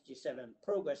SDG 7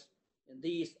 progress in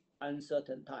these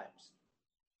uncertain times.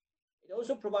 It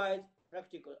also provides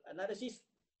practical analysis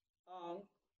on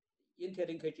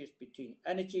interlinkages between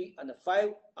energy and the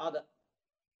 5 other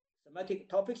thematic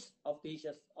topics of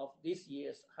this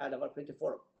year's high-level political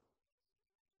forum,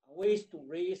 and ways to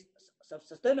raise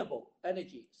sustainable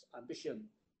energy ambition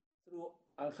through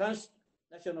enhanced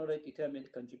nationally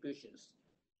determined contributions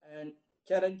and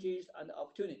challenges and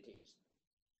opportunities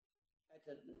at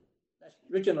the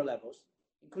regional levels,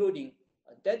 including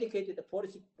a dedicated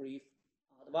policy brief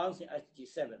on advancing SDG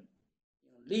 7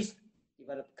 in least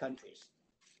developed countries.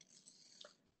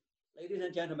 Ladies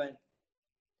and gentlemen,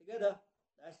 together,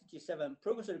 the SDG 7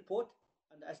 progress report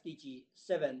and the SDG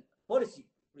 7 policy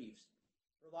briefs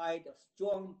provide a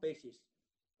strong basis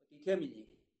for determining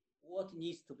what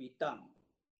needs to be done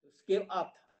to scale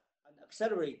up and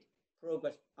accelerate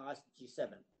progress on SDG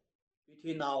 7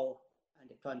 between now and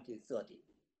 2030.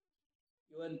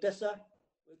 UNDESA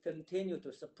will continue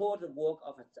to support the work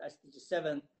of its SDG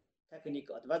 7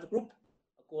 Technical Advisory Group.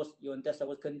 Of course, UNDESA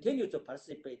will continue to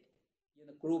participate in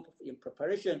the group in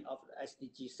preparation of the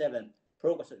SDG 7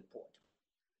 progress report.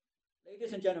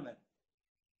 Ladies and gentlemen,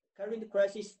 the current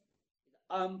crisis is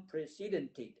an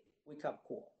unprecedented wake-up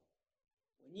call.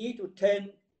 We need to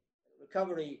turn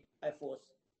recovery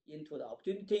efforts into the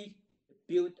opportunity to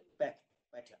build back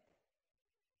better.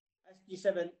 SDG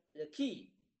 7 is the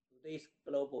key to this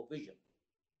global vision.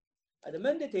 As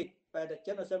mandated by the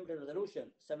General Assembly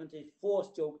Resolution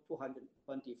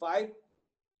 74/225,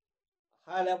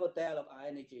 a high-level dialogue on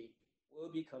energy will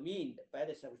be convened by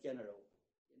the Secretary General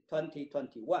in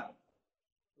 2021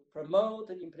 to promote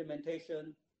the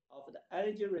implementation of the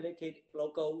energy-related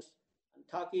goals and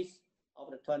targets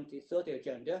of the 2030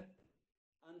 Agenda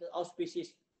and the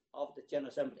auspices of the General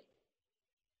Assembly.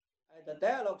 As the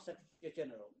Dialogue Secretary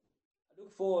General, I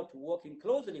look forward to working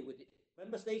closely with the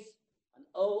Member States and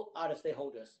all other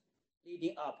stakeholders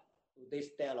leading up to this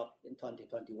dialogue in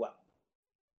 2021.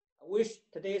 I wish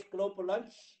today's global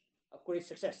lunch a great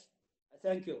success. I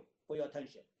thank you for your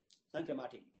attention. Thank you,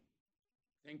 Martin.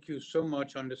 Thank you so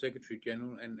much, Under Secretary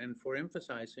General, and for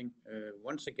emphasizing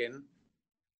once again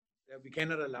that we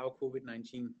cannot allow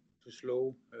COVID-19 to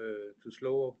slow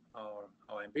our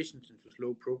ambitions and to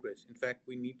slow progress. In fact,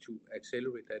 we need to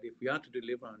accelerate that if we are to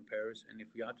deliver on Paris and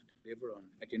if we are to deliver on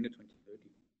Agenda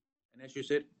 2030. And as you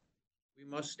said, we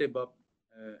must step up.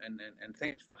 And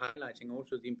thanks for highlighting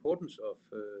also the importance of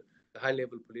the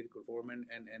high-level political forum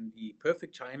and the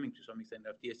perfect timing to some extent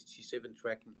of the SDG 7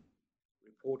 tracking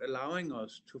report, allowing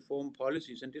us to form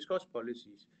policies and discuss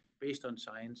policies based on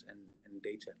science and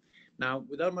data. Now,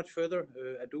 without much further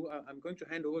ado, I'm going to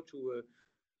hand over to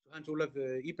Hans Olaf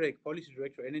Ibrecht, Policy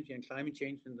Director, Energy and Climate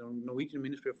Change in the Norwegian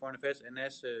Ministry of Foreign Affairs, and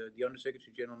as the Under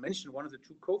Secretary General mentioned, one of the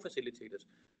 2 co-facilitators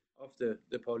of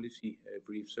the policy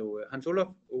brief. So Hans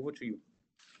Olaf, over to you.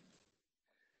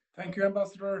 Thank you,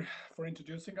 Ambassador, for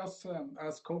introducing us.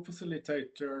 As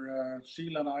co-facilitator,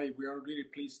 Sheila and I, we are really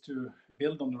pleased to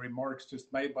build on the remarks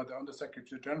just made by the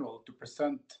Under-Secretary General to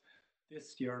present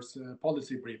this year's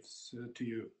policy briefs to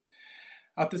you.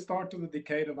 At the start of the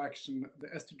decade of action, the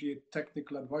SDG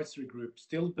Technical Advisory Group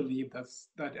still believed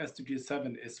that SDG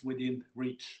 7 is within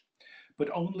reach, but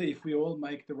only if we all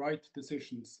make the right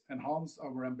decisions, enhance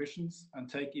our ambitions, and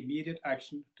take immediate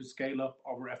action to scale up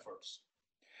our efforts.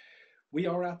 We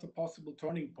are at a possible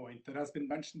turning point that has been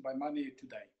mentioned by many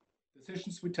today.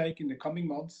 Decisions we take in the coming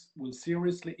months will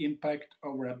seriously impact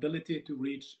our ability to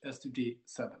reach SDG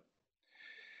 7.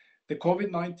 The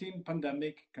COVID-19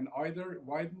 pandemic can either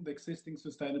widen the existing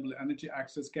sustainable energy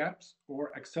access gaps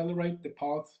or accelerate the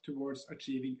path towards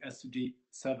achieving SDG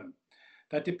 7.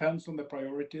 That depends on the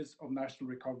priorities of national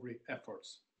recovery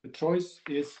efforts. The choice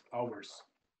is ours.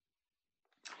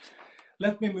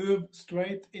 Let me move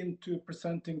straight into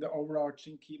presenting the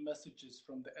overarching key messages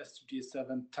from the SDG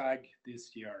 7 tag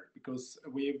this year, because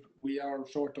we are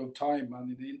short of time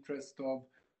and in the interest of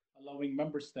allowing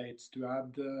member states to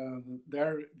add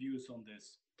their views on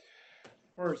this.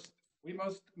 First, we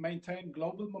must maintain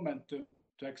global momentum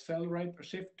to accelerate a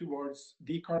shift towards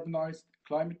decarbonized,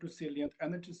 climate-resilient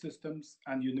energy systems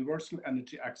and universal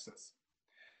energy access.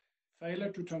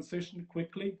 Failure to transition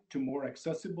quickly to more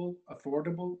accessible,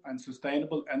 affordable, and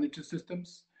sustainable energy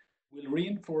systems will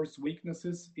reinforce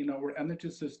weaknesses in our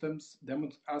energy systems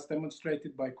as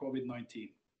demonstrated by COVID-19.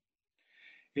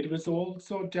 It will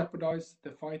also jeopardize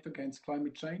the fight against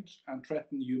climate change and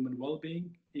threaten human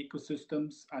well-being,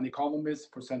 ecosystems, and economies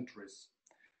for centuries.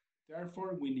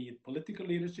 Therefore, we need political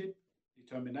leadership,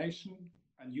 determination,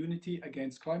 and unity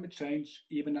against climate change,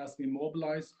 even as we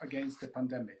mobilize against the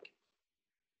pandemic.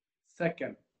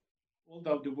 Second,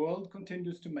 although the world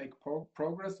continues to make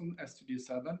progress on SDG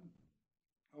 7,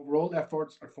 overall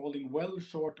efforts are falling well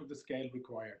short of the scale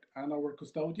required, and our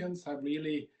custodians have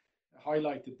really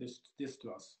highlighted this to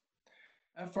us.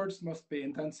 Efforts must be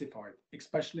intensified,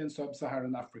 especially in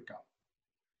sub-Saharan Africa.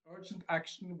 Urgent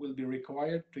action will be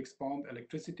required to expand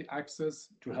electricity access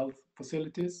to health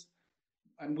facilities,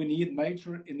 and we need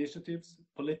major initiatives,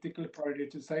 political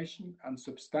prioritization, and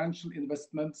substantial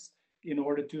investments in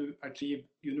order to achieve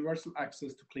universal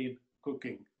access to clean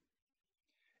cooking.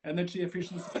 Energy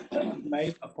efficiency is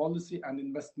made a policy and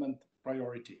investment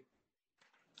priority.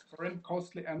 Current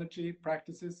costly energy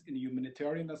practices in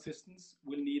humanitarian assistance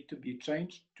will need to be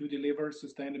changed to deliver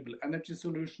sustainable energy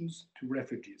solutions to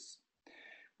refugees.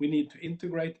 We need to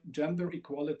integrate gender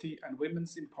equality and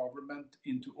women's empowerment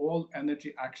into all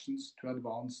energy actions to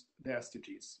advance the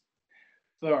SDGs.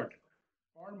 Third,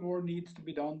 far more needs to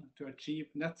be done to achieve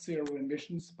net zero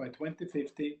emissions by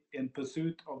 2050 in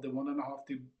pursuit of the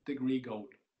 1.5-degree goal.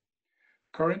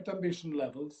 Current ambition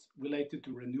levels related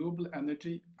to renewable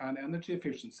energy and energy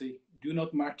efficiency do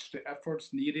not match the efforts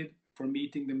needed for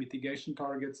meeting the mitigation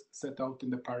targets set out in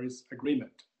the Paris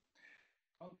Agreement.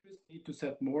 Countries need to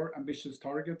set more ambitious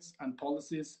targets and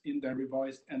policies in their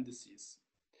revised NDCs.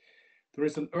 There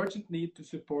is an urgent need to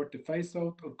support the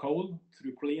phase-out of coal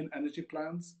through clean energy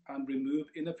plans and remove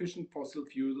inefficient fossil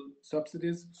fuel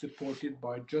subsidies supported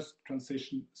by just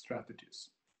transition strategies.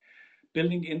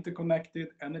 Building interconnected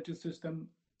energy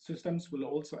systems will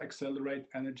also accelerate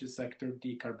energy sector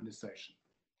decarbonization.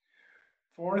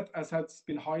 Fourth, as has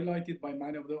been highlighted by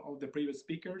many of the previous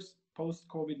speakers,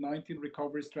 post-COVID-19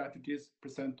 recovery strategies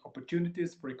present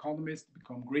opportunities for economies to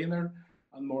become greener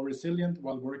and more resilient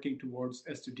while working towards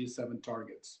SDG 7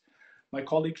 targets. My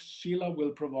colleague Sheila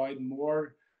will provide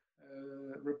more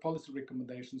policy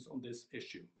recommendations on this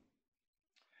issue.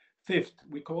 Fifth,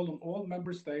 we call on all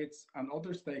member states and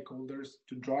other stakeholders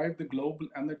to drive the global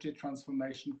energy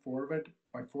transformation forward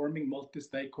by forming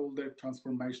multi-stakeholder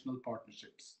transformational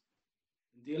partnerships.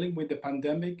 In dealing with the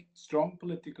pandemic, strong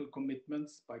political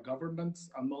commitments by governments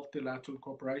and multilateral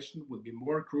cooperation will be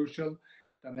more crucial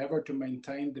than ever to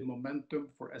maintain the momentum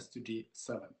for SDG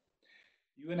 7.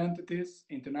 UN entities,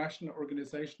 international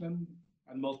organizations,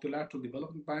 and multilateral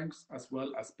development banks, as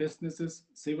well as businesses,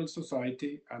 civil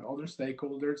society, and other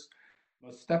stakeholders,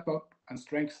 must step up and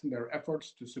strengthen their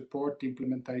efforts to support the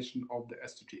implementation of the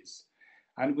SDGs.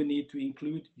 And we need to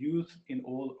include youth in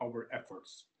all our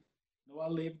efforts. Now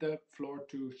I'll leave the floor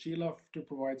to Sheila to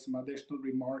provide some additional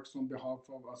remarks on behalf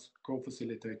of us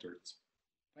co-facilitators.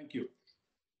 Thank you.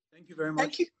 Thank you very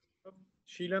much. Thank you.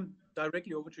 Sheila,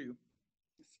 directly over to you.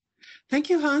 Thank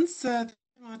you, Hans. Thank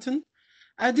you, Martin.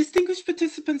 Distinguished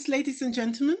participants, ladies and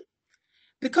gentlemen,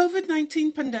 the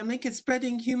COVID-19 pandemic is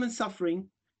spreading human suffering,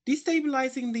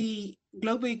 destabilizing the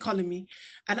global economy,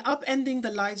 and upending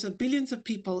the lives of billions of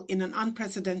people in an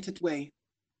unprecedented way.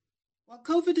 While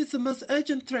COVID is the most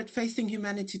urgent threat facing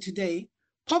humanity today,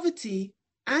 poverty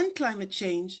and climate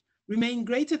change remain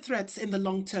greater threats in the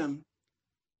long term.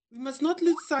 We must not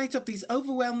lose sight of these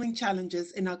overwhelming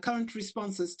challenges in our current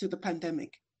responses to the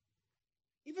pandemic.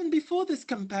 Even before this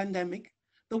pandemic,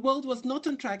 the world was not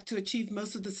on track to achieve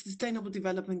most of the Sustainable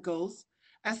Development Goals,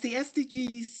 as the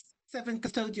SDGs 7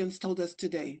 custodians told us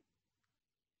today.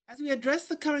 As we address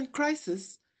the current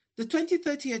crisis, the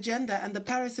 2030 Agenda and the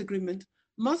Paris Agreement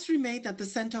must remain at the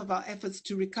center of our efforts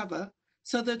to recover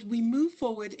so that we move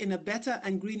forward in a better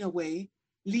and greener way,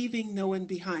 leaving no one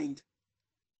behind.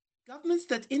 Governments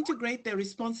that integrate their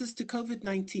responses to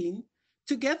COVID-19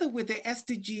 together with the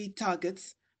SDG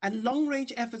targets and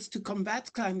long-range efforts to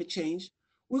combat climate change,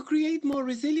 will create more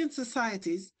resilient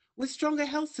societies with stronger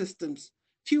health systems,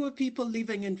 fewer people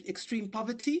living in extreme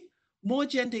poverty, more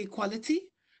gender equality,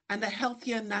 and a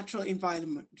healthier natural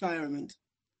environment.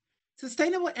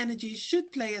 Sustainable energy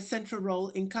should play a central role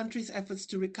in countries' efforts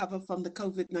to recover from the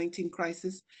COVID-19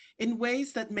 crisis in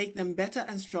ways that make them better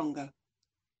and stronger.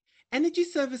 Energy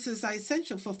services are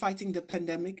essential for fighting the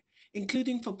pandemic,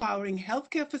 including for powering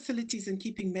healthcare facilities and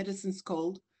keeping medicines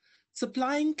cold,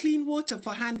 supplying clean water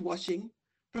for hand washing,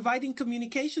 providing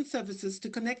communication services to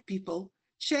connect people,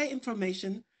 share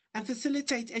information, and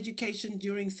facilitate education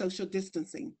during social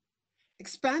distancing.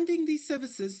 Expanding these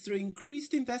services through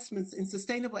increased investments in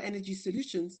sustainable energy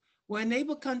solutions will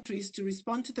enable countries to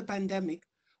respond to the pandemic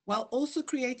while also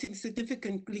creating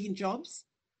significant green jobs,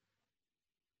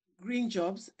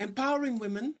 empowering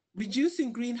women,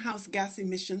 reducing greenhouse gas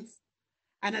emissions,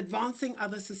 and advancing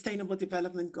other sustainable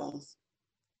development goals.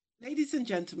 Ladies and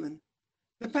gentlemen,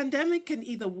 the pandemic can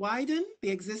either widen the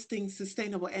existing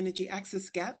sustainable energy access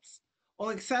gaps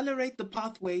or accelerate the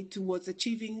pathway towards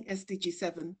achieving SDG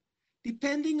 7,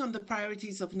 depending on the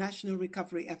priorities of national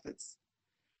recovery efforts.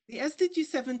 The SDG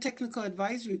 7 Technical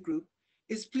Advisory Group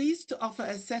is pleased to offer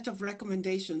a set of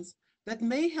recommendations that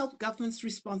may help governments'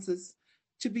 responses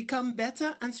to become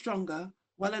better and stronger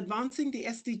while advancing the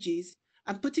SDGs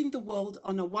and putting the world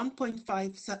on a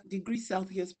 1.5 degrees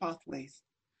Celsius pathways.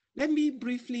 Let me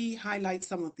briefly highlight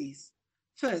some of these.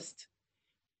 First,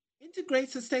 integrate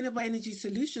sustainable energy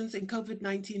solutions in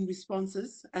COVID-19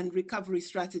 responses and recovery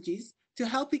strategies to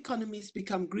help economies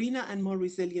become greener and more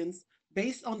resilient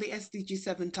based on the SDG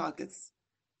 7 targets.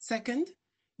 Second,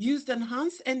 use the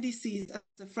enhanced NDCs as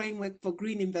a framework for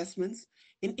green investments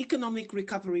in economic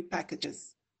recovery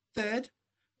packages. Third,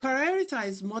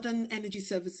 prioritize modern energy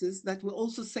services that will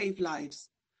also save lives,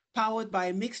 powered by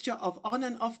a mixture of on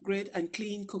and off-grid and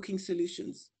clean cooking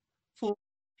solutions. Fourth,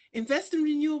 invest in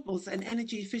renewables and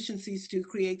energy efficiencies to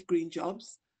create green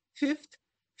jobs. Fifth,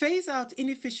 phase out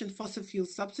inefficient fossil fuel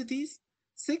subsidies.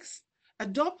 Sixth,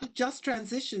 adopt just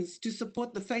transitions to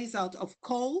support the phase out of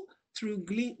coal through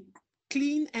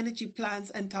clean energy plans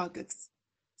and targets.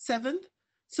 Seventh,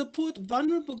 support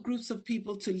vulnerable groups of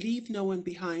people to leave no one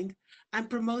behind and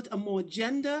promote a more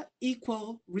gender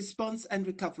equal response and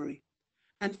recovery.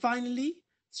 And finally,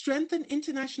 strengthen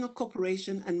international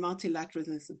cooperation and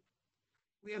multilateralism.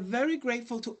 We are very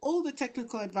grateful to all the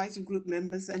Technical Advisory Group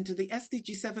members and to the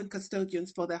SDG 7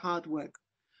 custodians for their hard work.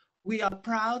 We are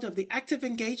proud of the active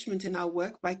engagement in our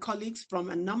work by colleagues from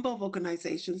a number of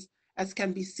organizations, as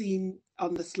can be seen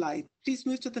on the slide. Please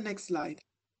move to the next slide.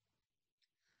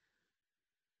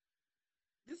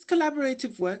 This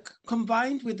collaborative work,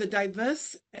 combined with the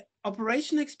diverse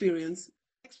operational experience,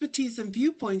 expertise and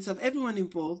viewpoints of everyone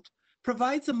involved,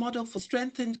 provides a model for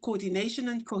strengthened coordination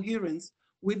and coherence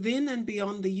within and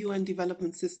beyond the UN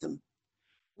development system.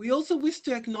 We also wish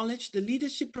to acknowledge the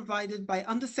leadership provided by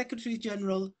Under-Secretary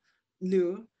General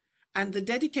Liu and the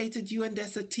dedicated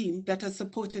UNDESA team that has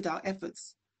supported our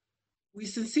efforts. We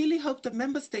sincerely hope that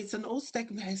member states and all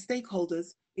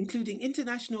stakeholders, including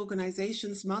international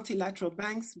organizations, multilateral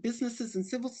banks, businesses, and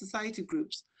civil society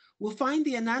groups, will find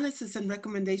the analysis and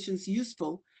recommendations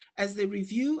useful as they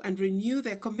review and renew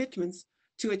their commitments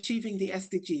to achieving the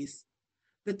SDGs.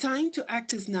 The time to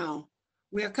act is now.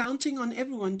 We are counting on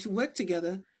everyone to work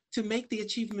together to make the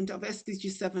achievement of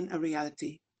SDG 7 a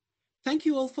reality. Thank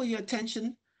you all for your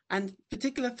attention, and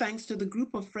particular thanks to the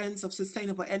Group of Friends of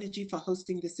Sustainable Energy for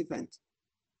hosting this event.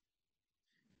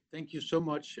 Thank you so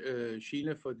much,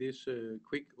 Sheila, for this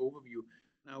quick overview.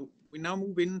 Now, we now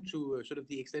move into sort of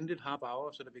the extended half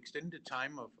hour, sort of extended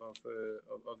time of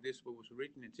this, what was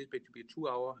originally anticipated to be a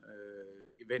 2-hour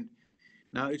event.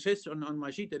 Now, it says on my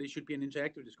sheet that it should be an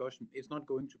interactive discussion. It's not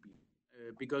going to be,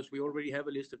 because we already have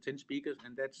a list of 10 speakers,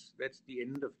 and that's the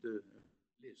end of the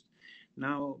list.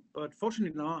 Now, but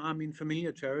fortunately now I'm in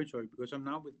familiar territory because I'm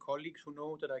now with colleagues who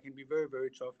know that I can be very, very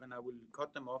tough, and I will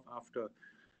cut them off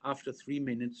after 3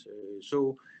 minutes.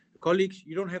 So, colleagues,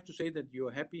 you don't have to say that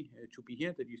you're happy to be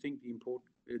here, that you think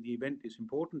the event is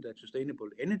important, that sustainable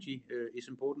energy is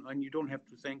important, and you don't have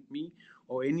to thank me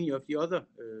or any of the other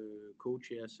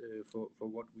co-chairs for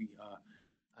what we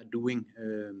are doing.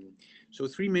 So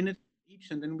 3 minutes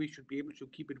each, and then we should be able to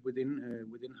keep it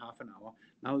within half an hour.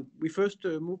 Now, we first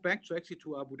move back to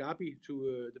Abu Dhabi,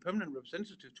 to the permanent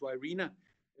representative, to Irina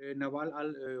Nawal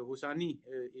Al-Hosani,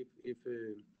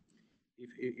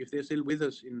 if they're still with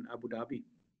us in Abu Dhabi.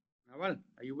 Nawal,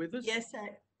 are you with us?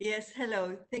 Yes,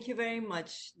 hello. Thank you very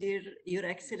much, dear Your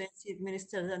Excellency,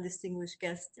 ministers and distinguished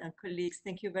guests and colleagues.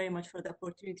 Thank you very much for the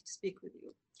opportunity to speak with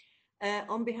you.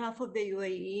 On behalf of the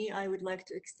UAE, I would like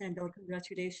to extend our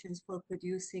congratulations for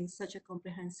producing such a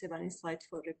comprehensive and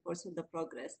insightful report on the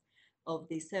progress of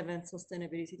the 7th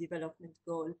Sustainability Development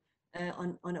Goal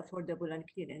on affordable and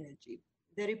clean energy.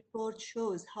 The report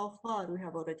shows how far we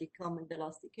have already come in the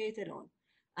last decade alone,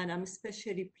 and I'm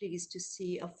especially pleased to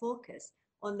see a focus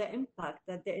on the impact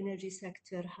that the energy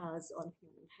sector has on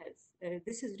human health.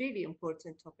 This is really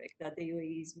important topic that the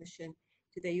UAE's mission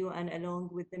to the UN, along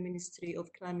with the Ministry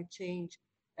of Climate Change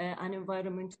and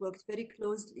Environment, worked very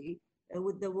closely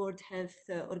with the World Health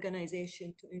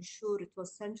Organization to ensure it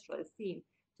was central theme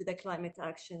to the Climate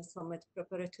Action Summit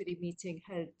preparatory meeting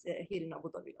held here in Abu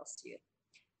Dhabi last year.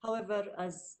 However,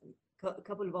 as a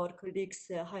couple of our colleagues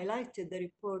highlighted, the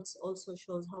report also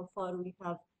shows how far we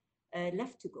have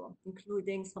left to go,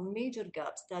 including some major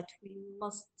gaps that we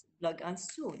must plug and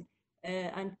soon,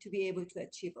 and to be able to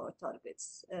achieve our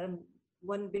targets.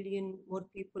 1 billion more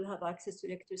people have access to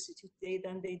electricity today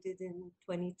than they did in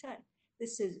 2010.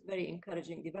 This is very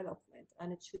encouraging development,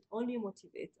 and it should only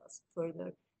motivate us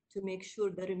further to make sure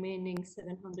the remaining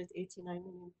 789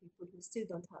 million people who still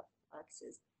don't have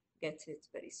access get it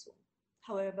very soon.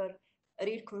 However, a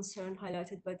real concern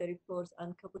highlighted by the report,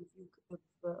 and a couple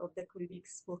of the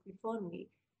colleagues spoke before me,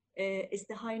 is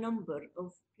the high number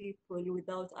of people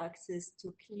without access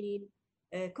to clean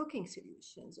cooking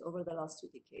solutions over the last 2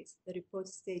 decades. The report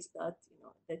states that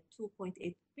that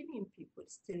 2.8 billion people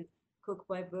still cook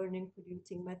by burning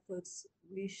polluting methods.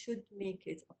 We should make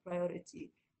it a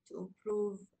priority to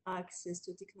improve access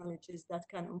to technologies that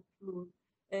can improve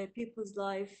people's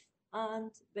life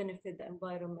and benefit the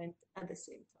environment at the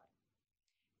same time.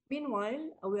 Meanwhile,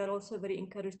 we are also very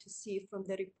encouraged to see from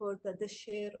the report that the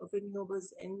share of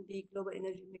renewables in the global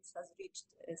energy mix has reached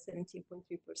 17.3%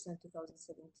 in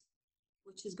 2017,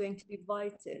 which is going to be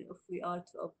vital if we are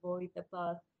to avoid the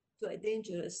path to a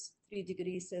dangerous 3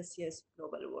 degrees Celsius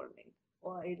global warming.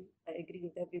 While I agree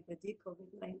with everybody,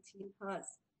 COVID-19 has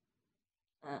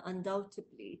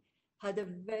undoubtedly had a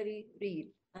very real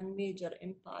and major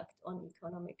impact on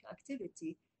economic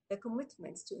activity. The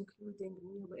commitments to including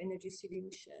renewable energy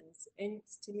solutions in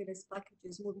stimulus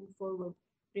packages moving forward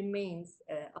remains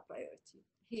a priority.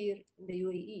 Here in the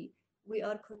UAE, we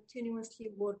are continuously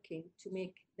working to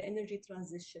make the energy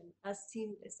transition as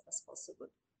seamless as possible.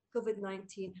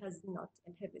 COVID-19 has not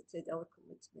inhibited our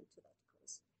commitment to that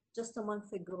cause. Just a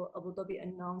month ago, Abu Dhabi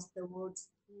announced the world's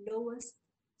lowest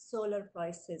solar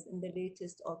prices in the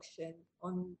latest auction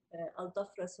on Al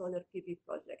Dhafra solar PV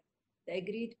project. The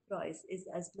agreed price is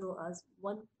as low as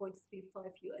 1.35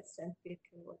 US cents per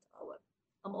kilowatt hour.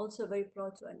 I'm also very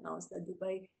proud to announce that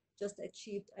Dubai just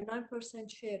achieved a 9%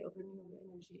 share of renewable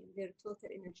energy in their total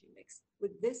energy mix.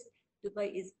 With this,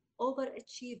 Dubai is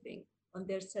overachieving on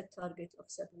their set target of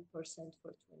 7%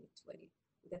 for 2020.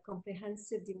 With a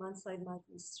comprehensive demand-side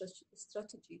management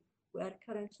strategy, we are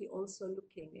currently also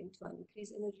looking into an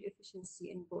increased energy efficiency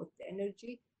in both the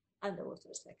energy and the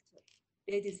water sector.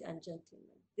 Ladies and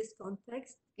gentlemen, this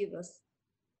context gives us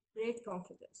great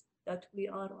confidence that we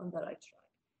are on the right track.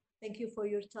 Thank you for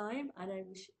your time, and I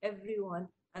wish everyone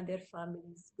and their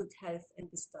families good health in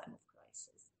this time of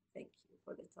crisis. Thank you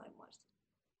for the time, Martin.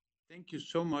 Thank you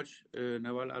so much,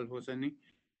 Nawal Al-Hosseini.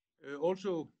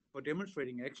 Also for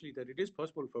demonstrating actually that it is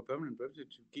possible for permanent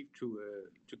residents to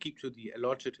keep to the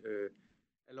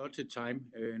allotted time.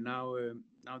 Now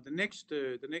the next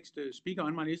speaker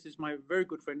on my list is my very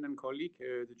good friend and colleague,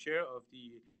 the chair of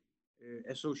the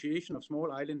Association of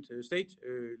Small Island States,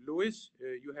 Luis.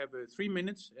 You have 3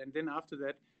 minutes, and then after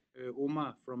that,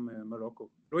 Omar from Morocco.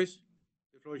 Luis,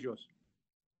 the floor is yours.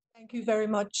 Thank you very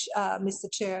much, Mr.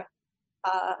 Chair.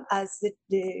 As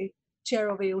the chair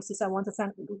of AOSIS, I want to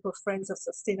thank the group of Friends of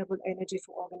Sustainable Energy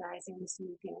for organizing this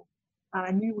meeting.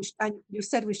 And you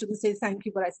said we shouldn't say thank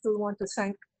you, but I still want to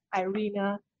thank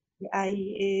IRENA, the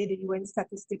IEA, the UN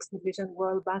Statistics Division,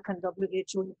 World Bank, and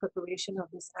WHO in preparation of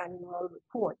this annual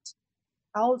report.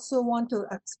 I also want to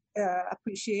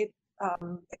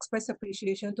express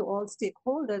appreciation to all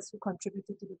stakeholders who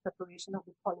contributed to the preparation of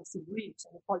the policy briefs.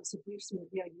 And the policy briefs will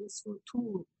be a useful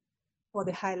tool for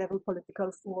the high-level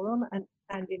political forum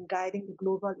and in guiding the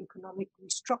global economic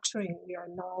restructuring we are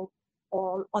now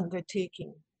all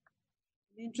undertaking.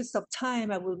 In the interest of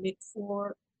time, I will make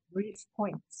 4 brief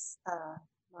points,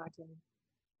 Martin,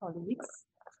 colleagues.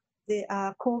 The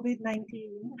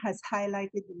COVID-19 has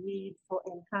highlighted the need for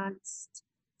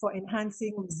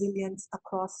enhancing resilience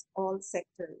across all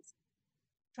sectors.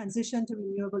 Transition to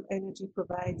renewable energy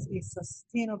provides a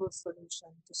sustainable solution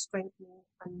to strengthen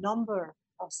a number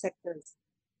of sectors,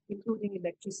 including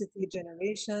electricity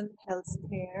generation,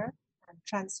 healthcare, and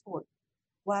transport,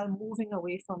 while moving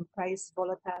away from price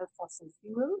volatile fossil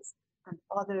fuels and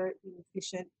other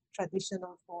inefficient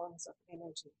traditional forms of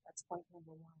energy. That's point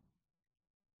number one.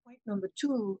 Point number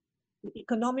two, the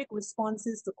economic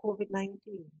responses to COVID-19,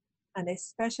 and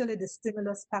especially the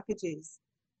stimulus packages,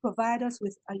 provide us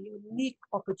with a unique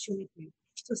opportunity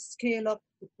to scale up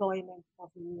deployment of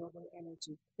renewable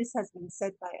energy. This has been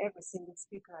said by every single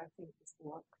speaker, I think,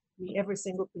 before, every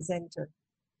single presenter.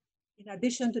 In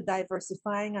addition to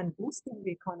diversifying and boosting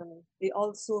the economy, they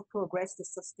also progress the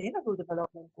Sustainable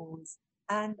Development Goals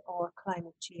and our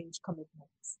climate change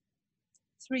commitments.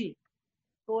 Three,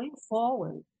 going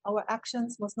forward, our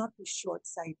actions must not be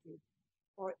short-sighted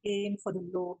or aim for the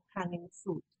low-hanging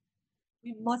fruit.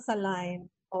 We must align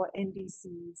our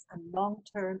NDCs and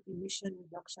long-term emission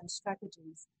reduction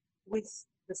strategies with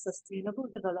the Sustainable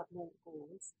Development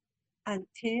Goals and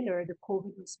tailor the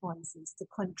COVID responses to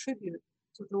contribute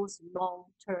to those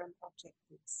long-term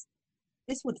objectives.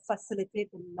 This would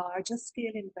facilitate the larger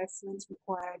scale investments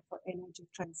required for energy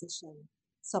transition,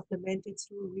 supplemented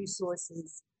through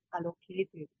resources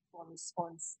allocated for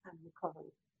response and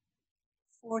recovery.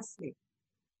 Fourthly,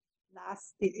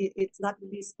 it's not the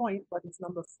least point, but it's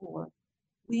number 4.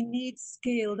 We need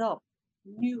scaled up,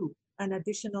 new and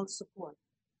additional support,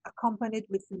 accompanied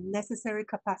with the necessary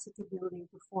capacity building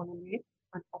to formulate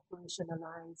and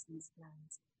operationalize these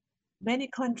plans. Many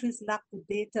countries lack the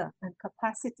data and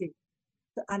capacity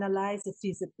to analyze the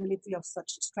feasibility of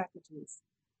such strategies,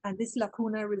 and this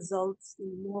lacuna results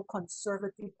in more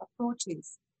conservative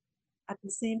approaches. At the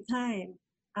same time,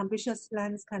 ambitious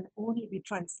plans can only be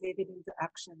translated into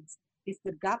actions if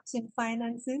the gaps in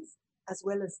finances, as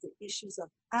well as the issues of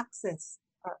access,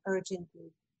 are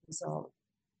urgently resolved.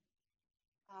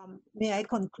 May I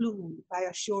conclude by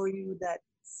assuring you that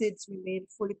SIDS remain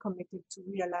fully committed to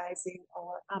realizing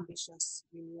our ambitious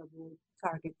renewable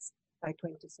targets by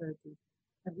 2030.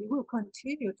 And we will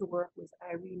continue to work with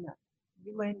IRENA,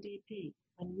 UNDP,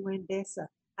 and UNDESA,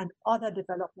 and other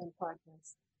development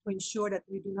partners to ensure that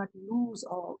we do not lose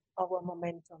our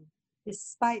momentum,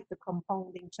 despite the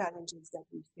compounding challenges that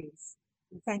we face.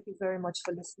 And thank you very much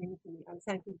for listening to me, and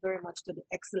thank you very much for the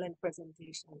excellent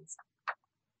presentations.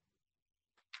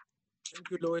 Thank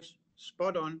you, Lois.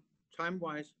 Spot on,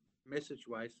 time-wise,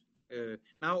 message-wise.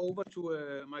 Now over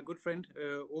to my good friend,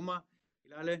 Omar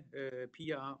Ilale,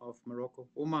 PR of Morocco.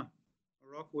 Omar,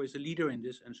 Morocco is a leader in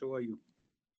this, and so are you.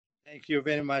 Thank you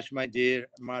very much, my dear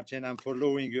Martin. I'm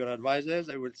following your advisors.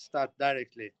 I will start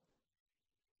directly.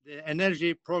 The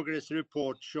Energy Progress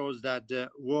Report shows that the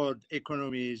world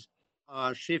economies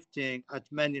are shifting at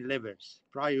many levels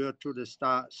prior to the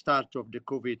start of the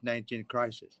COVID-19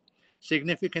 crisis.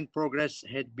 Significant progress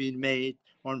had been made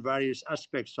on various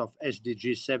aspects of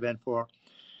SDG 7 for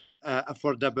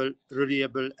affordable,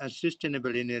 reliable, and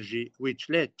sustainable energy, which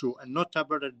led to a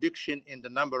notable reduction in the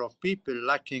number of people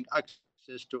lacking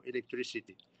access to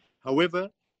electricity. However,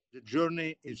 the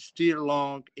journey is still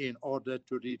long in order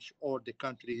to reach all the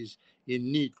countries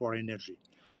in need for energy.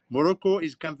 Morocco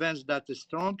is convinced that the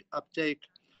strong uptake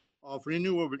of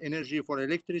renewable energy for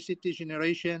electricity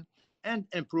generation and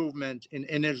improvement in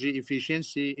energy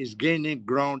efficiency is gaining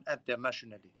ground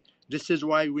internationally. This is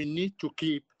why we need to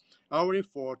keep our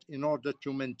effort in order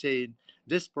to maintain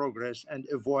this progress and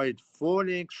avoid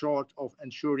falling short of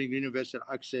ensuring universal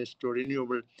access to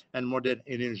renewable and modern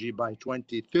energy by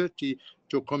 2030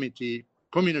 to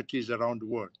communities around the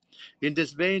world. In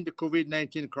this vein, the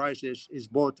COVID-19 crisis is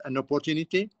both an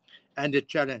opportunity and a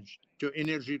challenge to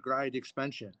energy grid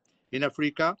expansion. In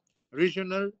Africa,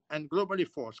 regional and global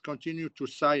efforts continue to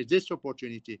seize this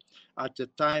opportunity at a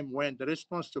time when the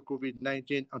response to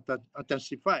COVID-19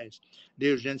 intensifies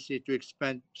the urgency to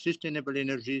expand sustainable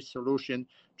energy solutions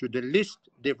to the least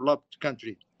developed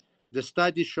countries. The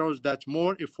study shows that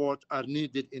more efforts are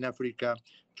needed in Africa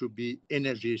to be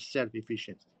energy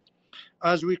self-efficient.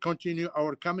 As we continue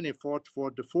our common effort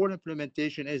for the full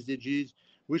implementation SDGs,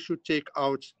 we should take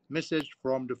out message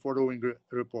from the following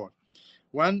report.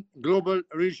 1, global,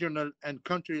 regional, and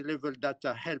country level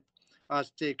data help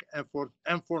us take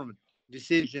informed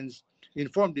decisions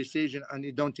and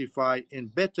identify in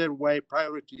better way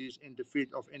priorities in the field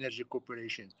of energy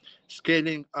cooperation.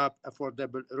 Scaling up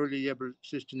affordable, reliable,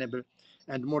 sustainable,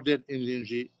 and modern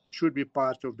energy should be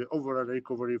part of the overall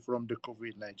recovery from the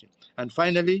COVID-19. And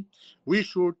finally, we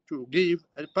should give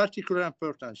a particular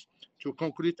importance to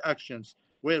concrete actions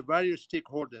where various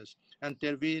stakeholders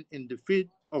intervene in the field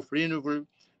of renewable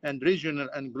and regional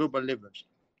and global levels.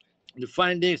 The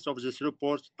findings of this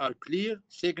report are clear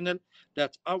signal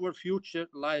that our future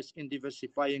lies in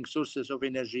diversifying sources of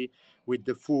energy with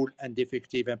the full and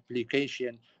effective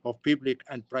application of public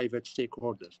and private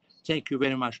stakeholders. Thank you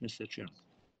very much, Mr. Chairman.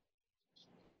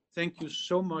 Thank you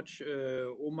so much,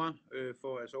 Omar,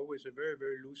 for, as always, a very,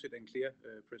 very lucid and clear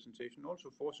presentation, also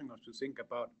forcing us to think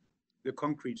about the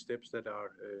concrete steps that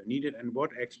are needed and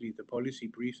what actually the policy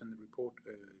briefs and the report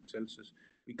tells us.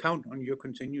 We count on your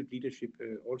continued leadership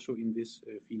also in this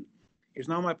field. It's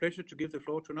now my pleasure to give the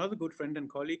floor to another good friend and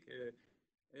colleague,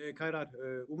 Kairat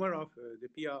Umarov, the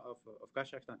PR of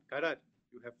Kazakhstan. Kairat,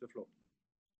 you have the floor.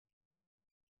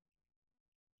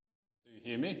 Do you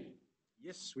hear me?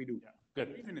 Yes, we do. Yeah,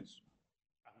 good. 3 minutes.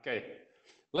 Okay.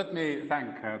 Let me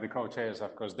thank the co-chairs,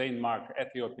 of course, Denmark,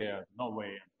 Ethiopia, Norway,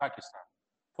 and Pakistan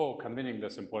for convening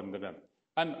this important event.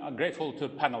 I'm grateful to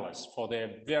panelists for their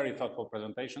very thoughtful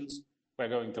presentations. We're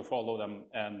going to follow them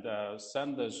and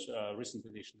send this recent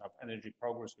edition of Energy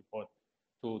Progress Report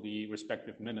to the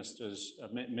respective ministries,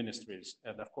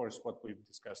 and of course, what we've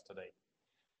discussed today.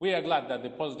 We are glad that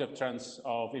the positive trends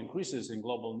of increases in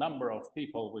global number of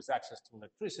people with access to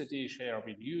electricity, share of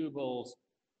renewables,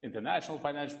 international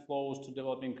financial flows to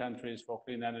developing countries for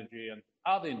clean energy, and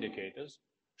other indicators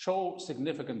show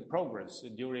significant progress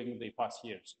during the past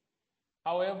years.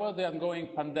 However, the ongoing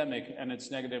pandemic and its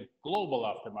negative global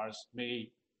aftermath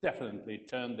may definitely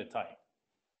turn the tide.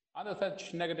 Under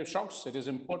such negative shocks, it is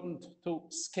important to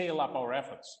scale up our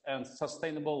efforts and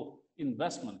sustainable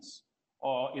investments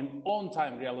or in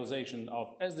on-time realization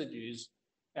of SDGs,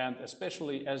 and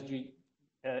especially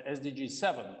SDG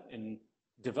 7 in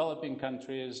developing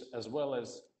countries, as well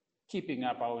as keeping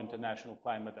up our international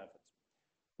climate efforts.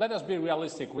 Let us be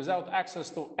realistic. Without access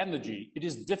to energy, it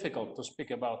is difficult to speak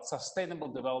about sustainable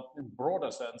development in broader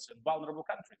sense in vulnerable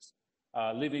countries,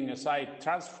 leaving aside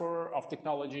transfer of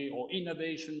technology or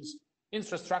innovations,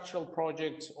 infrastructural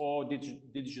projects, or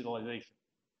digitalization.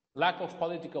 Lack of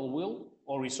political will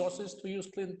or resources to use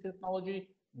clean technology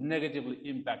negatively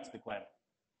impacts the climate.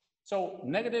 So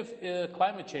negative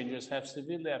climate changes have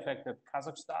severely affected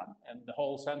Kazakhstan and the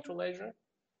whole Central Asia.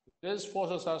 This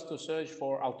forces us to search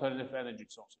for alternative energy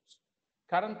sources.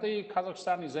 Currently,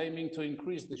 Kazakhstan is aiming to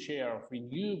increase the share of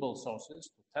renewable sources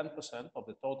to 10% of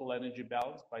the total energy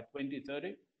balance by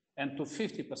 2030 and to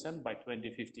 50% by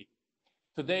 2050.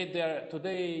 Today,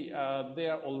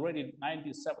 there are already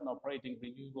 97 operating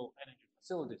renewable energy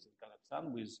facilities in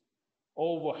Kazakhstan, with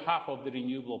over half of the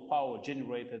renewable power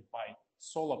generated by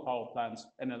solar power plants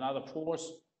and another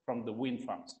force from the wind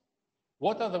farms.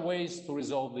 What are the ways to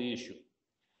resolve the issue?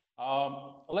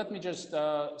 Let me just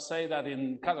say that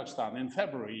in Kazakhstan, in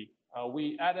February,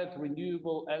 we added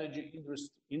renewable energy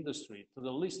industry to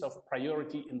the list of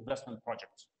priority investment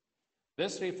projects.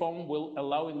 This reform will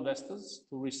allow investors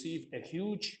to receive a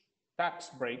huge tax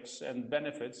breaks and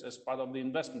benefits as part of the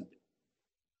investment.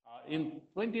 In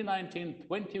 2019,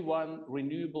 21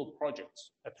 renewable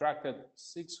projects attracted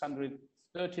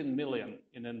 613 million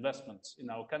in investments in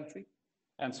our country,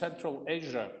 and Central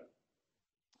Asia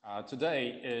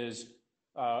today is,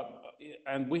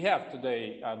 and we have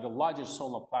today the largest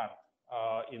solar plant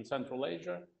in Central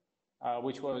Asia,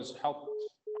 which was helped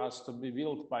us to be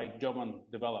built by German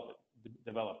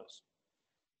developers.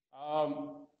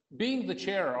 Being the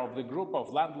chair of the group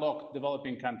of landlocked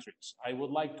developing countries, I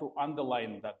would like to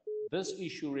underline that this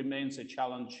issue remains a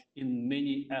challenge in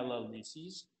many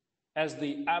LLDCs, as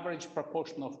the average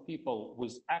proportion of people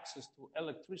with access to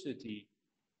electricity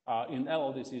in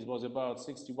LLDCs was about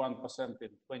 61% in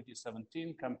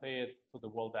 2017 compared to the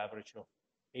world average of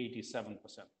 87%.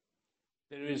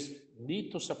 There is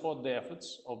need to support the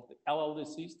efforts of the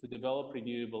LLDCs to develop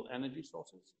renewable energy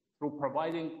sources through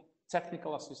providing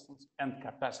technical assistance and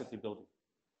capacity building.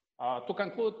 To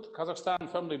conclude, Kazakhstan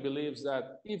firmly believes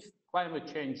that if climate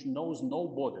change knows no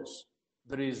borders,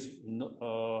 there is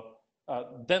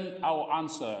then our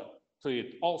answer to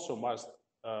it also must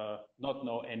not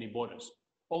know any borders.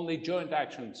 Only joint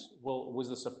actions with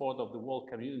the support of the world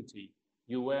community,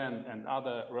 UN and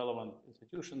other relevant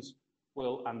institutions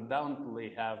will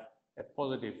undoubtedly have a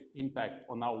positive impact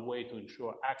on our way to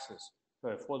ensure access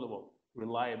to affordable,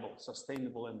 reliable,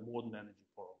 sustainable and modern energy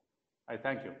for all. I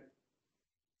thank you.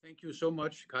 Thank you so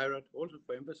much, Kairat, also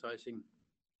for emphasizing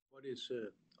what is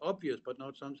obvious but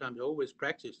not sometimes always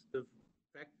practiced.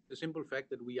 The simple fact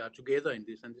that we are together in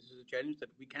this, and this is a challenge that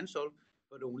we can solve,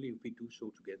 but only if we do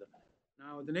so together.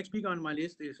 Now, the next speaker on my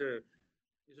list is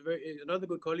another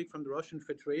good colleague from the Russian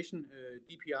Federation,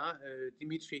 DPR,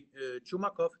 Dmitry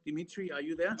Chumakov. Dmitry, are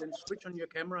you there? Then switch on your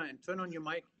camera and turn on your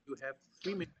mic. You have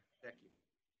 3 minutes exactly.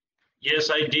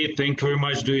 Yes, I did. Thank you very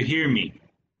much. Do you hear me?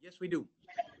 Yes, we do.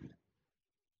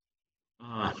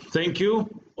 Thank you,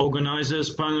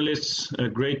 organizers, panelists.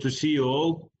 Great to see you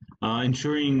all.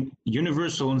 Ensuring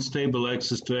universal and stable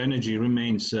access to energy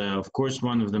remains, of course,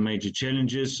 one of the major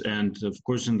challenges, and of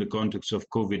course, in the context of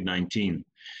COVID-19.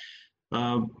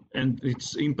 and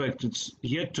its impact is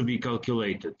yet to be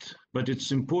calculated. But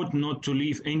it's important not to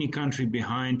leave any country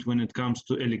behind when it comes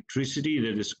to electricity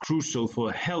that is crucial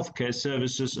for healthcare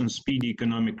services and speedy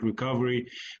economic recovery.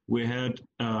 We had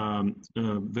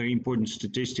very important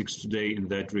statistics today in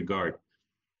that regard.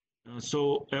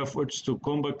 So efforts to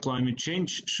combat climate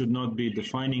change should not be a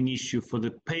defining issue for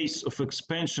the pace of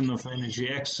expansion of energy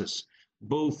access.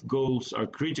 Both goals are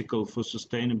critical for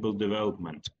sustainable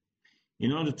development.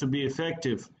 In order to be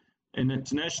effective, an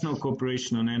international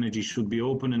cooperation on energy should be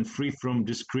open and free from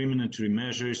discriminatory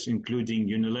measures, including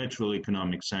unilateral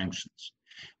economic sanctions.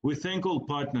 We thank all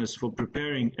partners for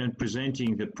preparing and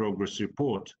presenting the progress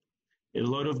report. A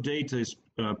lot of data is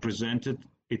presented.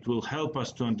 It will help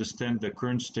us to understand the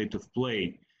current state of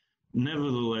play.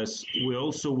 Nevertheless, we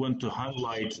also want to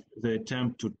highlight the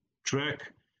attempt to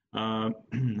track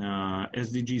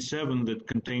SDG 7 that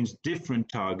contains different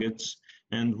targets,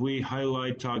 and we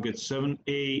highlight targets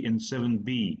 7A and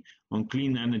 7B on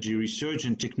clean energy research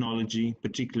and technology,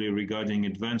 particularly regarding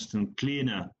advanced and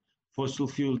cleaner fossil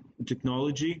fuel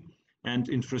technology and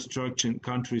infrastructure in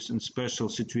countries in special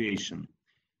situation.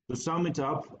 To sum it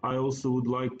up, I also would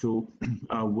like to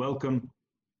welcome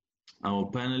our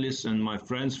panelists and my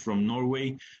friends from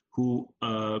Norway who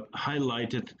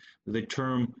highlighted the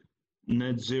term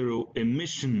net zero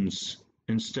emissions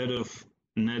instead of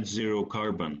net zero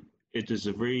carbon. It is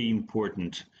very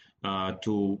important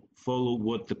to follow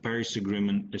what the Paris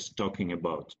Agreement is talking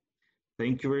about.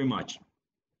 Thank you very much.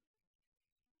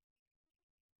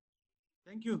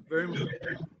 Thank you very much.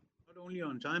 Not only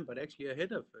on time, but actually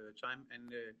ahead of time,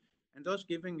 and thus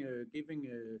giving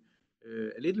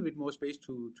a little bit more space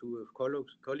to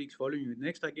colleagues following you.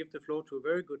 Next, I give the floor to a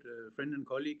very good friend and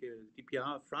colleague,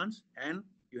 DPR of France, and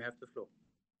you have the floor.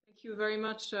 Thank you very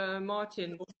much,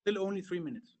 Martin. Still only 3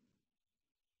 minutes.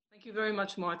 Thank you very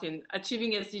much, Martin.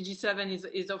 Achieving SDG 7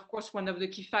 is of course one of the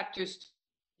key factors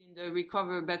in the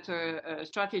Recover Better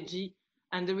strategy,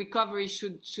 and the recovery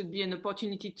should be an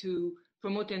opportunity to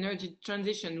promote energy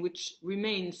transition, which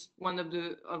remains one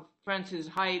of France's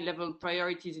high-level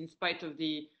priorities in spite of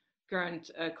the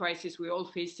current crisis we're all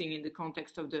facing in the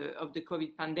context of the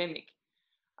COVID pandemic.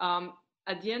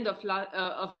 At the end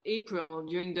of April,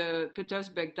 during the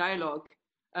Petersberg dialogue,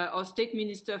 our State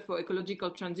Minister for Ecological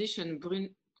Transition, Brune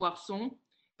Poisson,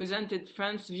 presented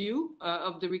France's view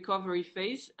of the recovery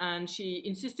phase, and she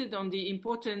insisted on the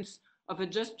importance of a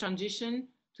just transition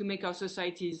to make our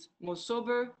societies more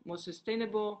sober, more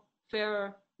sustainable,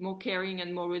 fairer, more caring,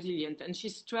 and more resilient. And she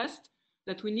stressed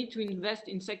that we need to invest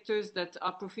in sectors that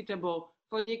are profitable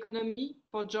for the economy,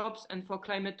 for jobs, and for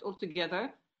climate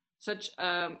altogether, such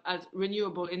as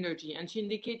renewable energy. And she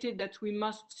indicated that we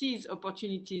must seize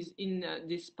opportunities in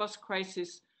this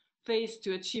post-crisis phase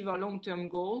to achieve our long-term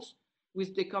goals,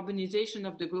 with decarbonization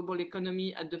of the global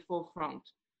economy at the forefront.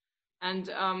 And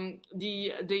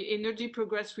the Energy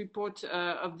Progress Report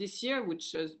of this year,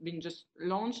 which has been just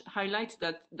launched, highlights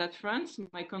that France,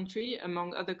 my country,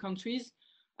 among other countries,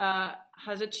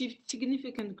 has achieved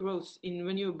significant growth in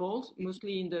renewables,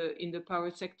 mostly in the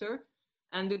power sector.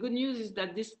 And the good news is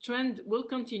that this trend will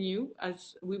continue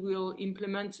as we will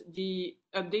implement the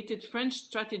updated French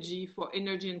strategy for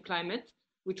energy and climate,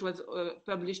 which was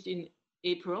published in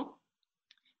April.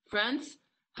 France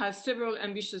has several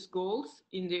ambitious goals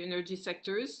in the energy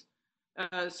sectors,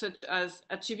 such as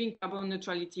achieving carbon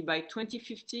neutrality by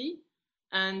 2050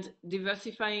 and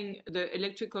diversifying the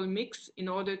electrical mix in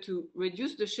order to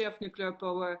reduce the share of nuclear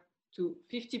power to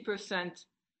 50%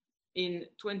 in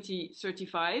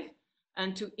 2035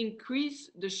 and to increase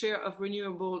the share of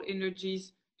renewable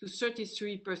energies to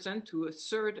 33%, to a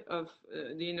third of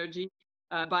the energy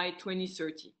by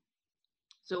 2030.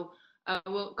 So I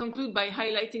will conclude by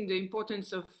highlighting the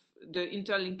importance of the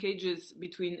interlinkages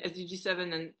between SDG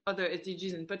 7 and other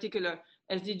SDGs, in particular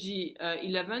SDG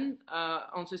 11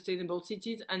 on sustainable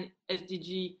cities and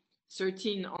SDG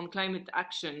 13 on climate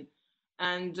action.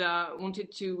 And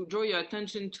wanted to draw your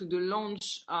attention to the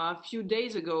launch a few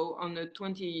days ago on the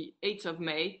 28th of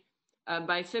May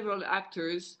by several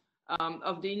actors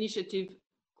of the initiative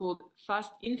called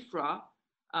Fast Infra.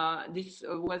 This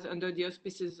was under the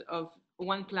auspices of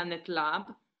One Planet Lab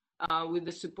with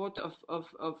the support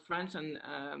of France,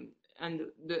 and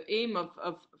the aim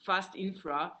of Fast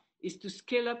Infra is to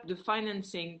scale up the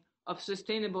financing of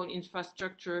sustainable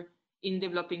infrastructure in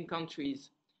developing countries.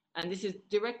 And this is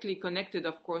directly connected,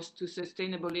 of course, to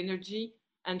sustainable energy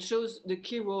and shows the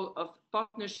key role of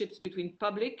partnerships between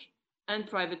public and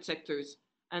private sectors.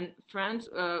 And France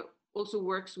also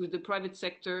works with the private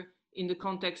sector in the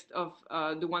context of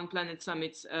the One Planet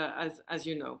Summits, as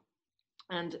you know.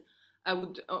 And I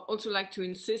would also like to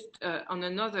insist on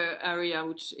another area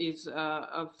which is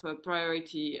of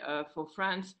priority for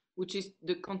France, which is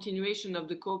the continuation of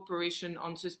the cooperation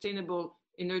on sustainable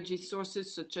energy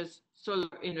sources such as solar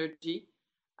energy,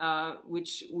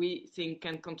 which we think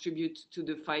can contribute to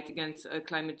the fight against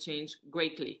climate change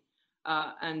greatly.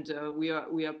 We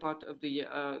are part of the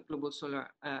Global Solar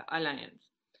Alliance.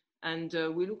 And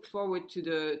we look forward to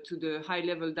the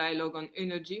high-level dialogue on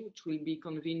energy, which will be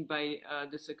convened by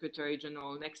the Secretary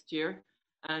General next year,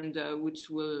 and which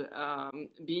will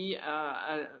be,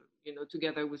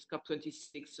 together with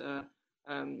COP26,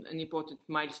 an important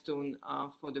milestone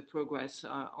for the progress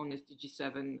on SDG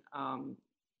 7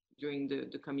 during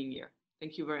the coming year.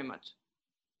 Thank you very much.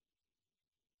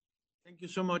 Thank you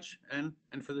so much, Anne,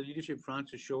 and for the leadership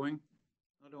France is showing,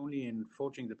 not only in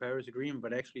forging the Paris Agreement,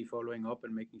 but actually following up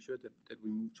and making sure that we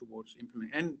move towards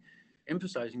implementing and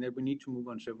emphasizing that we need to move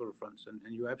on several fronts. And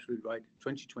you're absolutely right.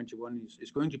 2021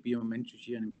 is going to be a momentous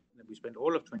year, and that we spent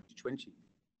all of 2020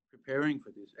 preparing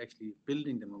for this, actually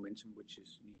building the momentum which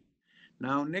is needed.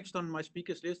 Now, next on my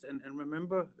speakers list, and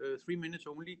remember, 3 minutes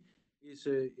only, is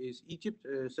Egypt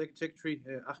Secretary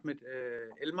Ahmed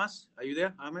Elmas. Are you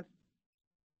there, Ahmed?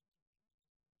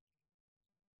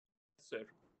 Sir.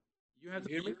 You have to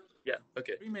hear me? Yeah,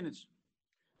 okay. 3 minutes.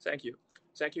 Thank you.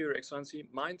 Thank you, Your Excellency.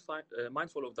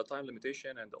 Mindful of the time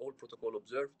limitation and all protocol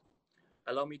observed,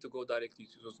 allow me to go directly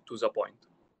to the point.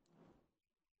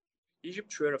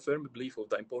 Egypt shares a firm belief of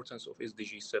the importance of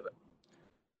SDG 7.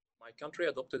 My country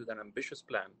adopted an ambitious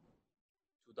plan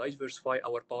to diversify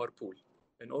our power pool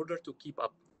in order to keep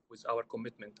up with our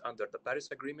commitment under the Paris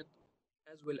Agreement,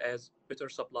 as well as better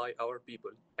supply our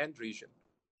people and region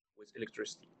with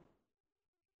electricity.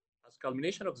 As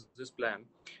culmination of this plan,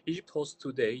 Egypt hosts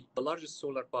today the largest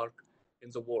solar park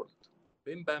in the world,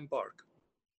 Bim Bam Park,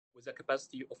 with a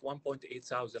capacity of 1.8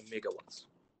 thousand megawatts.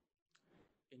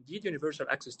 Indeed, universal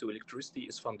access to electricity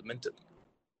is fundamental,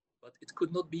 but it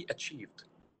could not be achieved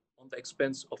on the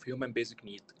expense of human basic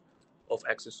need of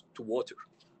access to water,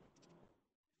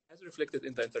 as reflected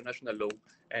in the international law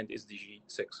and SDG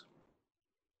 6.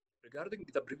 Regarding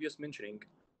the previous mentioning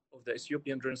of the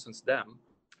Ethiopian Renaissance Dam,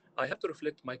 I have to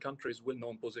reflect my country's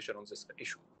well-known position on this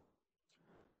issue.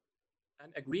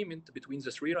 An agreement between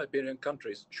the three riparian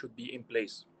countries should be in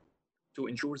place to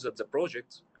ensure that the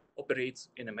project operates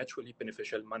in a mutually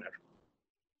beneficial manner.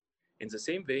 In the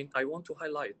same vein, I want to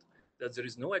highlight that there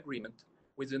is no agreement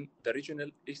within the regional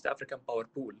East African power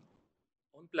pool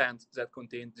on plans that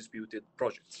contain disputed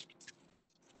projects.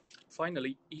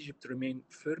 Finally, Egypt remains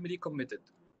firmly committed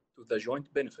to the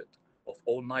joint benefit of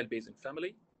all Nile Basin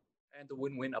family and a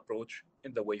win-win approach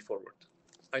in the way forward.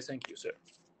 I thank you, sir.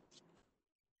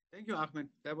 Thank you, Ahmed.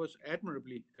 That was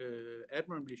admirably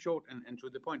short and to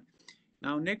the point.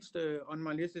 Now, next on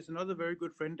my list is another very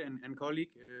good friend and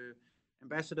colleague,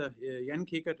 Ambassador Jan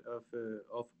Kickert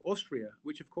of Austria,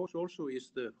 which of course also is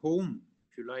the home,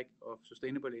 if you like, of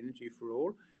sustainable energy for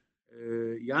all.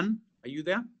 Jan, are you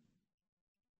there?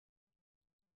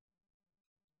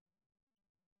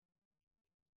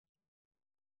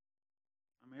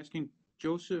 I'm asking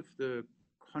Joseph, the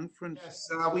conference. Yes,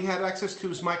 we had access to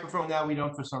his microphone. Now we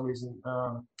don't for some reason.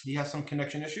 He has some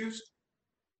connection issues.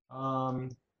 We'll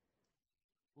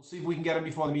see if we can get him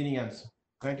before the meeting ends.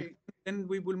 Thank you. Then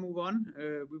we will move on.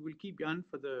 We will keep Jan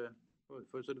for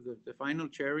sort of the final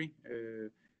cherry,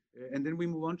 and then we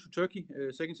move on to Turkey.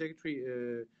 Second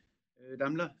Secretary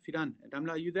Damla Fidan.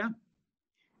 Damla, are you there?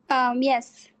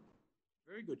 Yes.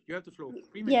 Very good. You have the floor.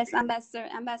 3 minutes. Yes,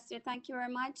 Ambassador. Thank you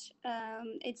very much.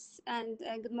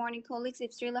 Good morning, colleagues.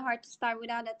 It's really hard to start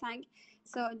without a thank.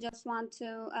 So I just want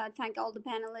to thank all the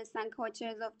panelists and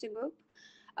co-chairs of the group.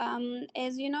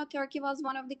 As you know, Turkey was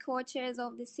one of the co-chairs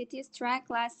of the cities track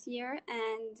last year,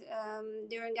 and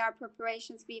during our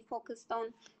preparations, we focused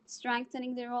on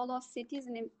strengthening the role of cities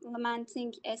in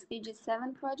implementing SDG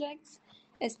 7 projects,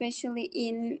 especially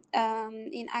in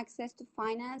access to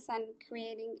finance and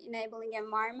creating enabling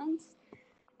environments.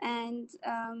 And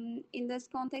in this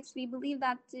context, we believe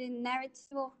that the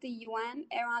narrative of the UN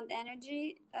around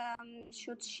energy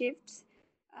should shift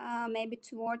maybe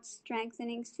towards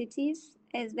strengthening cities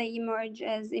as they emerge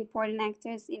as important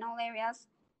actors in all areas.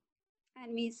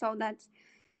 And we saw that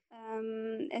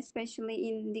especially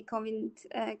in the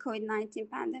COVID-19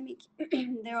 pandemic,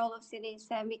 the role of cities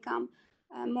have become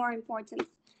more important.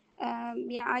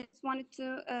 I just wanted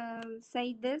to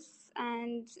say this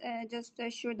and just to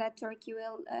assure that Turkey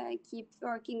will keep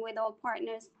working with all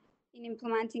partners in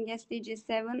implementing SDG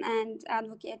 7 and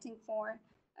advocating for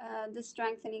the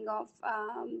strengthening of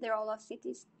the role of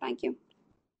cities. Thank you.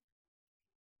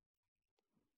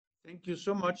 Thank you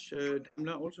so much,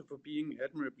 Damla, also for being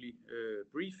admirably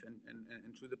brief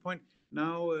and to the point.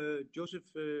 Now, Joseph,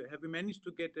 have we managed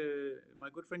to get my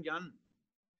good friend Jan?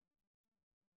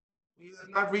 We have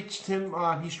not reached him.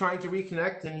 He's trying to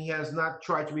reconnect, and he has not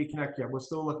tried to reconnect yet. We're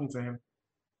still looking for him.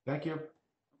 Thank you.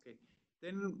 Okay.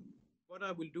 Then what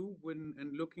I will do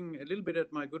and looking a little bit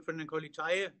at my good friend and colleague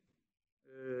Taye,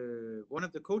 one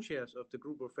of the co-chairs of the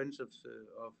group of Friends of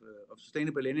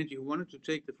Sustainable Energy, who wanted to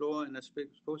take the floor and I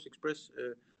suppose express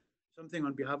something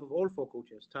on behalf of all four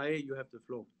co-chairs. Taye, you have the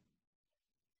floor.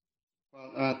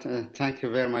 Well, thank you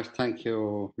very much. Thank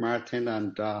you, Martin.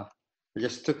 And I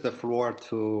just took the floor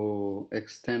to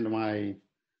extend my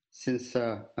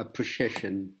sincere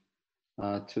appreciation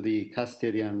to the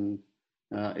custodian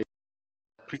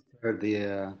prepared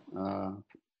the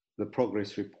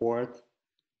progress report.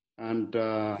 And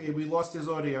okay, we lost his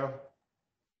audio.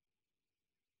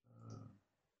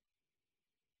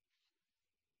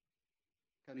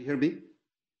 Can you hear me?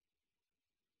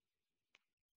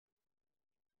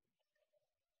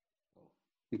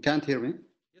 You can't hear me?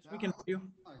 Yes, we can hear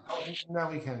you. Now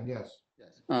we can, yes.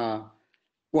 Yes. I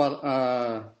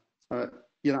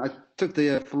took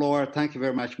the floor. Thank you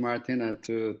very much, Martin,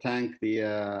 to thank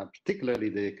particularly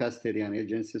the custodian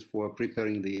agencies for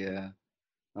preparing the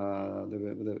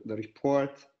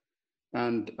report.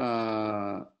 And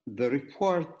the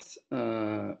report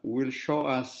will show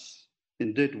us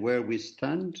indeed where we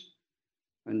stand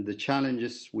and the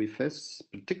challenges we face,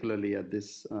 particularly at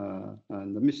this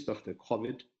in the midst of the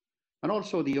COVID, and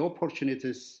also the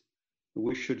opportunities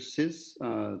we should seize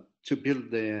to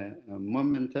build the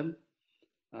momentum.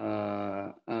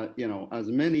 As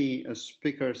many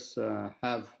speakers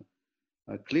have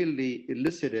clearly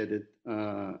elucidated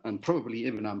and probably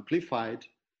even amplified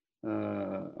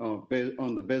on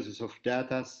the basis of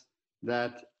data,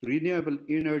 that renewable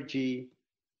energy,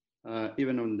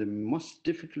 even on the most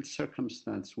difficult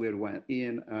circumstance we're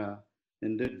in,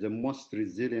 indeed the most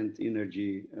resilient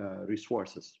energy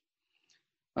resources.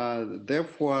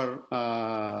 Therefore,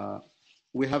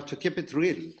 we have to keep it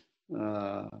real.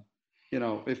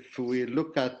 If we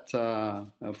look at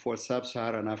for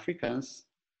sub-Saharan Africans,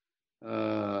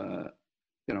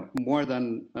 more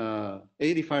than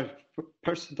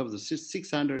 85% of the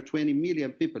 620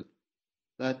 million people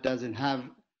that doesn't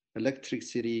have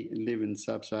electricity live in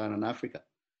sub-Saharan Africa.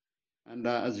 And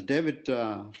as David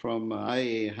from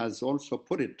IEA has also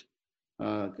put it,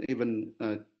 even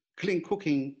clean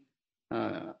cooking,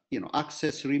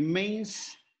 access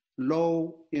remains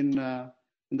low in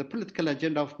the political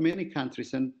agenda of many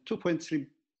countries, and 2.3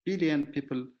 billion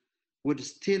people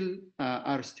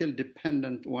are still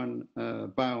dependent on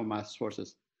biomass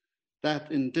sources. That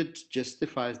indeed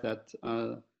justifies that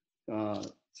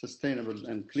sustainable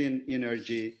and clean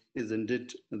energy is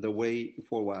indeed the way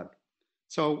forward.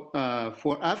 So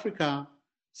for Africa,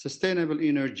 sustainable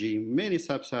energy, many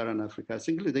sub-Saharan Africa,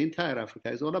 including the entire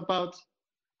Africa, is all about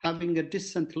having a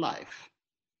decent life,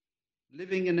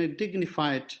 living in a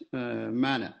dignified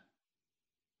manner,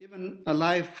 even a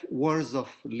life worth of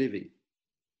living.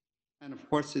 And of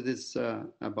course, it is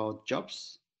about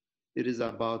jobs. It is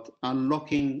about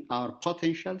unlocking our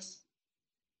potentials,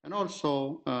 and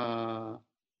also,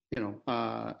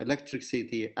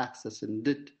 electricity access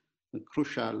indeed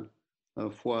crucial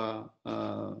for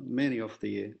many of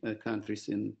the countries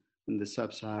in the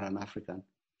sub-Saharan Africa.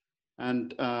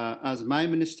 And as my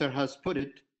minister has put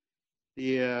it,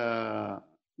 the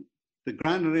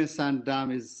Grand Renaissance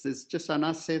Dam is just an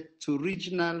asset to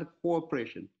regional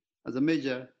cooperation as a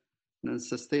major and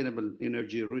sustainable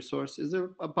energy resource. Is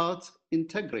about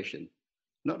integration,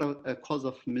 not a cause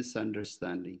of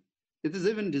misunderstanding. It is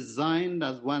even designed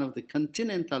as one of the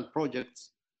continental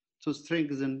projects to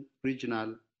strengthen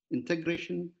regional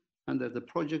integration under the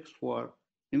projects for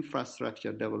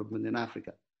infrastructure development in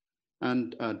Africa.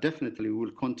 And definitely we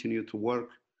will continue to work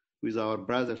with our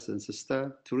brothers and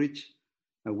sisters to reach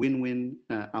a win-win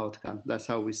outcome. That's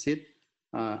how we see it.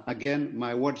 Again,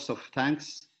 my words of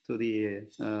thanks to the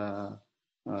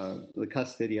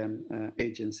custodian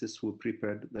agencies who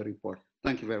prepared the report.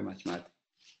 Thank you very much, Matt.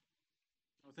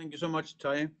 Thank you so much,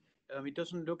 Taye. It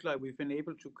doesn't look like we've been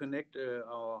able to connect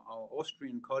our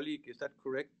Austrian colleague. Is that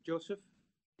correct, Joseph?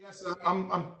 Yes,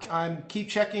 I'm keep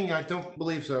checking. I don't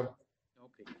believe so.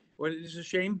 Okay. Well, it's a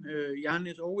shame. Jan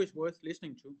is always worth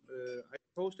listening to. I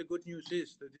suppose the good news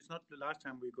is that it's not the last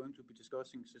time we're going to be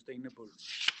discussing sustainable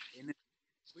energy,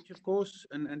 which of course,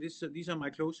 and these are my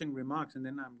closing remarks, and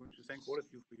then I'm going to thank all of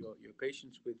you for your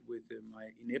patience with my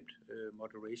inept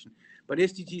moderation. But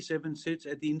SDG 7 sits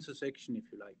at the intersection,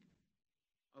 if you like,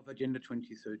 of Agenda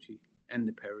 2030 and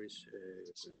the Paris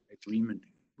Agreement.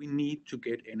 We need to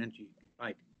get energy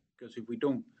right. because if we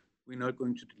don't, we're not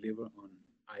going to deliver on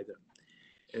either.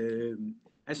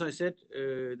 As I said,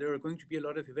 there are going to be a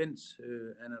lot of events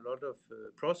and a lot of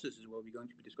processes where we're going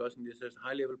to be discussing this as a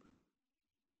high level.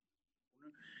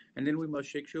 And then we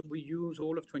must make sure we use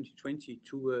all of 2020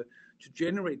 to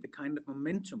generate the kind of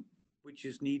momentum which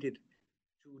is needed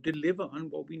to deliver on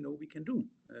what we know we can do,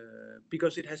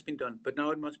 because it has been done, but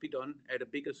now it must be done at a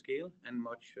bigger scale and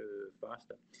much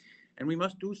faster. And we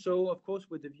must do so, of course,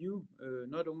 with a view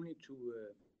not only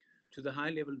to the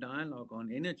high-level dialogue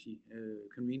on energy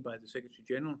convened by the Secretary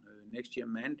General next year,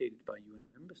 mandated by UN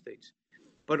member states,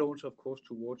 but also, of course,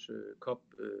 towards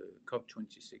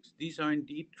COP26. These are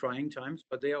indeed trying times,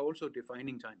 but they are also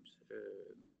defining times.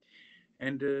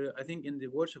 And I think in the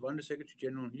words of Under-Secretary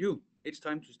General Yu, it's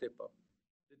time to step up.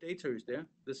 The data is there,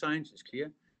 the science is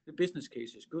clear, the business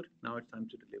case is good, now it's time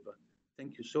to deliver.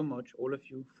 Thank you so much, all of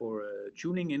you, for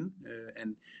tuning in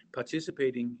and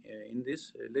participating in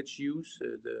this. Let's use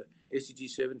the SDG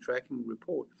 7 tracking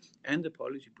report and the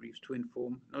policy briefs to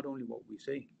inform not only what we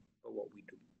say, but what we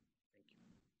do.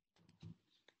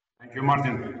 Thank you,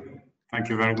 Martin. Thank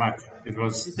you very much. It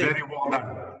was very well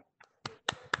done.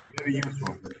 Very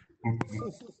useful.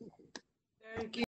 Thank you.